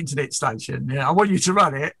start an internet station. Yeah, I want you to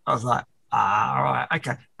run it. I was like, all right,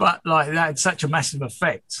 okay. But like that had such a massive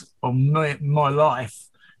effect on my life.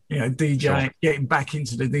 You know, DJing, getting back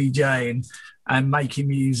into the DJing and making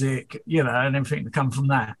music. You know, and everything to come from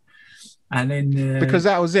that. And then because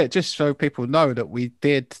that was it, just so people know that we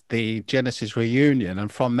did the Genesis reunion, and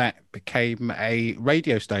from that became a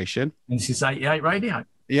radio station. And this is 88 Radio.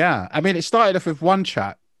 Yeah, I mean, it started off with one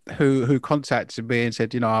chap who contacted me and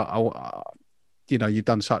said, you've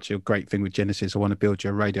done such a great thing with Genesis. I want to build you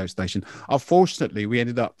a radio station. Unfortunately, we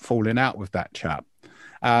ended up falling out with that chap.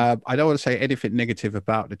 I don't want to say anything negative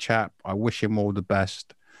about the chap. I wish him all the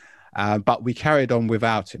best, but we carried on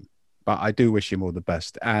without him. But I do wish him all the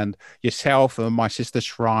best. And yourself and my sister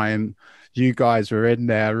Shrine, you guys were in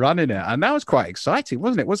there running it. And that was quite exciting,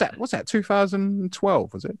 wasn't it? Was that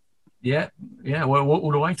 2012, was it? Yeah. Well,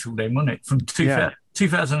 all the way till then, wasn't it? From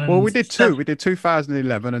 2000. Well, we did 2. We did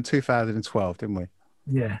 2011 and 2012, didn't we?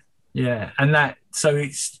 Yeah. And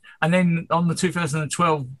then on the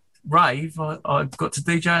 2012 rave, I got to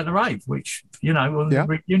DJ at the rave, which, the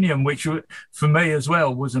reunion, which for me as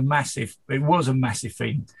well was a massive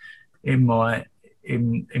thing in my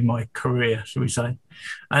career, shall we say?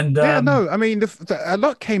 And I mean, a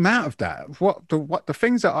lot came out of that. What the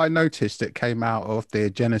things that I noticed that came out of the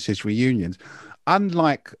Genesis reunions,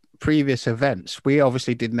 unlike previous events, we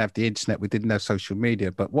obviously didn't have the internet, we didn't have social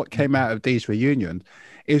media, but what came out of these reunions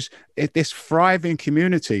is this thriving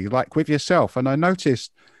community, like with yourself. And I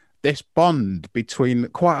noticed this bond between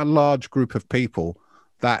quite a large group of people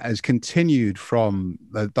that has continued from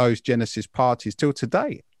those Genesis parties till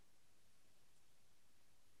today.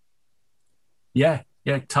 Yeah,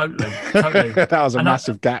 totally. That was a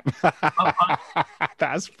massive gap.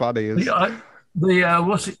 That's funny.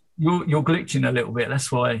 What's it? You're glitching a little bit. That's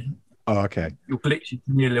why. Oh, okay. You're glitching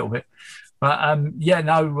me a little bit, but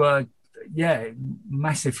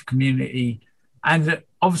massive community, and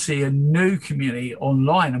obviously a new community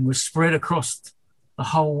online, and we're spread across the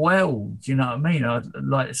whole world. You know what I mean?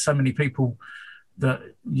 Like so many people that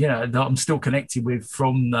that I'm still connected with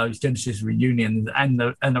from those Genesis reunions and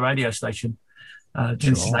the radio station.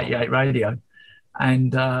 Genesis 88 Radio.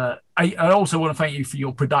 And I also want to thank you for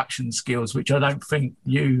your production skills, which I don't think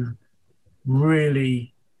you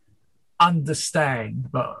really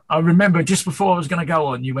understand. But I remember just before I was going to go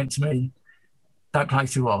on, you went to me, don't play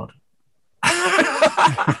too hard.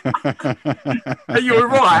 And you were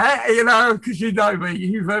right, because you know me,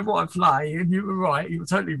 you've heard what I play, and you were right, you were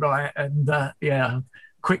totally right. And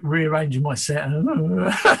quick rearranging my set.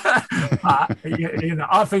 But,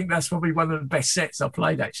 I think that's probably one of the best sets I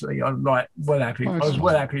played, actually. I'm well happy. I was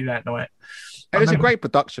well happy that night. It was a great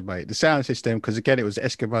production, mate. The sound system, because again, it was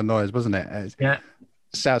Eskimo noise, wasn't it?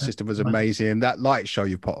 Sound system was amazing. That light show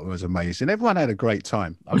you put on was amazing. Everyone had a great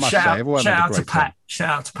time. Shout out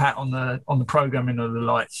to Pat on the programming of the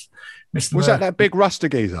lights. Mr. Was that big Rasta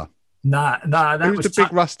geezer? No, that was the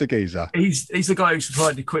big Rasta geezer. He's the guy who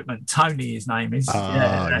supplied the equipment. Tony, his name is.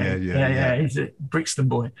 Yeah. He's a Brixton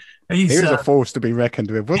boy. He was a force to be reckoned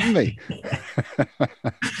with, wasn't he?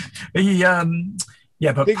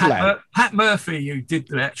 But Pat Murphy, who did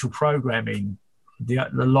the actual programming, the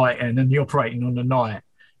lighting and the operating on the night.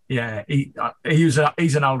 Yeah, he's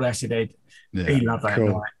an old acid head. Yeah, he loved that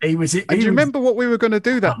night. Do you remember what we were going to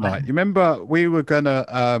do that night? You remember we were going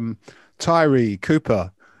to Tyree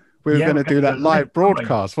Cooper. We were going to do that live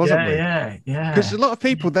broadcast, wasn't we? Yeah. Because a lot of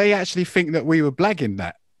people, they actually think that we were blagging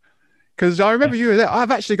that. Because I remember you were there.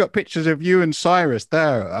 I've actually got pictures of you and Cyrus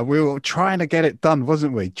there. And we were trying to get it done,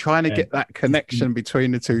 wasn't we? Trying to get that connection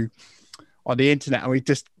between the two on the internet. And we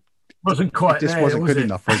just wasn't quite wasn't good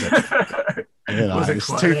enough, was it?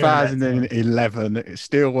 It's 2011. It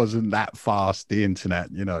still wasn't that fast, the internet,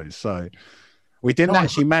 so... We didn't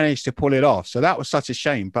actually manage to pull it off. So that was such a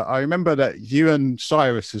shame. But I remember that you and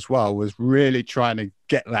Cyrus as well was really trying to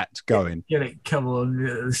get that going. Get it, come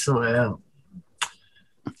on, sort it out.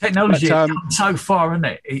 Technology has come so far, isn't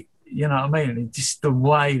it? You know what I mean? It's just the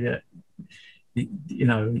way that,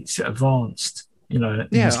 it's advanced.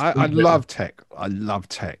 I love tech. I love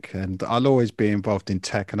tech. And I'll always be involved in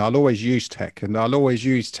tech. And I'll always use tech. And I'll always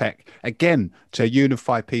use tech, again, to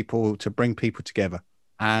unify people, to bring people together.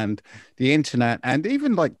 And the internet, and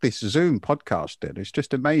even like this Zoom podcast did, it's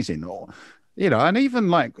just amazing. Or, and even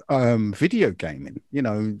like video gaming,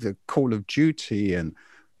 the Call of Duty and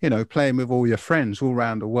playing with all your friends all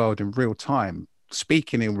around the world in real time,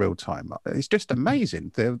 speaking in real time. It's just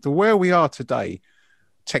amazing. The where we are today,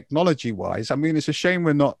 technology wise. I mean, it's a shame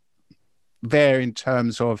we're not there in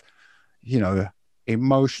terms of,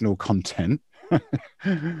 emotional content,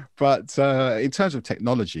 but in terms of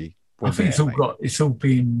technology, I think it's all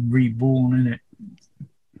being reborn, isn't it?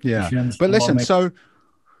 Yeah. But listen, so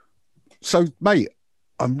mate,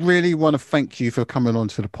 I really want to thank you for coming on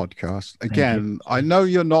to the podcast. Again, I know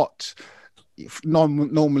you're not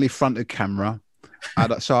normally front of camera.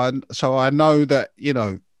 So I know that,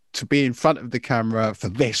 to be in front of the camera for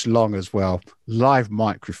this long as well, live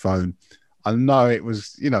microphone, I know it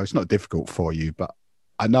was, it's not difficult for you, but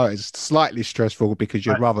I know it's slightly stressful because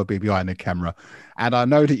you'd rather be behind the camera. And I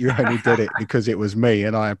know that you only did it because it was me,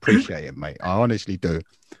 and I appreciate it, mate. I honestly do.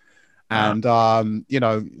 And,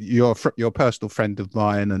 you're a personal friend of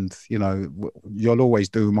mine, and, you'll always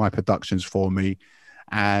do my productions for me.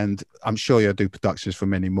 And I'm sure you'll do productions for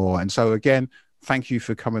many more. And so, again, thank you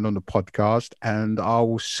for coming on the podcast. And I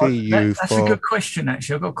will see you. That's a good question,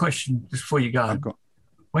 actually. I've got a question just before you go.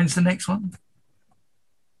 When's the next one?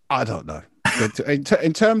 I don't know. But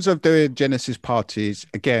in terms of doing Genesis parties,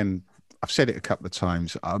 again, I've said it a couple of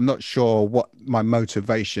times. I'm not sure what my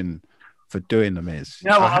motivation for doing them is.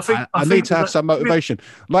 No, I need to have some motivation.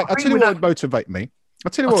 I'll tell you what would motivate me.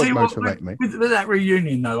 I'll tell you what would motivate me. With that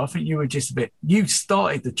reunion, though, I think you were just you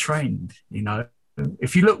started the trend,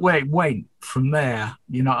 If you look where it went from there,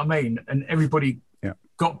 you know what I mean? And everybody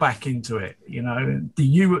got back into it, You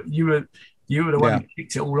were the one who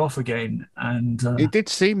kicked it all off again. And it did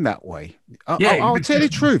seem that way. I'll tell you the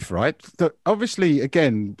truth, right? That obviously,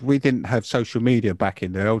 again, we didn't have social media back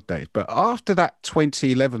in the old days. But after that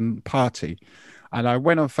 2011 party, and I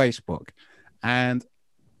went on Facebook, and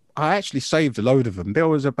I actually saved a load of them. There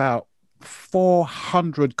was about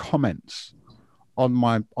 400 comments on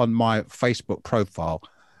my Facebook profile.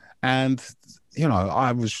 And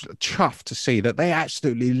I was chuffed to see that they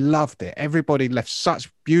absolutely loved it. Everybody left such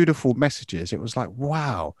beautiful messages. It was like,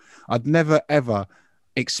 wow, I'd never, ever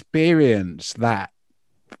experienced that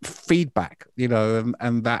feedback,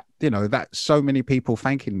 and that, that so many people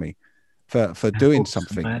thanking me for doing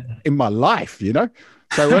something in my life,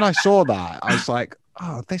 So when I saw that, I was like,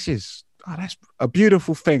 oh, that's a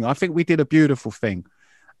beautiful thing. I think we did a beautiful thing.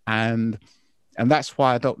 And that's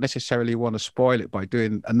why I don't necessarily want to spoil it by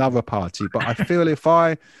doing another party. But I feel if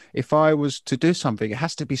I was to do something, it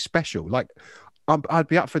has to be special. Like I'd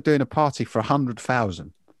be up for doing a party for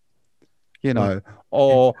 100,000,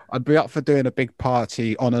 or I'd be up for doing a big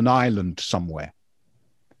party on an island somewhere,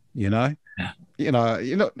 a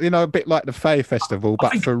bit like the Faye Festival,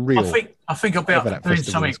 but for real. I think I'll be up for doing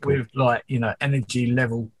something with energy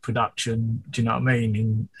level production. Do you know what I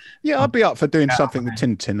mean? I'd be up for doing something with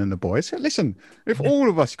Tintin and the boys. Listen, if all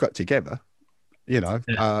of us got together,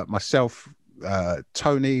 myself,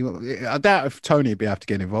 Tony, I doubt if Tony would be able to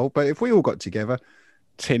get involved, but if we all got together,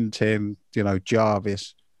 Tintin,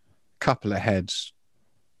 Jarvis, couple of heads.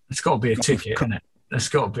 It's got to be a ticket, isn't it? It's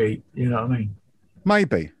got to be, you know what I mean?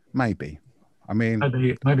 Maybe. I mean,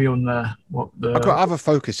 maybe on I've got other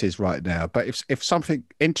focuses right now, but if something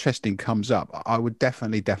interesting comes up, I would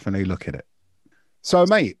definitely look at it. So,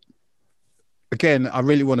 mate, again, I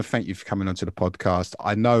really want to thank you for coming onto the podcast.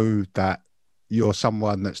 I know that you're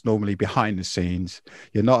someone that's normally behind the scenes.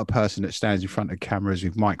 You're not a person that stands in front of cameras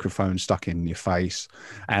with microphones stuck in your face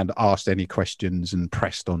and asked any questions and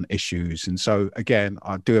pressed on issues. And so, again,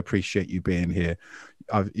 I do appreciate you being here.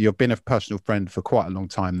 You've been a personal friend for quite a long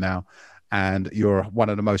time now, and you're one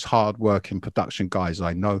of the most hardworking production guys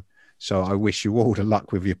I know. So I wish you all the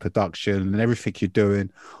luck with your production and everything you're doing.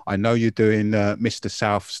 I know you're doing Mr.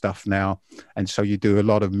 South stuff now. And so you do a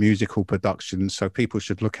lot of musical productions. So people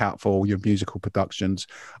should look out for all your musical productions.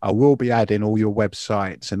 I will be adding all your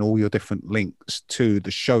websites and all your different links to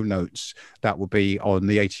the show notes that will be on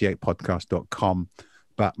the 88podcast.com.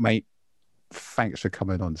 But mate, thanks for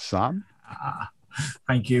coming on, son.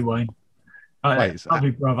 Thank you, Wayne. Love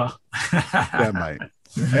you, brother. Yeah, mate.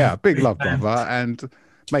 Yeah, big love, brother. And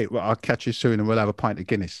mate, I'll catch you soon and we'll have a pint of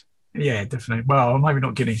Guinness. Yeah, definitely. Well, maybe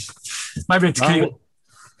not Guinness. Maybe a tequila.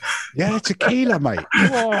 Yeah, tequila, mate.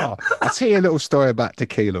 Whoa. I'll tell you a little story about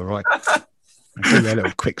tequila, right? I'll tell you a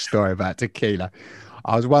little quick story about tequila.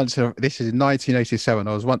 I was once, this is 1987,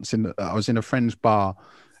 I was in a friend's bar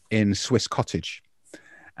in Swiss Cottage.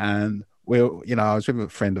 And I was with a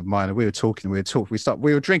friend of mine and we were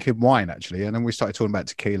drinking wine actually. And then we started talking about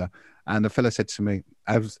tequila. And the fella said to me,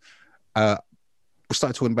 we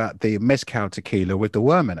started talking about the mezcal tequila with the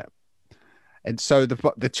worm in it. And so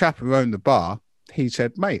the chap who owned the bar, he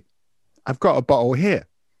said, mate, I've got a bottle here.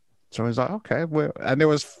 So I was like, okay, and there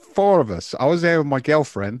was four of us. I was there with my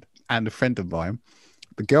girlfriend and a friend of mine.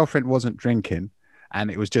 The girlfriend wasn't drinking, and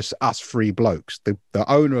it was just us three blokes, the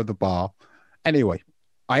owner of the bar. Anyway,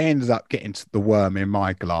 I ended up getting the worm in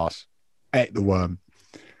my glass, ate the worm.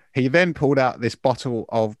 He then pulled out this bottle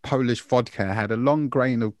of Polish vodka, had a long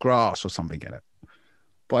grain of grass or something in it.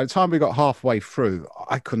 By the time we got halfway through,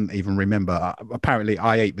 I couldn't even remember. Apparently,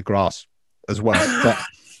 I ate the grass as well.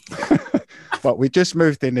 But we just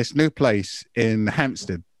moved in this new place in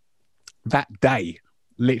Hampstead that day,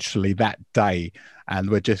 literally that day. And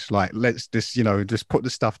we're just like, let's just, just put the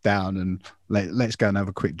stuff down and let's go and have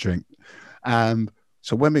a quick drink.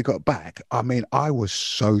 So when we got back, I mean, I was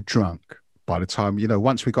so drunk by the time,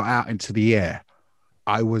 once we got out into the air,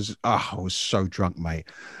 I was so drunk, mate.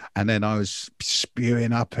 And then I was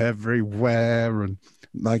spewing up everywhere, and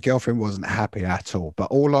my girlfriend wasn't happy at all. But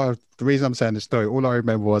the reason I'm saying this story, all I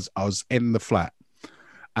remember was I was in the flat,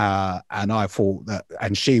 and I thought that,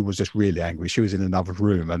 and she was just really angry. She was in another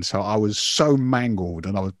room, and so I was so mangled,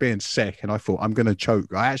 and I was being sick, and I thought I'm going to choke.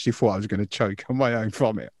 I actually thought I was going to choke on my own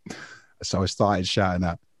vomit. So I started shouting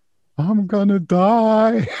out, "I'm gonna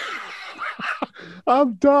die!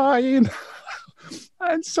 I'm dying!"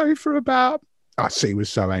 And so she was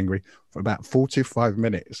so angry. For about 45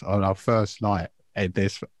 minutes on our first night at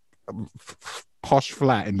this posh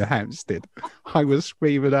flat in the Hampstead, I was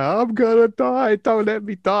screaming out, "I'm going to die. Don't let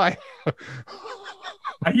me die."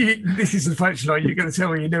 This is the punchline. You're going to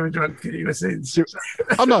tell me you never drunk tequila since?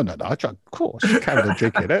 Oh, no. I drank, of course. Carried on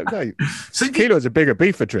drinking it. No. So tequila was a bigger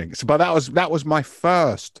beef for drinks, but that was my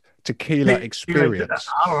first tequila experience.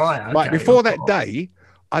 All right. Okay. Like before that day,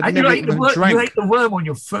 I'd never even drank. You ate the worm on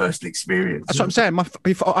your first experience. That's what I'm saying.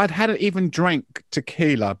 Before I hadn't even drank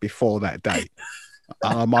tequila before that day.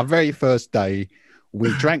 My very first day,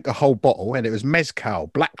 we drank a whole bottle, and it was mezcal,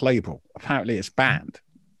 Black Label. Apparently, it's banned.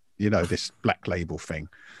 This Black Label thing,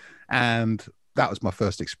 and that was my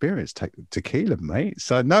first experience tequila, mate.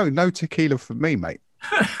 So no tequila for me, mate.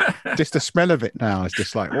 Just the smell of it now is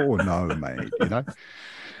just like, oh no, mate.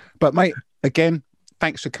 But mate, again,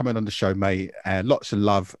 thanks for coming on the show, mate, and lots of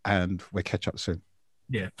love, and we'll catch up soon.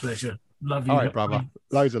 Yeah, pleasure. Love you. All right, brother.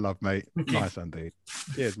 Loads of love, mate. Nice indeed.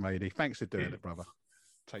 Cheers, matey. Thanks for doing it, brother.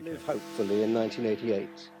 Take care. Live hopefully in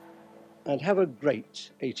 1988 and have a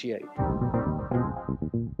great 88.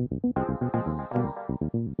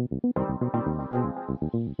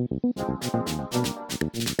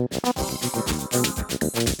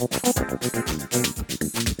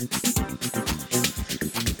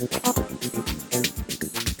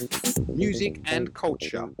 Music and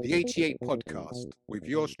Culture, the 88 podcast, with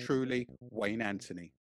yours truly, Wayne Anthony.